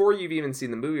before you've even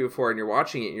seen the movie before and you're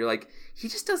watching it, and you're like, he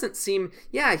just doesn't seem,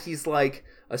 he's like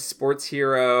a sports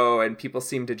hero and people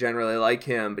seem to generally like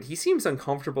him, but he seems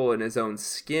uncomfortable in his own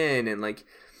skin, and like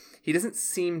he doesn't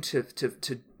seem to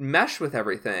mesh with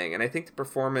everything, and I think the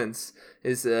performance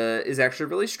is actually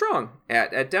really strong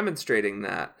at demonstrating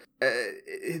that.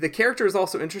 The character is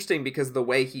also interesting because of the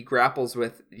way he grapples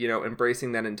with, you know,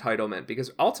 embracing that entitlement,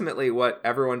 because ultimately what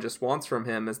everyone just wants from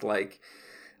him is like,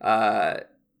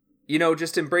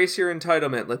 just embrace your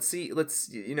entitlement. Let's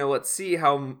see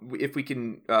how, if we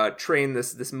can train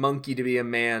this monkey to be a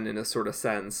man in a sort of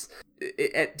sense.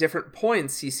 At different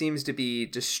points, he seems to be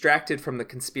distracted from the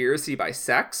conspiracy by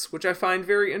sex, which I find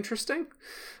very interesting.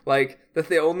 Like, that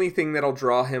the only thing that'll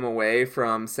draw him away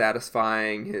from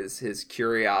satisfying his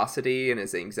curiosity and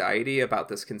his anxiety about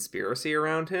this conspiracy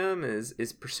around him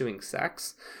is pursuing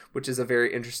sex, which is a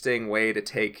very interesting way to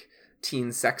take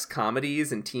teen sex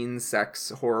comedies and teen sex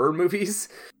horror movies,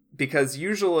 because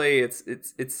usually it's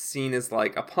seen as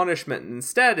like a punishment.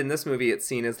 Instead, in this movie, it's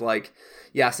seen as like,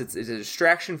 yes, it's a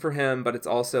distraction for him, but it's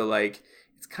also like,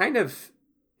 it's kind of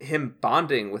him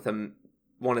bonding with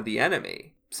one of the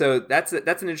enemy. So that's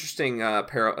an interesting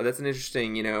that's an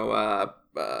interesting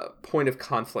point of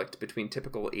conflict between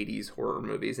typical 80s horror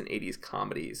movies and 80s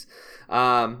comedies.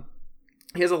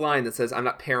 He has a line that says, "I'm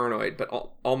not paranoid, but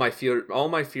all my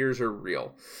fears are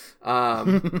real,"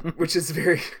 which is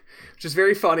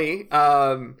very funny.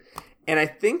 And I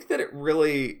think that it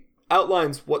really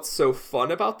outlines what's so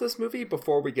fun about this movie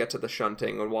before we get to the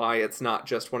shunting, and why it's not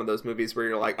just one of those movies where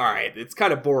you're like, all right, it's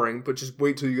kind of boring, but just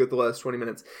wait till you get the last 20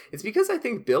 minutes. It's because I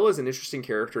think Bill is an interesting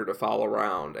character to follow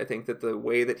around. I think that the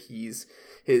way that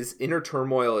his inner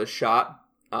turmoil is shot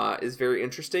is very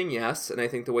interesting, yes, and I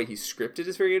think the way he's scripted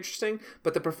is very interesting,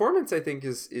 but the performance, I think,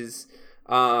 is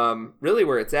really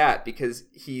where it's at, because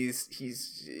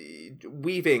he's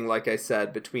weaving, like I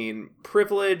said, between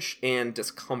privilege and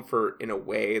discomfort in a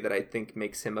way that I think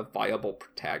makes him a viable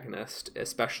protagonist,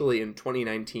 especially in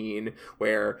 2019,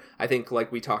 where I think,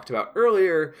 like we talked about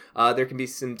earlier, there can be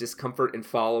some discomfort in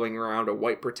following around a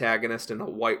white protagonist in a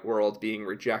white world being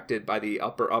rejected by the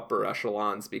upper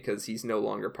echelons because he's no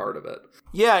longer part of it.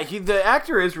 Yeah, the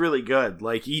actor is really good.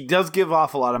 Like, he does give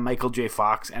off a lot of Michael J.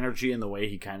 Fox energy in the way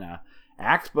he kind of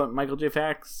acts, but Michael J.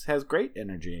 Fox has great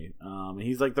energy.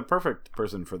 He's like the perfect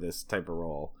person for this type of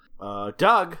role.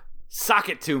 Doug, sock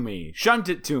it to me. Shunt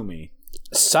it to me.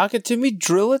 Sock it to me,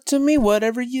 drill it to me,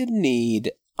 whatever you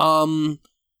need.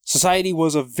 Society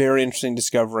was a very interesting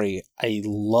discovery. I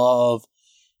love...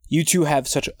 You two have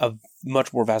such a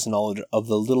much more vast knowledge of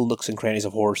the little nooks and crannies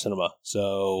of horror cinema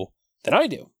than I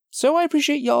do. So I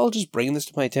appreciate y'all just bringing this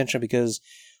to my attention, because,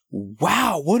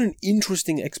 wow, what an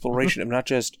interesting exploration of not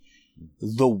just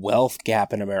the wealth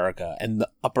gap in America and the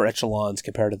upper echelons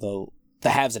compared to the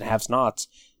haves and have-nots,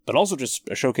 but also just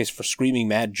a showcase for Screaming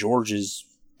Mad George's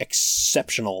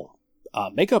exceptional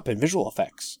makeup and visual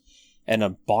effects, and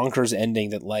a bonkers ending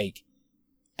that, like,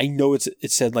 I know it's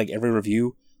said like every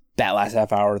review, that last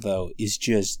half hour though is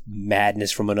just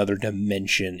madness from another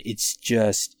dimension. It's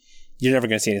just, you're never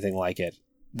going to see anything like it.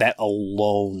 That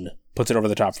alone puts it over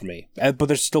the top for me. But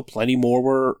there's still plenty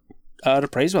more to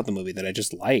praise about the movie that I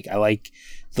just like. I like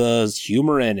the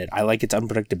humor in it. I like its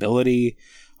unpredictability.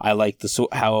 I like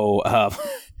I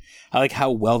like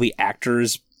how well the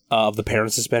actors of the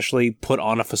parents especially put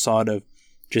on a facade of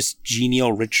just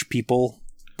genial rich people,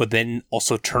 but then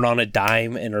also turn on a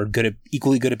dime and are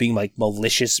equally good at being like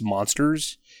malicious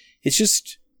monsters. It's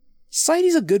just,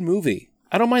 Society's a good movie.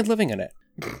 I don't mind living in it.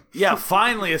 Yeah,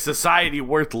 finally a society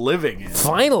worth living in.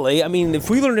 Finally, I mean, if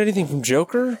we learned anything from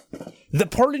Joker, the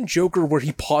part in Joker where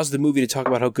he paused the movie to talk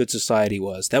about how good society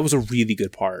was, that was a really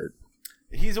good part.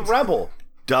 He's a rebel,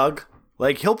 Doug.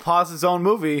 Like, he'll pause his own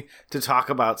movie to talk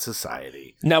about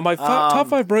society. Now, my top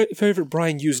 5 favorite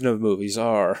Brian Usna movies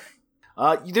are...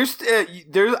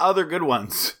 There's other good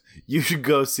ones. You should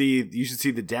see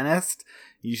The Dentist.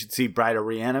 You should see Bride of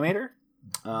Reanimator.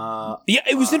 Yeah,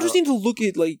 it was interesting to look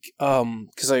at, like,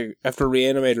 because after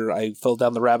Reanimator, I fell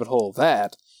down the rabbit hole of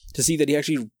that, to see that he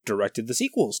actually directed the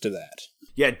sequels to that.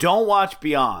 Yeah, don't watch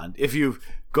Beyond. If you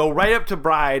go right up to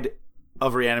Bride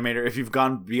of Reanimator, if you've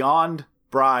gone beyond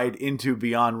Bride into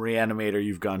Beyond Reanimator,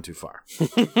 you've gone too far.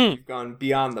 You've gone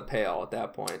beyond the pale at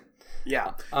that point.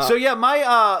 Yeah. So yeah,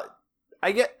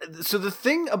 so the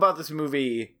thing about this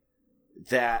movie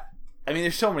that, I mean,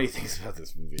 there's so many things about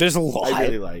this movie. There's a lot I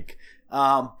really like.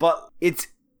 But it's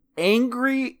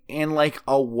angry in like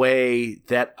a way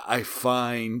that I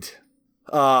find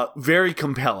very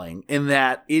compelling, in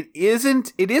that it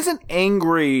isn't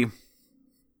angry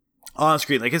on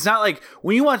screen. Like, it's not like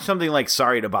when you watch something like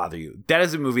Sorry to Bother You, that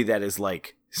is a movie that is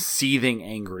like seething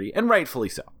angry, and rightfully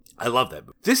so. I love that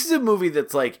movie. This is a movie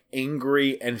that's like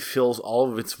angry and fills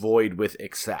all of its void with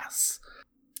excess,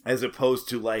 as opposed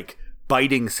to like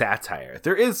biting satire.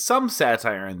 There is some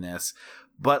satire in this,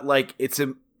 but like it's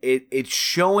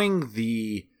showing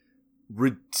the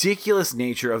ridiculous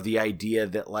nature of the idea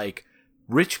that like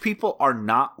rich people are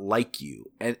not like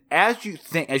you, and as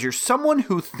you're someone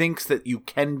who thinks that you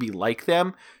can be like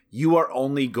them, you are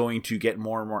only going to get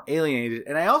more and more alienated.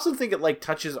 And I also think it like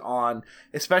touches on,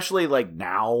 especially like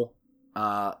now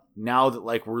that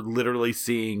like we're literally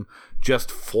seeing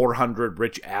just 400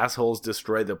 rich assholes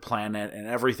destroy the planet and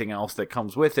everything else that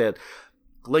comes with it.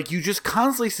 Like, you just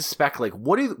constantly suspect, like,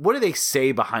 what do they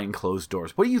say behind closed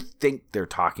doors? What do you think they're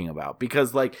talking about?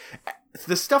 Because, like,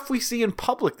 the stuff we see in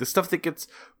public, the stuff that gets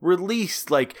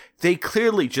released, like, they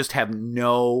clearly just have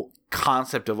no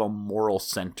concept of a moral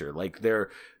center. Like, their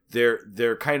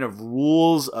kind of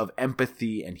rules of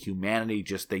empathy and humanity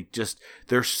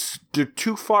they're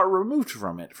too far removed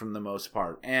from it, from the most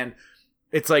part. And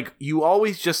it's like, you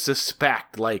always just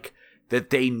suspect, like, that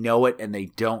they know it and they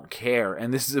don't care.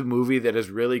 And this is a movie that is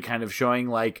really kind of showing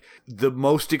like the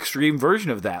most extreme version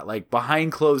of that. Like,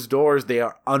 behind closed doors, they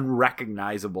are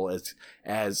unrecognizable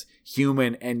as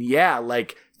human. And yeah,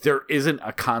 like, there isn't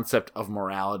a concept of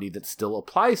morality that still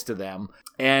applies to them.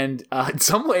 And in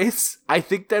some ways, I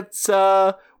think that's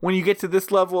when you get to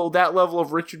that level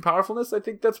of rich and powerfulness, I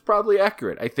think that's probably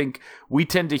accurate. I think we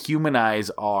tend to humanize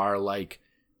our like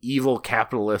evil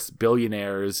capitalist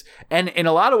billionaires, and in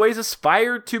a lot of ways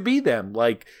aspire to be them.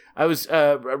 Like, I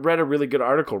read a really good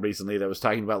article recently that was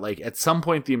talking about, like, at some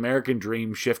point the American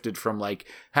dream shifted from like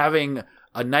having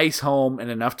a nice home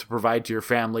and enough to provide to your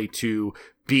family to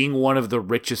being one of the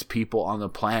richest people on the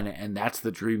planet. And that's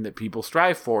the dream that people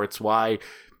strive for. It's why,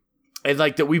 and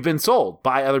like, that we've been sold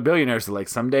by other billionaires that like,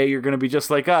 someday you're going to be just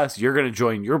like us. You're going to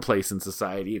join your place in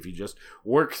society if you just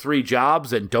work 3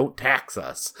 jobs and don't tax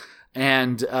us.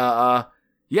 And,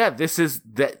 yeah, this is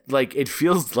that, like, it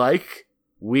feels like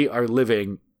we are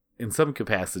living in some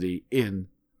capacity in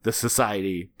the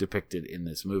society depicted in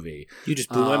this movie. You just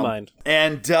blew my mind.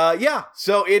 And, yeah,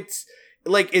 so it's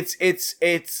like,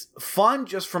 it's fun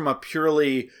just from a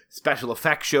purely special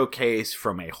effects showcase,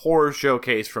 from a horror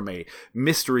showcase, from a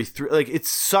mystery like, it's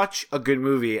such a good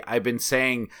movie. I've been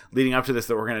saying leading up to this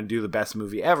that we're going to do the best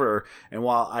movie ever. And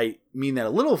while I mean that a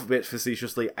little bit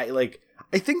facetiously,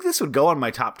 I think this would go on my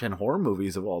top 10 horror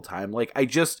movies of all time. Like,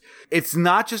 it's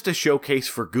not just a showcase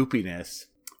for goopiness.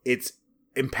 It's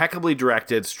impeccably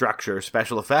directed, structure,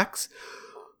 special effects,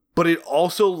 but it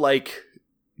also like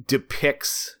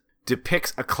depicts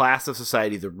a class of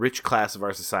society, the rich class of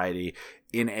our society,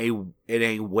 in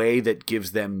a way that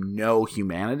gives them no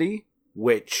humanity,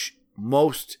 which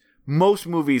most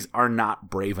movies are not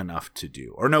brave enough to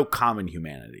do, or no common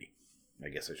humanity, I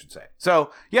guess I should say.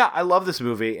 So, yeah, I love this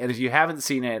movie, and if you haven't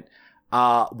seen it,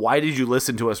 why did you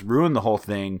listen to us ruin the whole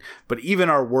thing? But even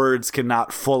our words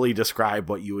cannot fully describe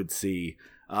what you would see.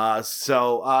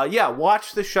 So, yeah,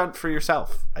 watch The Shunt for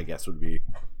yourself, I guess would be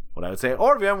what I would say.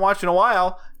 Or if you haven't watched in a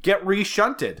while, get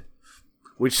Re-Shunted,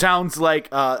 which sounds like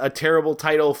a terrible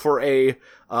title for a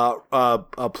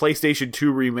PlayStation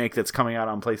 2 remake that's coming out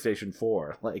on PlayStation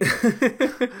 4. Like,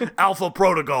 Alpha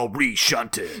Protocol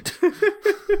Re-Shunted.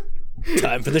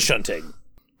 Time for the shunting.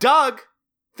 Doug,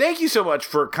 thank you so much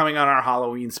for coming on our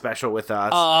Halloween special with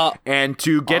us and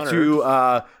to get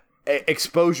to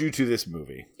expose you to this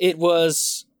movie. It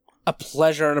was a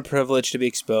pleasure and a privilege to be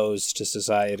exposed to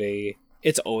society.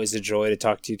 It's always a joy to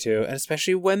talk to you too, and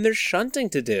especially when there's shunting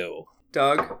to do.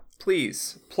 Doug,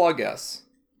 please plug us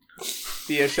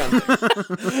via shunting.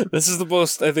 This is the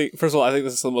most, I think, first of all, I think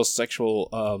this is the most sexual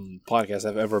podcast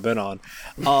I've ever been on.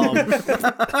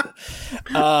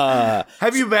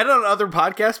 Have you been on other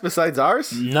podcasts besides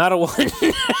ours? Not a one.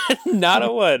 Not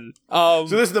a one. So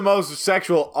this is the most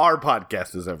sexual our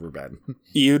podcast has ever been.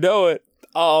 You know it.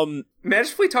 Imagine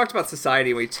if we talked about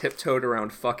society and we tiptoed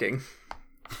around fucking.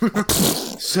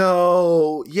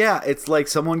 So, yeah, it's like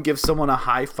someone gives someone a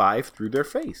high five through their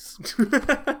face.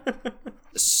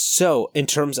 So, in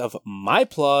terms of my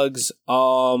plugs,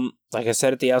 like I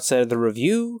said at the outset of the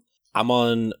review, I'm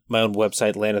on my own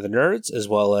website, Land of the Nerds, as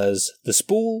well as The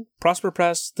Spool, Prosper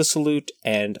Press, The Salute,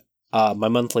 and my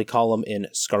monthly column in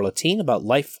Scarletine about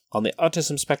life on the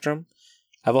autism spectrum.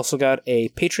 I've also got a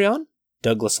Patreon,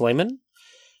 Douglas Lehman.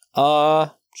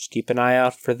 Just keep an eye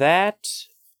out for that.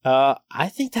 I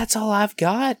think that's all I've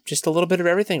got. Just a little bit of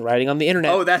everything, writing on the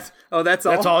internet. That's all. That's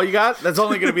all you got? That's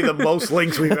only going to be the most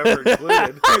links we've ever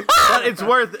included. But it's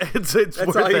worth it's That's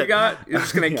worth all it. you got? You're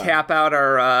just going to cap out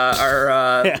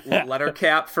our letter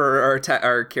cap for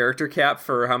our character cap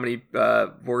for how many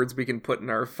words we can put in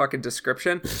our fucking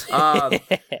description.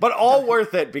 But all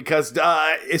worth it because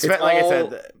it's like I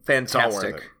said,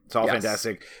 fantastic. It's all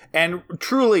fantastic. And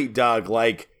truly, Doug,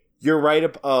 like, your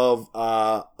write-up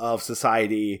of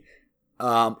society,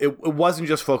 it wasn't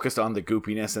just focused on the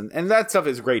goopiness, and that stuff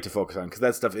is great to focus on because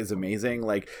that stuff is amazing.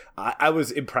 Like, I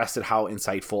was impressed at how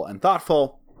insightful and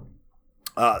thoughtful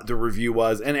the review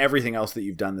was, and everything else that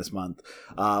you've done this month.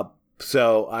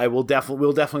 So we'll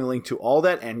definitely link to all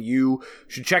that, and you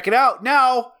should check it out.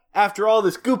 Now, after all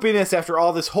this goopiness, after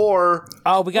all this horror...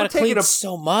 Oh, we got to clean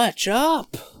so much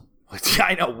up.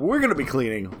 I know, we're going to be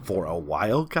cleaning for a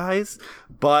while, guys.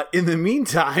 But in the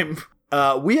meantime,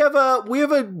 we have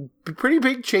a pretty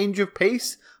big change of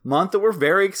pace month that we're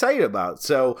very excited about.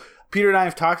 So Peter and I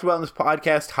have talked about in this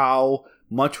podcast how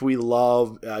much we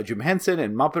love Jim Henson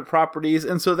and Muppet properties,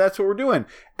 and so that's what we're doing.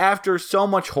 After so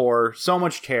much horror, so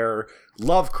much terror,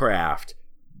 Lovecraft,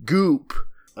 Goop,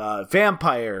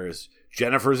 vampires,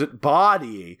 Jennifer's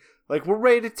Body, like we're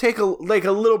ready to take a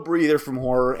little breather from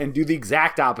horror and do the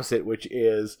exact opposite, which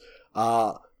is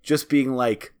just being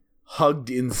like hugged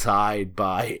inside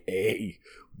by a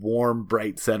warm,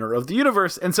 bright center of the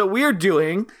universe. And so we're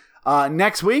doing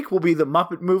next week will be the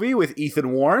Muppet movie with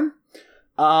Ethan Warren.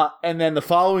 And then the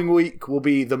following week will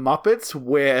be the Muppets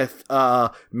with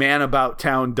Man About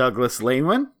Town Douglas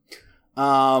Lehman,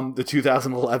 the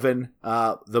 2011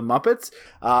 The Muppets.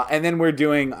 And then we're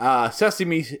doing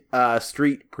Sesame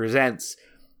Street Presents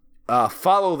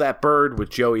Follow That Bird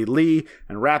with Joey Lee,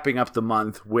 and wrapping up the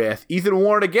month with Ethan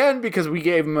Warren again, because we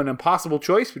gave him an impossible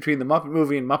choice between the Muppet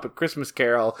movie and Muppet Christmas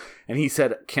Carol, and he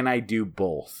said, "Can I do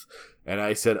both?" And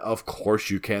I said, "Of course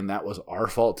you can. That was our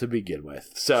fault to begin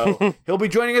with." So he'll be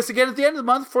joining us again at the end of the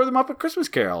month for the Muppet Christmas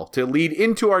Carol to lead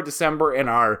into our December and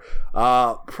our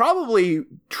probably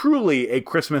truly a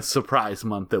Christmas surprise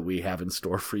month that we have in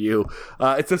store for you.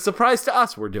 It's a surprise to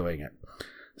us we're doing it.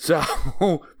 So,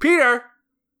 Peter,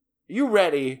 you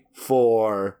ready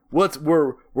for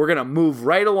we're gonna move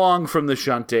right along from the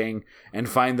shunting and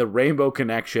find the Rainbow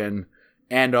Connection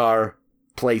and our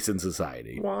place in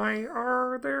society. Why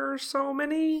are there so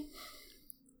many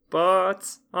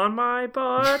butts on my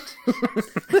butt?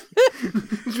 It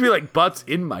should be like butts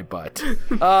in my butt.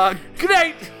 Good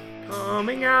night.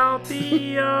 Coming out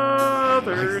the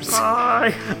other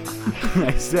side.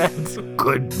 I said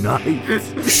good night.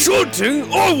 Shunting?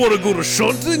 I want to go to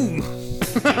shunting.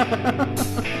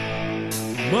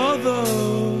 Mother,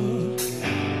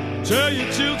 tell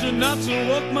your children not to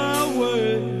walk my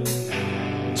way.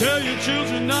 Tell your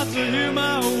children not to hear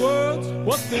my words,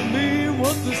 what they mean,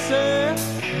 what they say.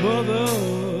 Mother,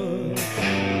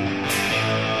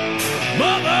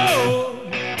 Mother,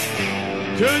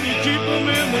 can you keep them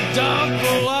in the dark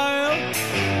for a while?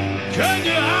 Can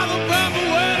you hide them from the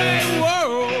wedding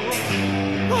world?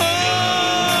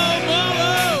 Oh,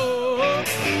 Mother,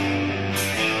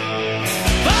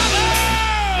 Mother,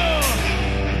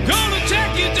 gonna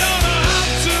take your daughter out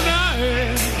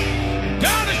tonight.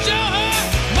 Gonna show her.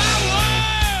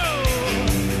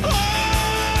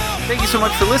 Thank you so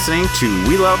much for listening to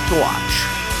We Love to Watch.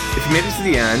 If you made it to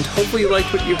the end, hopefully you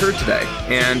liked what you heard today.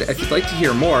 And if you'd like to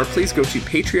hear more, please go to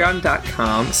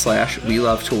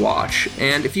patreon.com/WeLoveToWatch.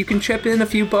 And if you can chip in a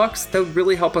few bucks, that would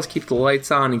really help us keep the lights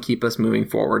on and keep us moving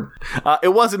forward.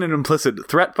 It wasn't an implicit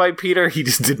threat by Peter. He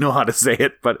just didn't know how to say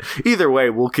it. But either way,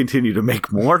 we'll continue to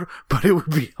make more. But it would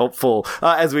be helpful,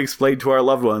 as we explained to our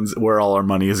loved ones, where all our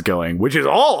money is going, which is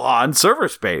all on server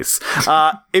space.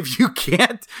 If you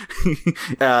can't,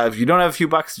 if you don't have a few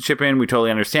bucks to chip in, we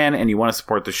totally understand. And you want to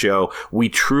support the show, we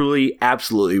truly,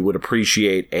 absolutely would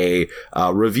appreciate a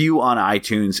review on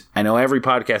iTunes. I know every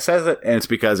podcast says it, and it's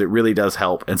because it really does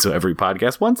help, and so every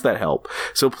podcast wants that help.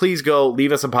 So please go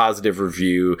leave us a positive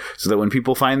review so that when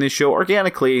people find this show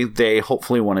organically, they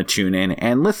hopefully want to tune in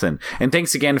and listen. And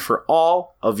thanks again for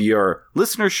all of your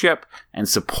listenership and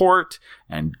support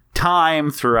and time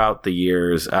throughout the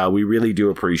years. We really do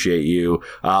appreciate you.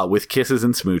 With kisses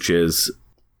and smooches,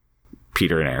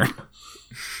 Peter and Aaron.